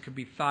arthritis, it could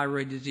be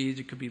thyroid disease,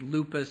 it could be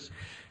lupus.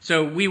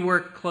 So we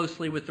work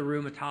closely with the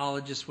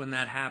rheumatologist when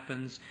that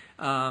happens.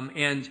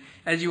 And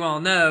as you all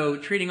know,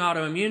 treating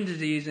autoimmune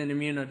disease and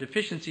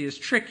immunodeficiency is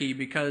tricky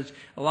because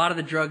a lot of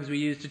the drugs we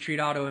use to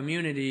treat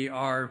autoimmunity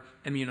are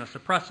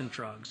immunosuppressant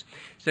drugs.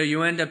 So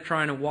you end up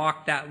trying to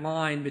walk that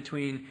line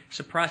between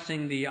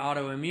suppressing the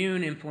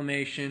autoimmune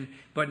inflammation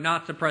but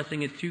not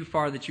suppressing it too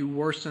far that you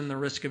worsen the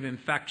risk of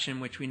infection,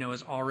 which we know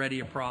is already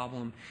a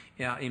problem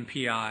in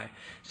PI.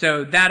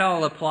 So that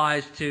all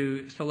applies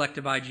to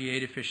selective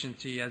IgA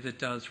deficiency as it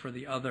does for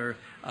the other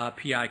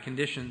PI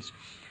conditions.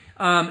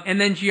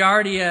 And then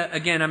Giardia,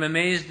 again, I'm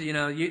amazed,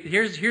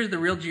 here's the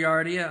real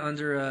Giardia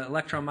under an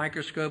electron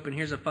microscope, and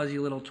here's a fuzzy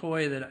little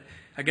toy that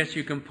I guess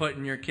you can put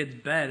in your kid's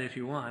bed if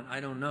you want. I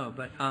don't know.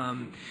 But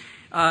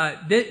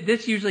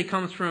this usually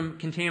comes from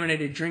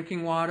contaminated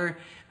drinking water.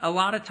 A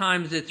lot of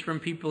times it's from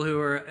people who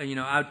are,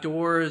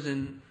 outdoors,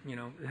 and,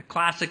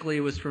 classically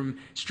it was from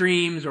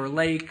streams or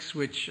lakes,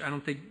 which I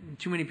don't think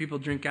too many people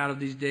drink out of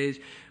these days.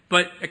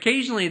 But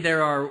occasionally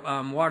there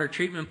are water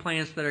treatment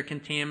plants that are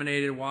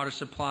contaminated, water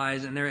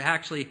supplies, and there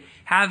actually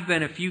have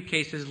been a few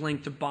cases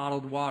linked to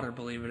bottled water,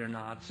 believe it or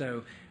not.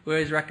 So we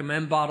always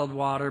recommend bottled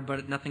water,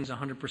 but nothing's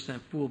 100%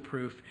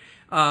 foolproof.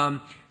 I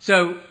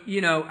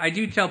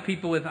do tell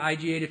people with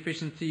IgA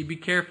deficiency, be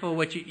careful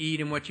what you eat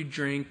and what you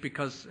drink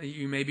because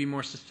you may be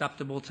more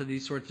susceptible to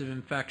these sorts of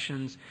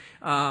infections.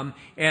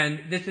 And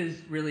this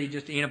is really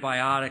just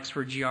antibiotics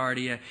for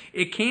Giardia.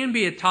 It can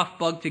be a tough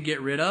bug to get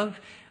rid of.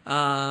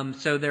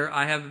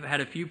 I have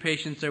had a few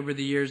patients over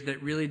the years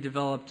that really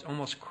developed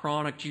almost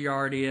chronic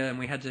Giardia, and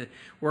we had to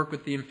work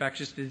with the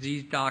infectious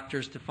disease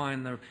doctors to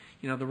find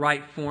the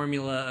right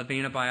formula of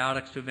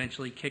antibiotics to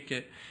eventually kick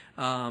it.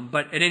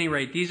 But at any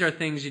rate, these are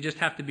things you just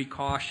have to be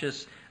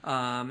cautious,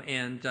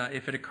 and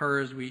if it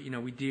occurs,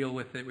 we deal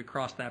with it. We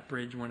cross that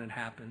bridge when it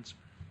happens.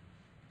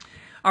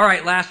 All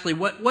right, lastly,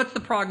 what's the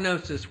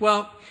prognosis?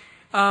 Well,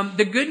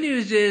 the good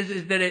news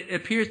is that it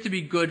appears to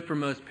be good for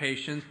most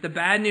patients. The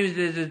bad news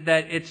is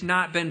that it's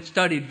not been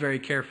studied very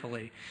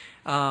carefully.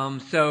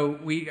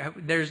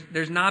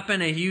 There's not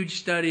been a huge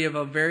study of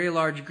a very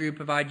large group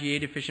of IgA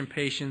deficient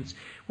patients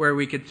where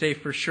we could say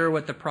for sure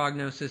what the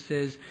prognosis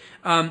is.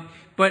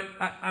 But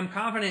I'm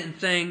confident in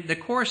saying the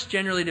course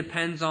generally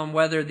depends on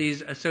whether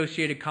these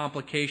associated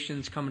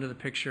complications come into the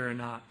picture or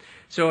not.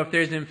 So if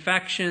there's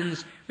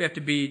infections, we have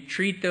to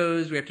treat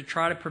those, we have to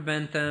try to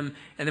prevent them,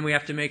 and then we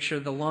have to make sure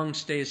the lungs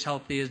stay as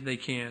healthy as they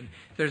can.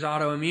 If there's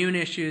autoimmune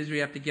issues, we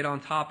have to get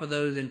on top of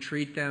those and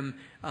treat them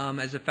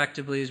as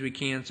effectively as we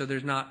can so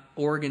there's not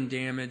organ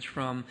damage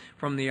from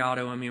the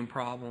autoimmune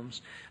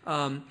problems.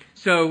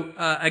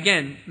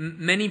 Again,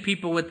 many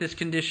people with this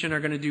condition are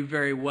going to do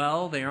very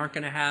well. They aren't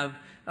going to have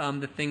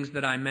the things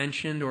that I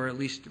mentioned, or at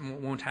least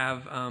won't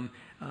have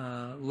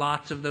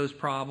lots of those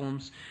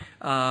problems.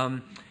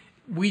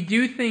 We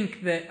do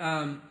think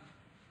that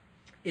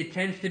it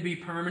tends to be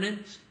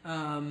permanent,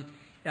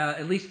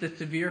 at least the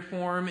severe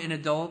form in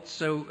adults.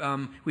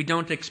 So we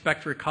don't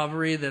expect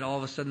recovery, that all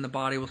of a sudden the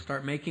body will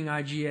start making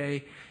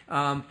IgA.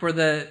 For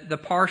the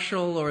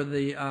partial or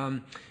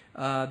the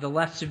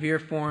less severe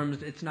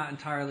forms, it's not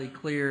entirely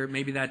clear.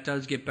 Maybe that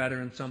does get better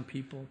in some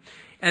people.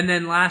 And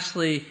then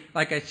lastly,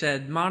 like I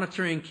said,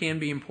 monitoring can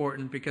be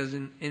important because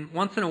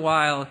once in a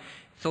while,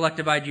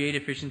 selective IgA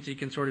deficiency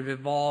can sort of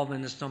evolve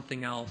into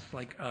something else,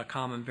 like a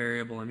common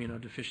variable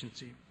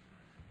immunodeficiency.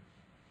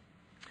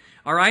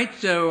 All right,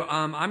 so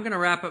I'm going to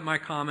wrap up my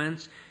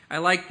comments. I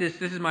like this.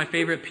 This is my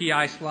favorite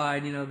PI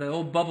slide, the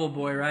old bubble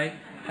boy, right?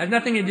 Has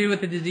nothing to do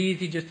with the disease.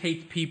 He just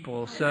hates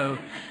people. So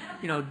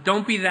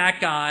don't be that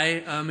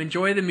guy.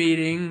 Enjoy the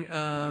meeting.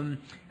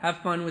 Have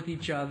fun with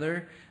each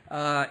other.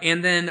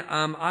 And then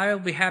I'll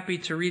be happy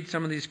to read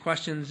some of these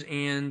questions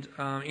and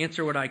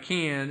answer what I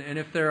can. And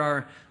if there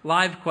are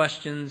live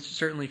questions,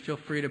 certainly feel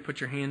free to put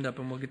your hand up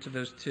and we'll get to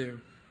those too.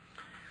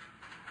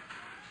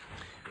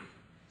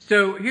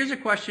 So here's a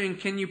question.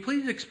 Can you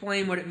please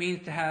explain what it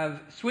means to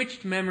have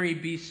switched memory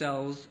B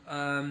cells?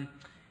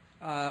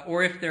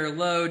 Or if they're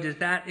low, does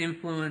that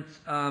influence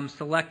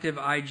selective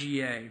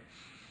IgA?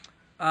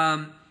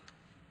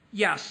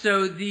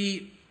 So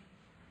the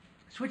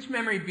switched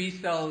memory B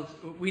cells,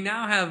 we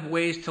now have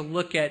ways to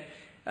look at,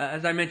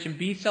 as I mentioned,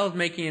 B cells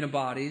make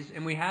antibodies,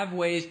 and we have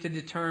ways to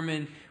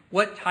determine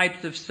what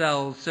types of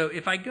cells. So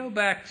if I go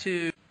back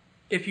to,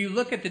 if you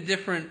look at the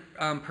different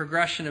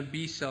progression of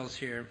B cells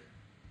here,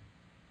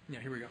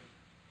 here we go.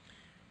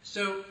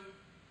 So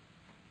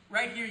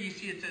right here you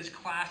see it says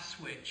class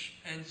switch,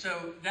 and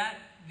so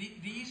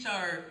these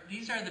are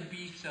the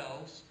B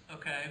cells,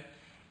 okay?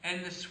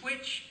 And the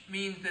switch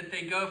means that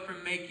they go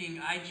from making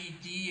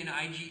IgD and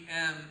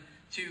IgM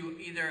to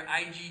either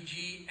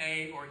IgG,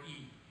 A, or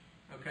E,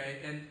 okay?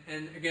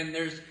 And again,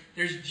 there's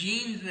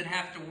genes that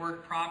have to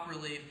work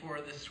properly for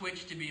the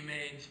switch to be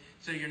made,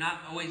 so you're not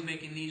always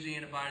making these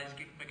antibodies,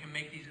 but can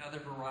make these other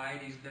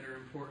varieties that are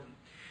important.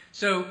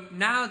 So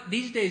now,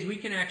 these days, we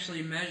can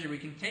actually measure. We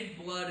can take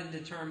blood and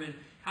determine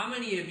how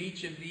many of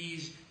each of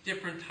these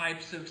different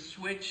types of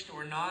switched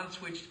or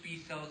non-switched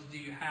B cells do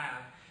you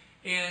have.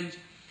 And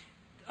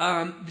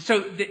so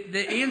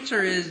the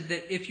answer is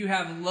that if you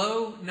have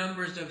low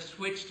numbers of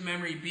switched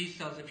memory B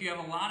cells, if you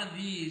have a lot of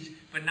these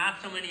but not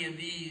so many of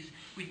these,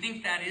 we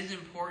think that is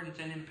important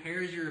and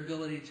impairs your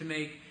ability to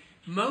make.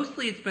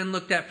 Mostly it's been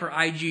looked at for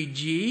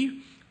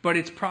IgG, but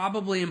it's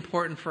probably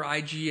important for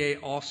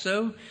IgA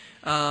also.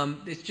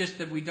 It's just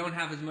that we don't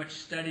have as much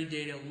study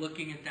data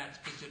looking at that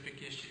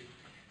specific issue.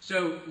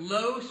 So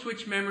low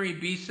switch memory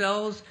B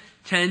cells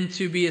tend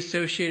to be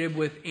associated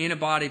with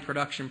antibody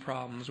production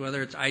problems,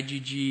 whether it's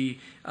IgG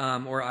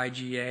or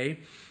IgA.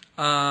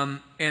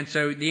 And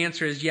so the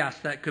answer is yes,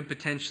 that could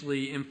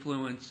potentially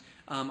influence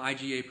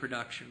IgA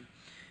production.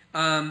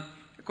 A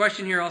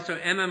question here also,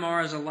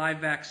 MMR as a live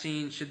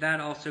vaccine, should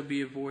that also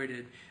be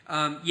avoided?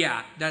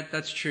 Yeah,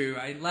 that's true.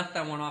 I left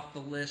that one off the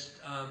list.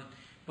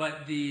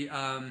 But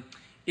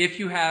if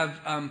you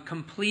have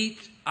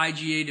complete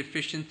IgA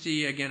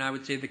deficiency, again, I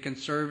would say the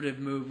conservative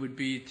move would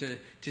be to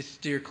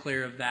steer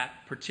clear of that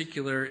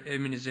particular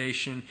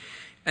immunization.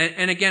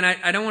 And again,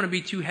 I don't want to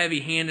be too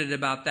heavy-handed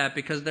about that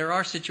because there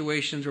are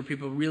situations where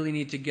people really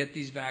need to get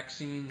these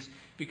vaccines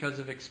because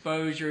of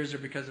exposures or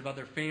because of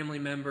other family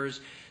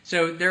members.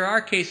 So there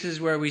are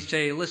cases where we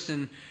say,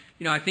 listen,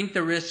 I think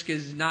the risk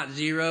is not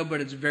zero,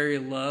 but it's very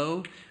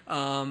low.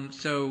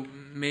 So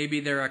maybe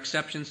there are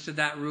exceptions to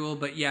that rule,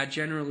 but yeah,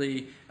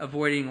 generally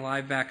avoiding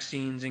live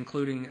vaccines,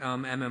 including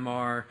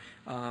MMR,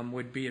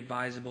 would be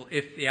advisable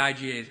if the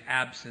IgA is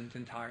absent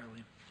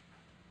entirely.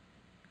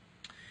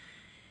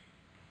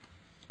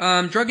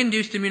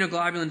 Drug-induced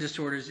immunoglobulin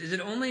disorders. Is it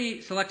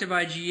only selective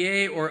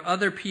IgA or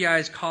other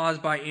PIs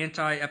caused by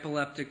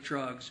anti-epileptic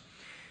drugs?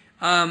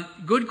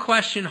 Good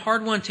question,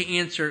 hard one to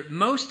answer.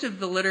 Most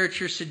of the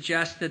literature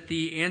suggests that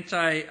the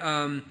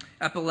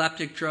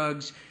anti-epileptic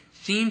drugs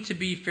seem to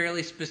be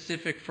fairly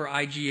specific for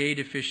IgA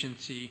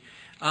deficiency.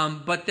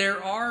 But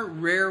there are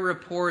rare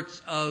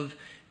reports of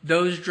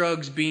those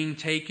drugs being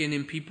taken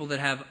in people that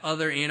have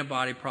other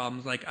antibody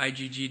problems like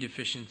IgG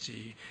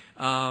deficiency.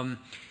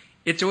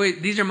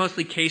 These are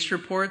mostly case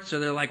reports, so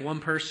they're like one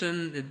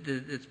person.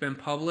 It's been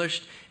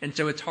published, and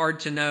so it's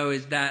hard to know,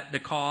 is that the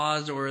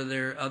cause or are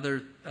there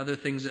other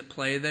things at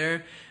play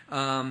there?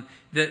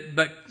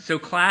 So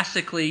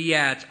classically,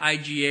 yeah, it's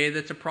IgA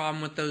that's a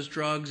problem with those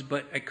drugs,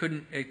 but I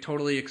couldn't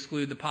totally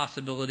exclude the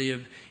possibility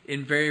of,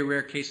 in very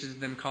rare cases,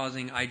 them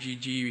causing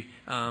IgG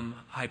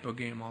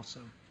hypogam also.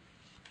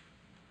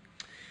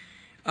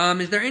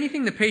 Is there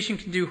anything the patient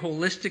can do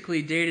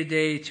holistically day to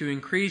day to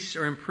increase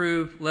or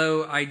improve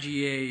low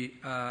IgA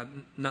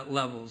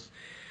levels?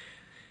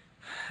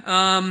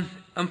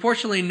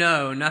 Unfortunately,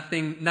 no.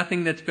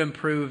 Nothing that's been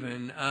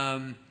proven.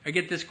 I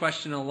get this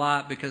question a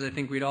lot because I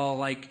think we'd all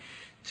like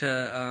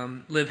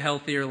to live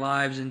healthier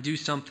lives and do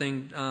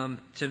something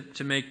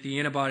to make the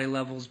antibody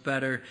levels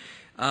better.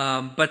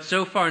 But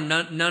so far,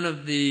 none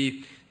of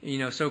the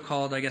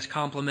so-called, I guess,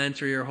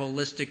 complementary or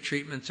holistic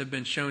treatments have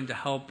been shown to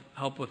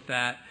help with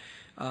that.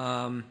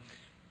 I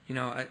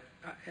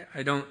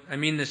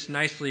mean this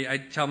nicely. I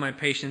tell my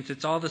patients,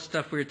 it's all the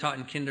stuff we were taught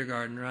in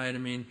kindergarten, right? I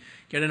mean,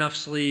 get enough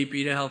sleep,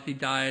 eat a healthy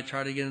diet,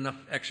 try to get enough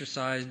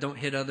exercise, don't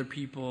hit other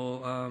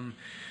people.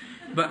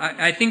 But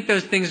I think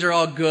those things are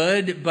all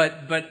good,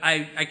 but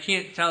I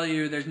can't tell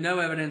you, there's no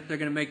evidence they're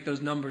going to make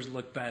those numbers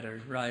look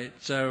better, right?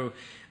 So,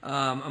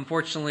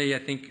 unfortunately, I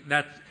think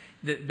that's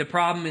the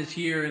problem is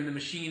here in the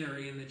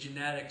machinery and the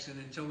genetics, and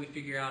until we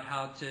figure out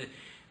how to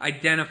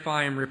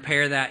identify and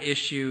repair that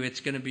issue,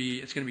 it's going to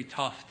be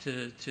tough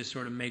to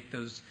sort of make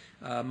those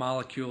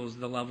molecules,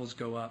 the levels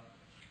go up.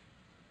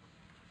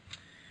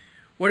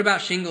 What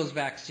about shingles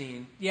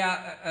vaccine? Yeah,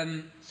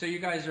 so you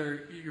guys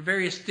you're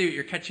very astute.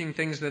 You're catching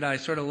things that I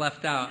sort of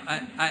left out.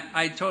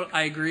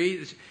 I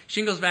agree.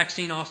 Shingles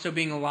vaccine also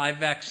being a live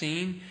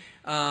vaccine.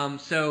 Again,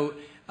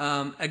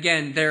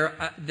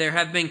 there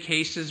have been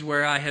cases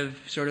where I have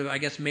sort of, I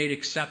guess, made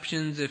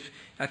exceptions if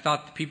I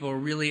thought the people are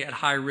really at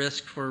high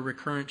risk for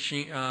recurrent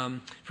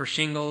for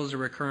shingles or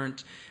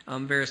recurrent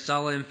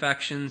varicella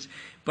infections.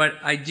 But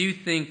I do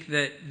think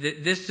that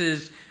this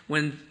is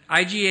when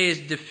IgA is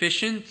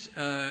deficient,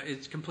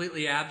 it's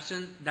completely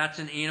absent. That's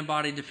an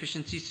antibody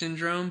deficiency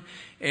syndrome,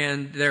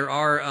 and there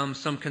are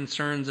some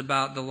concerns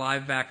about the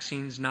live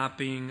vaccines not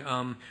being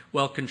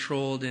well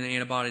controlled in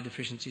antibody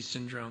deficiency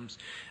syndromes.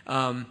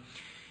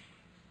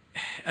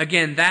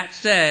 Again, that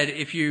said,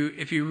 if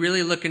you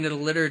really look into the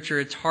literature,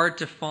 it's hard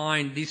to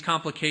find. These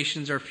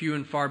complications are few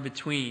and far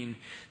between.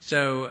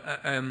 So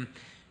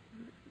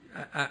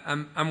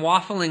I'm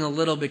waffling a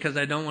little because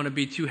I don't want to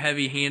be too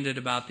heavy-handed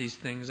about these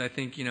things. I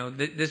think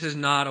this is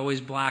not always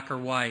black or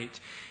white,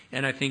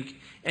 and I think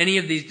any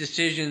of these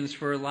decisions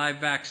for live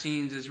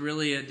vaccines is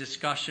really a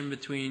discussion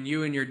between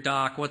you and your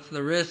doc. What's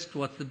the risk?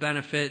 What's the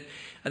benefit?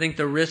 I think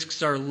the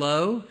risks are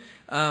low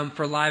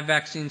for live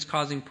vaccines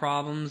causing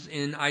problems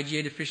in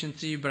IgA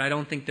deficiency, but I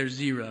don't think they're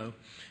zero.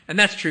 And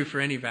that's true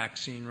for any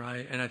vaccine,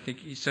 right? And I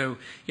think so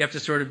you have to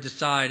sort of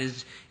decide,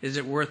 is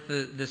it worth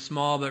the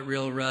small but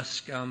real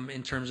risk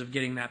in terms of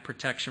getting that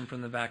protection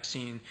from the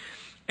vaccine?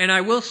 And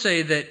I will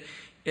say that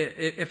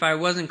if I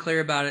wasn't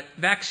clear about it,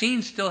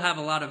 vaccines still have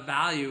a lot of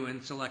value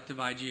in selective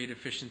IgA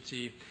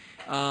deficiency.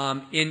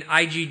 In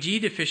IgG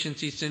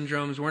deficiency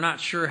syndromes, we're not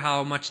sure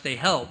how much they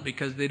help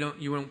because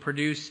you won't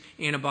produce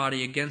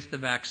antibody against the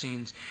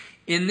vaccines.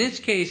 In this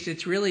case,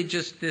 it's really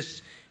just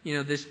this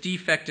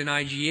defect in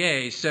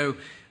IgA. So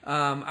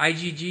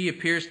IgG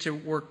appears to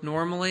work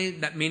normally,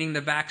 that meaning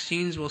the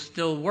vaccines will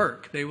still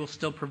work. They will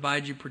still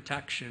provide you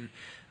protection.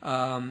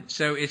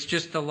 So it's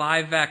just the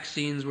live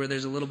vaccines where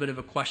there's a little bit of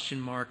a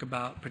question mark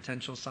about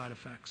potential side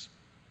effects.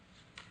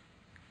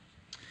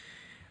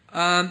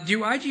 Do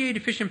IgA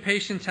deficient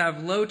patients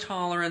have low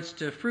tolerance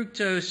to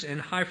fructose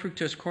and high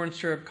fructose corn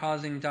syrup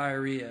causing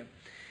diarrhea?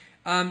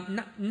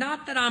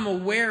 Not that I'm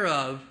aware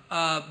of,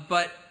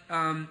 but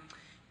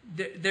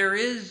there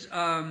is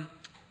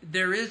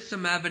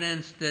some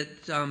evidence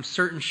that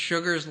certain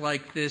sugars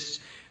like this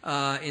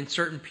in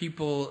certain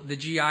people, the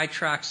GI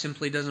tract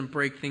simply doesn't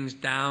break things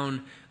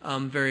down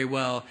very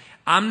well.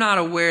 I'm not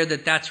aware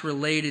that that's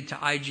related to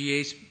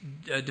IgA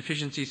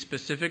deficiency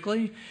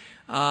specifically.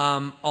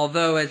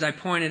 Although, as I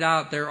pointed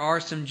out, there are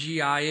some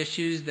GI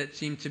issues that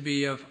seem to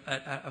be of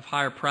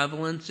higher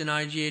prevalence in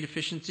IgA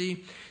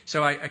deficiency,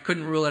 so I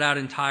couldn't rule it out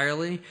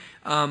entirely.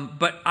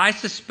 But I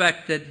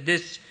suspect that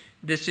this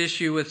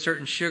issue with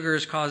certain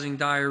sugars causing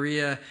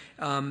diarrhea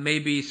may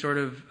be sort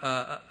of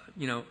a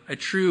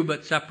true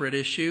but separate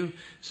issue.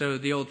 So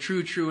the old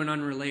true, and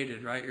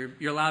unrelated, right?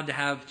 You're allowed to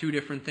have two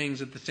different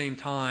things at the same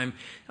time.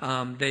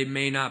 They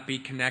may not be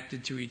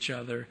connected to each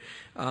other.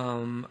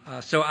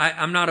 So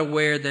I'm not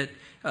aware that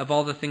of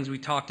all the things we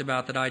talked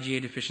about that IgA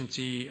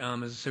deficiency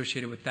is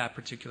associated with that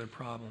particular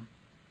problem.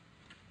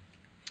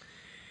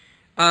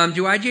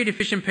 Do IgA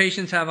deficient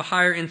patients have a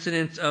higher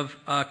incidence of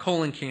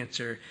colon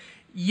cancer?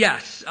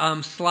 Yes,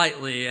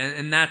 slightly,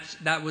 and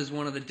that was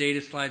one of the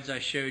data slides I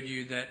showed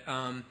you that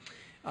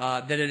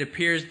it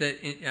appears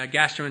that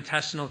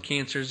gastrointestinal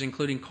cancers,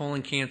 including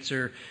colon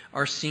cancer,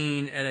 are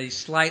seen at a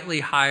slightly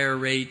higher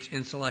rate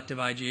in selective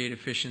IgA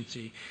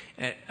deficiency.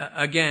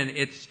 Again,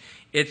 it's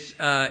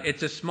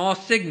a small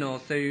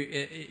signal, so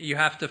you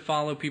have to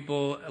follow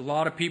a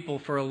lot of people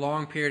for a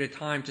long period of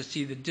time to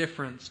see the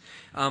difference,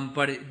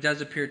 but it does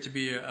appear to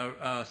be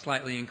a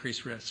slightly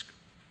increased risk.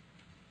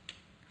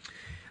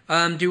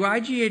 Do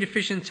IgA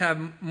deficients have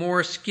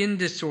more skin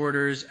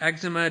disorders,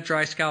 eczema,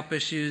 dry scalp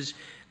issues,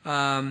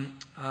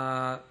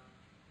 psoriasis?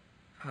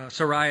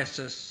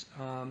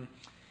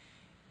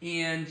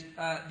 And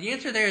the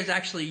answer there is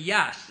actually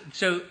yes.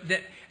 So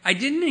I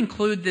didn't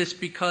include this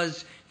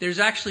because there's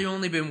actually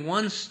only been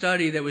one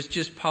study that was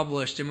just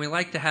published, and we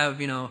like to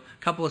have a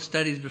couple of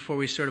studies before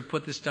we sort of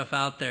put this stuff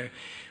out there.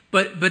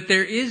 But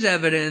there is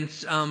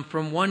evidence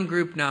from one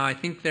group now. I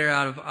think they're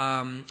out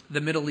of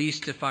the Middle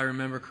East, if I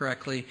remember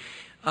correctly.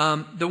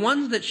 The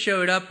ones that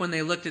showed up when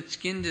they looked at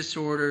skin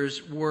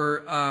disorders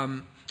were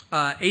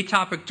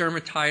atopic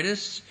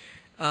dermatitis,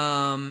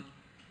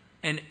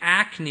 and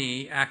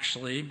acne,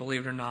 actually,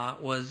 believe it or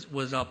not,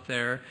 was up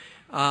there.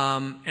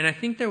 And I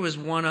think there was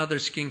one other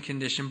skin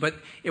condition, but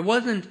it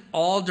wasn't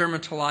all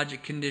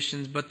dermatologic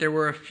conditions, but there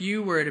were a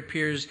few where it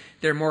appears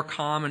they're more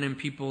common in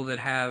people that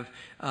have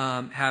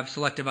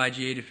selective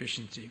IgA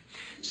deficiency.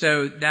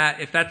 So that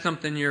if that's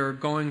something you're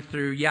going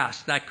through,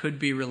 yes, that could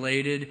be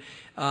related.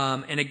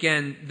 And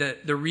again,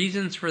 the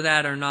reasons for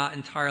that are not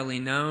entirely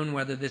known,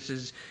 whether this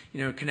is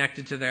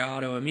connected to the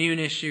autoimmune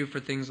issue for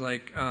things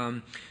like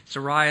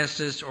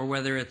psoriasis, or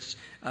whether it's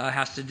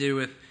has to do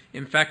with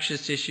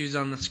infectious issues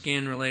on the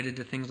skin related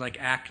to things like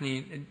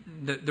acne.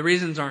 The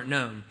reasons aren't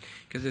known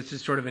because this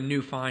is sort of a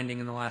new finding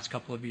in the last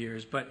couple of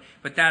years. But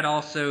that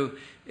also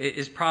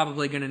is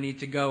probably going to need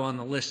to go on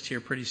the list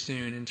here pretty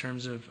soon in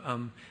terms of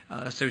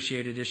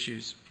associated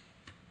issues.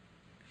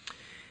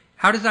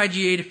 How does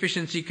IgA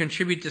deficiency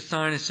contribute to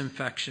sinus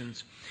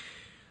infections?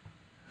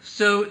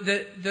 So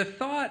the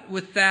thought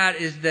with that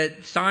is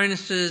that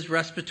sinuses,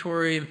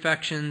 respiratory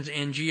infections,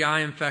 and GI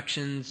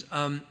infections,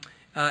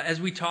 as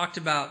we talked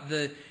about,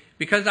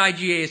 because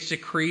IgA is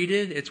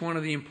secreted, it's one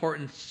of the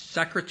important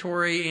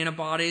secretory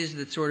antibodies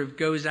that sort of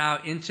goes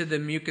out into the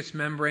mucous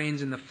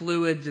membranes and the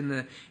fluids in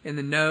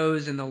the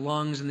nose and the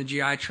lungs and the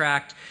GI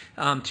tract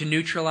to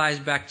neutralize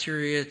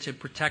bacteria, to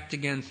protect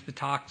against the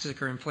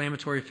toxic or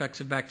inflammatory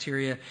effects of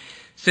bacteria.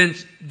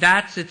 Since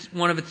it's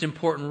one of its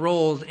important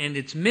roles and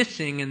it's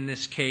missing in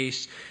this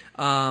case,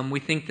 we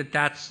think that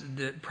that's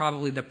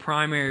probably the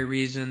primary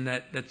reason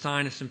that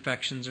sinus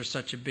infections are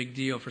such a big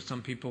deal for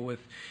some people with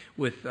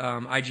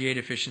IgA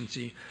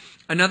deficiency.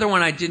 Another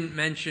one I didn't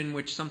mention,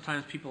 which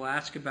sometimes people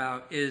ask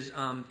about, is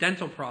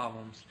dental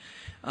problems.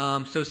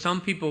 So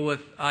some people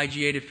with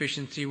IgA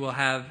deficiency will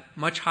have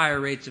much higher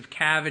rates of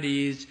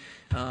cavities,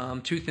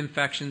 tooth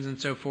infections, and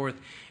so forth.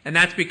 And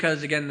that's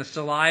because, again, the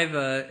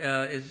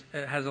saliva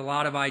has a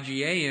lot of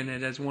IgA in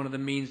it as one of the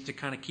means to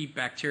kind of keep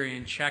bacteria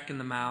in check in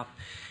the mouth.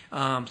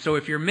 So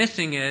if you're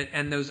missing it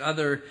and those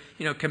other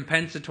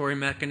compensatory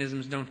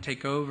mechanisms don't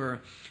take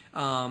over,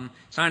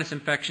 sinus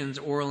infections,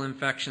 oral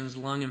infections,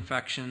 lung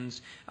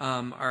infections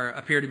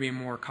appear to be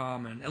more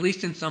common, at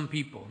least in some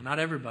people. Not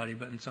everybody,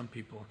 but in some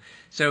people.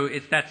 So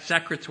it's that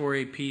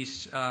secretory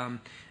piece of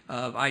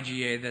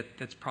IgA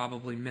that's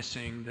probably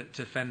missing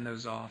to fend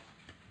those off.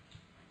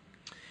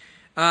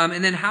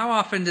 And then how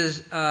often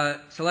does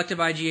selective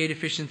IgA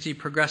deficiency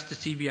progress to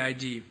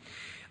CVID?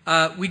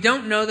 We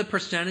don't know the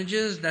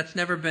percentages. That's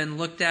never been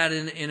looked at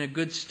in a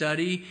good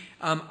study.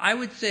 I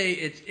would say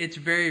it's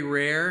very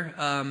rare.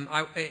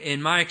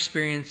 In my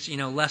experience,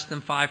 less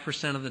than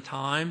 5% of the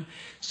time.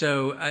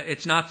 So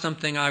it's not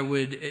something I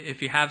would,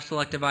 if you have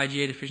selective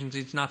IgA deficiency,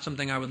 it's not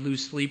something I would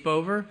lose sleep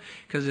over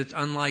because it's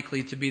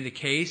unlikely to be the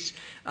case.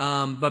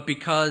 But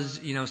because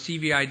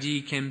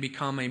CVID can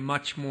become a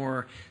much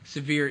more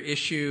severe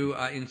issue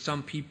in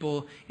some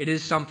people, it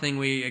is something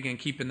we again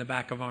keep in the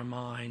back of our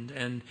mind.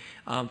 And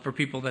for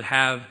people that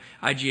have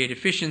IgA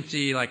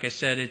deficiency, like I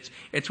said,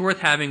 it's worth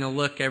having a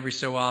look every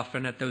so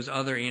often at those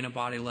other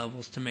antibody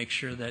levels to make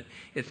sure that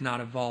it's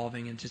not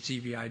evolving into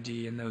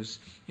CVID in those,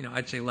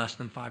 I'd say less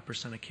than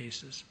 5% of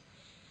cases.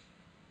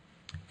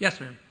 Yes,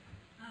 ma'am.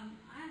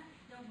 I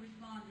don't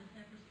respond to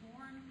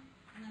cephalosporin,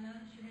 and I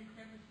noticed you had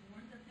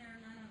cephalosporins up there.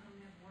 None of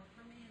them have worked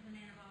for me as an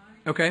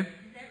antibiotic. Okay. Is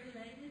that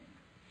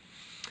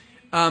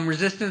related?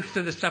 Resistance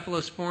to the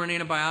cephalosporin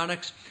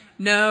antibiotics?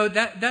 No,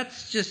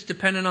 that's just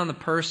dependent on the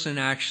person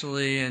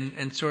actually,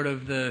 and sort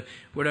of the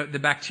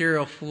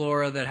bacterial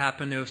flora that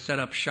happen to have set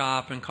up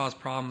shop and caused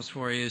problems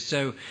for you.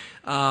 So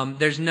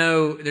there's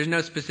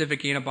no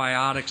specific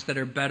antibiotics that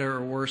are better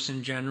or worse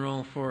in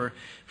general for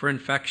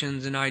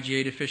infections and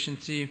IgA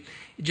deficiency.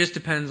 It just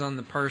depends on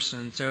the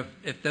person. So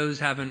if those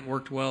haven't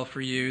worked well for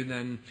you,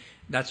 then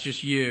that's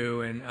just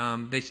you,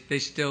 and they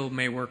still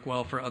may work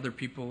well for other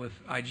people with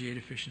IgA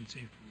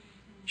deficiency.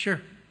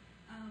 Sure.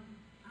 I'm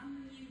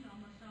immune to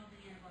almost all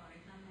the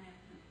antibiotics. I'm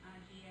absent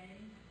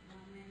IgA,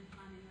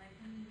 manufacturing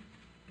lectin.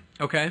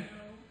 Okay.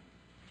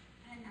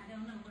 And I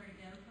don't know where to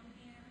go from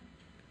here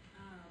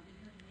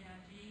because of the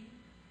IG.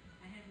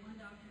 I had one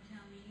doctor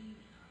tell me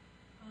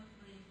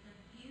possibly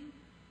subQ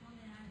on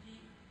the IG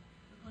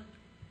because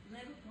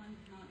level 1's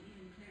not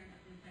even clearing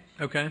up infection.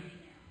 Okay.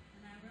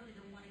 And I really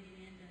don't want to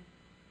get into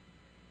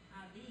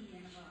IV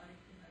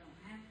antibiotics if I don't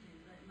have to.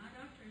 But my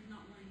doctor is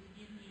not wanting to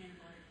give me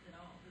antibiotics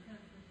at all because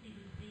the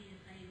CDC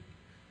is saying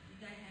you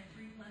got to have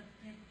 3+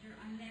 temperature.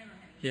 I never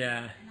have.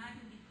 Yeah. And I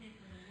can be sick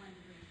with a 1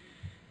 degree.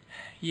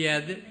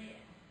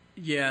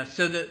 Yeah.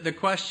 So the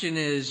question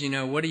is,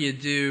 what do you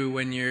do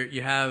when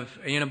you have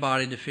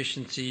antibody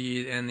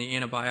deficiency and the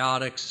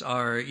antibiotics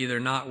are either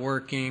not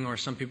working or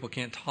some people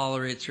can't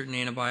tolerate certain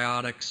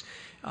antibiotics?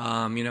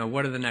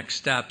 What are the next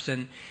steps?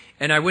 And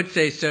I would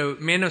say so.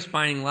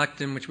 Mannose-binding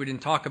lectin, which we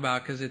didn't talk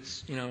about because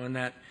it's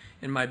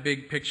in my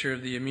big picture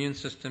of the immune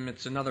system,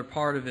 it's another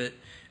part of it.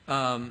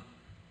 So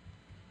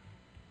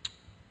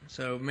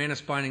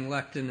mannose-binding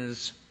lectin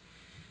is.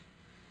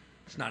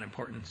 It's not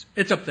important.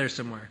 It's up there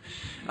somewhere.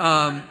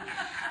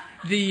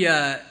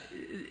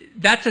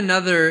 That's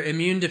another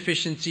immune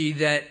deficiency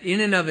that in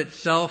and of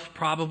itself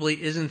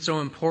probably isn't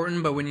so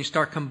important, but when you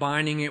start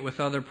combining it with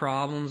other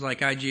problems like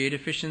IgA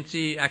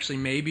deficiency, actually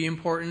may be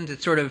important.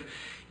 It's sort of,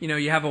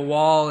 you have a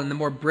wall, and the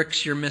more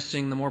bricks you're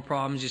missing, the more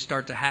problems you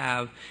start to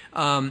have.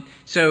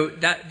 So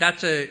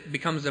that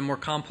becomes a more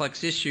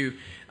complex issue.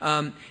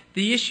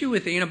 The issue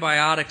with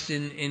antibiotics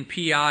in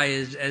PI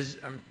is, as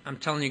I'm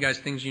telling you guys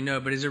things you know,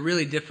 but is a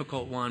really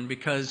difficult one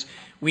because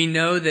we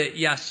know that,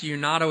 yes, you're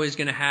not always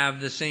going to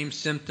have the same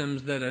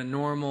symptoms that a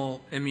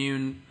normal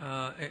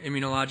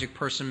immunologic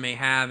person may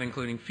have,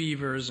 including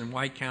fevers and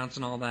white counts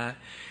and all that.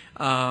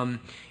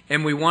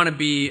 And we want to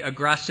be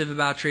aggressive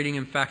about treating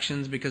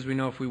infections because we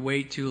know if we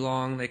wait too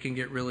long, they can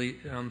get really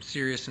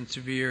serious and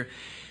severe.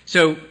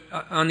 So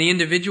on the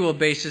individual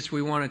basis,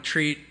 we want to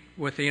treat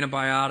with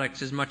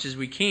antibiotics as much as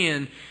we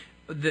can.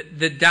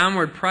 The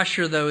downward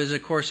pressure, though, is,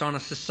 of course, on a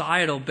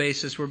societal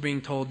basis. We're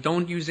being told,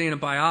 don't use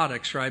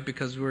antibiotics, right,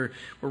 because we're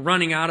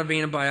running out of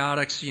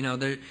antibiotics. You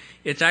know,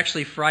 it's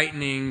actually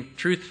frightening,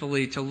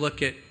 truthfully, to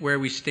look at where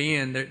we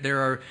stand. There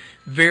are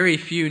very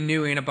few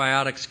new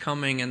antibiotics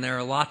coming, and there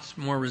are lots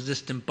more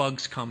resistant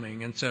bugs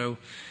coming. And so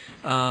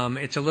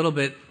it's a little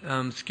bit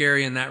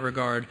scary in that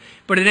regard.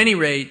 But at any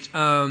rate,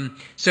 so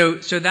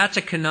that's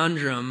a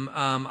conundrum.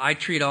 I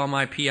treat all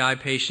my PI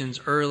patients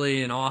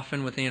early and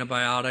often with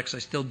antibiotics. I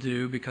still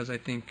do because I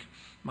think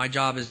my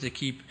job is to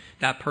keep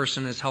that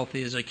person as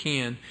healthy as I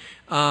can.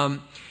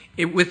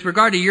 With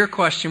regard to your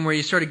question, where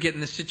you sort of get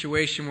in the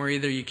situation where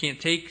either you can't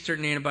take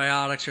certain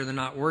antibiotics or they're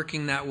not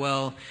working that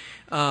well,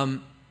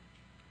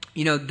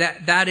 you know,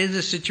 that is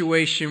a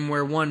situation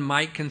where one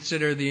might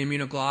consider the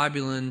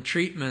immunoglobulin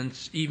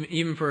treatments,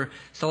 even for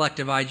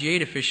selective IgA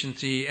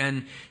deficiency.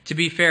 And to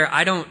be fair,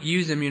 I don't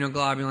use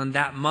immunoglobulin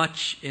that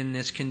much in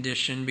this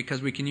condition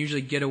because we can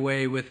usually get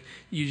away with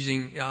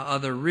using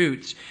other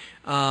routes.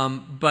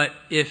 But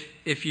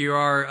if you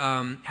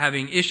are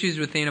having issues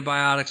with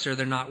antibiotics or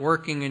they're not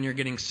working and you're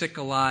getting sick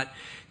a lot,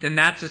 then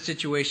that's a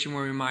situation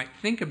where we might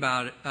think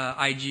about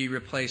IG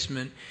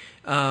replacement.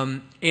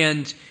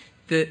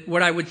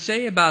 What I would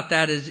say about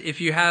that is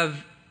if you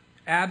have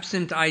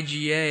absent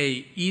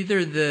IgA,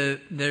 either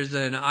there's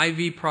an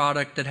IV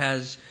product that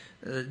has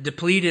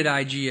depleted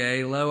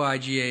IgA, low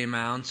IgA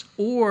amounts,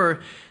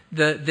 or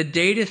the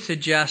data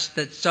suggests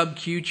that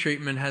sub-Q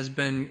treatment has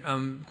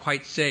been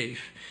quite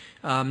safe.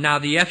 Now,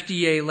 the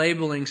FDA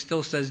labeling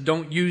still says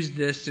don't use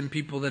this in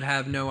people that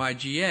have no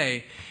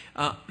IgA,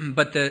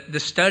 but the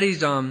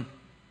studies on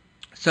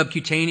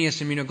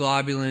subcutaneous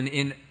immunoglobulin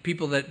in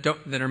people that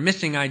are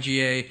missing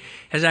IgA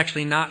has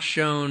actually not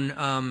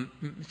shown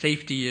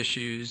safety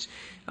issues.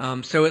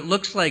 So it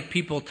looks like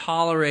people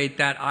tolerate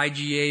that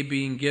IgA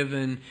being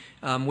given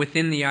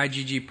within the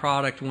IgG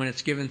product when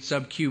it's given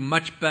sub-Q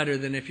much better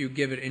than if you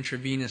give it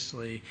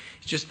intravenously.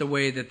 It's just the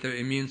way that the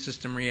immune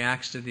system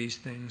reacts to these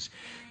things.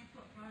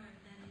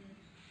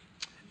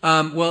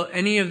 Well,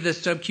 any of the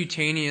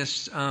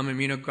subcutaneous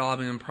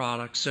immunoglobulin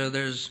products. So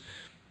there's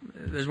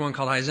one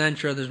called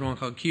Hizentra, there's one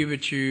called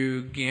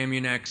Cuvitru,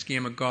 Gamunex,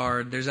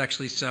 GammaGuard. There's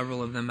actually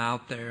several of them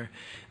out there.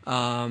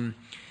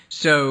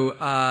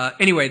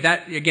 Anyway,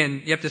 that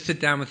again, you have to sit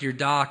down with your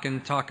doc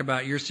and talk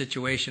about your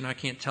situation. I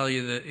can't tell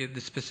you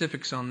the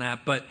specifics on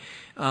that, but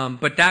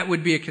that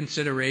would be a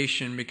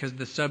consideration because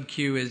the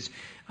sub-Q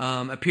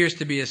appears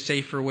to be a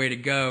safer way to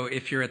go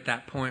if you're at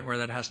that point where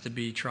that has to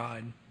be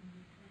tried.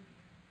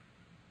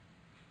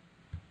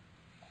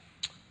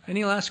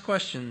 Any last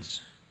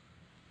questions?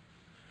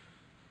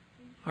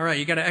 All right,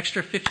 you got an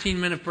extra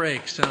 15-minute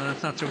break, so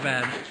that's not so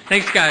bad.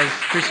 Thanks, guys.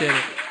 Appreciate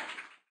it.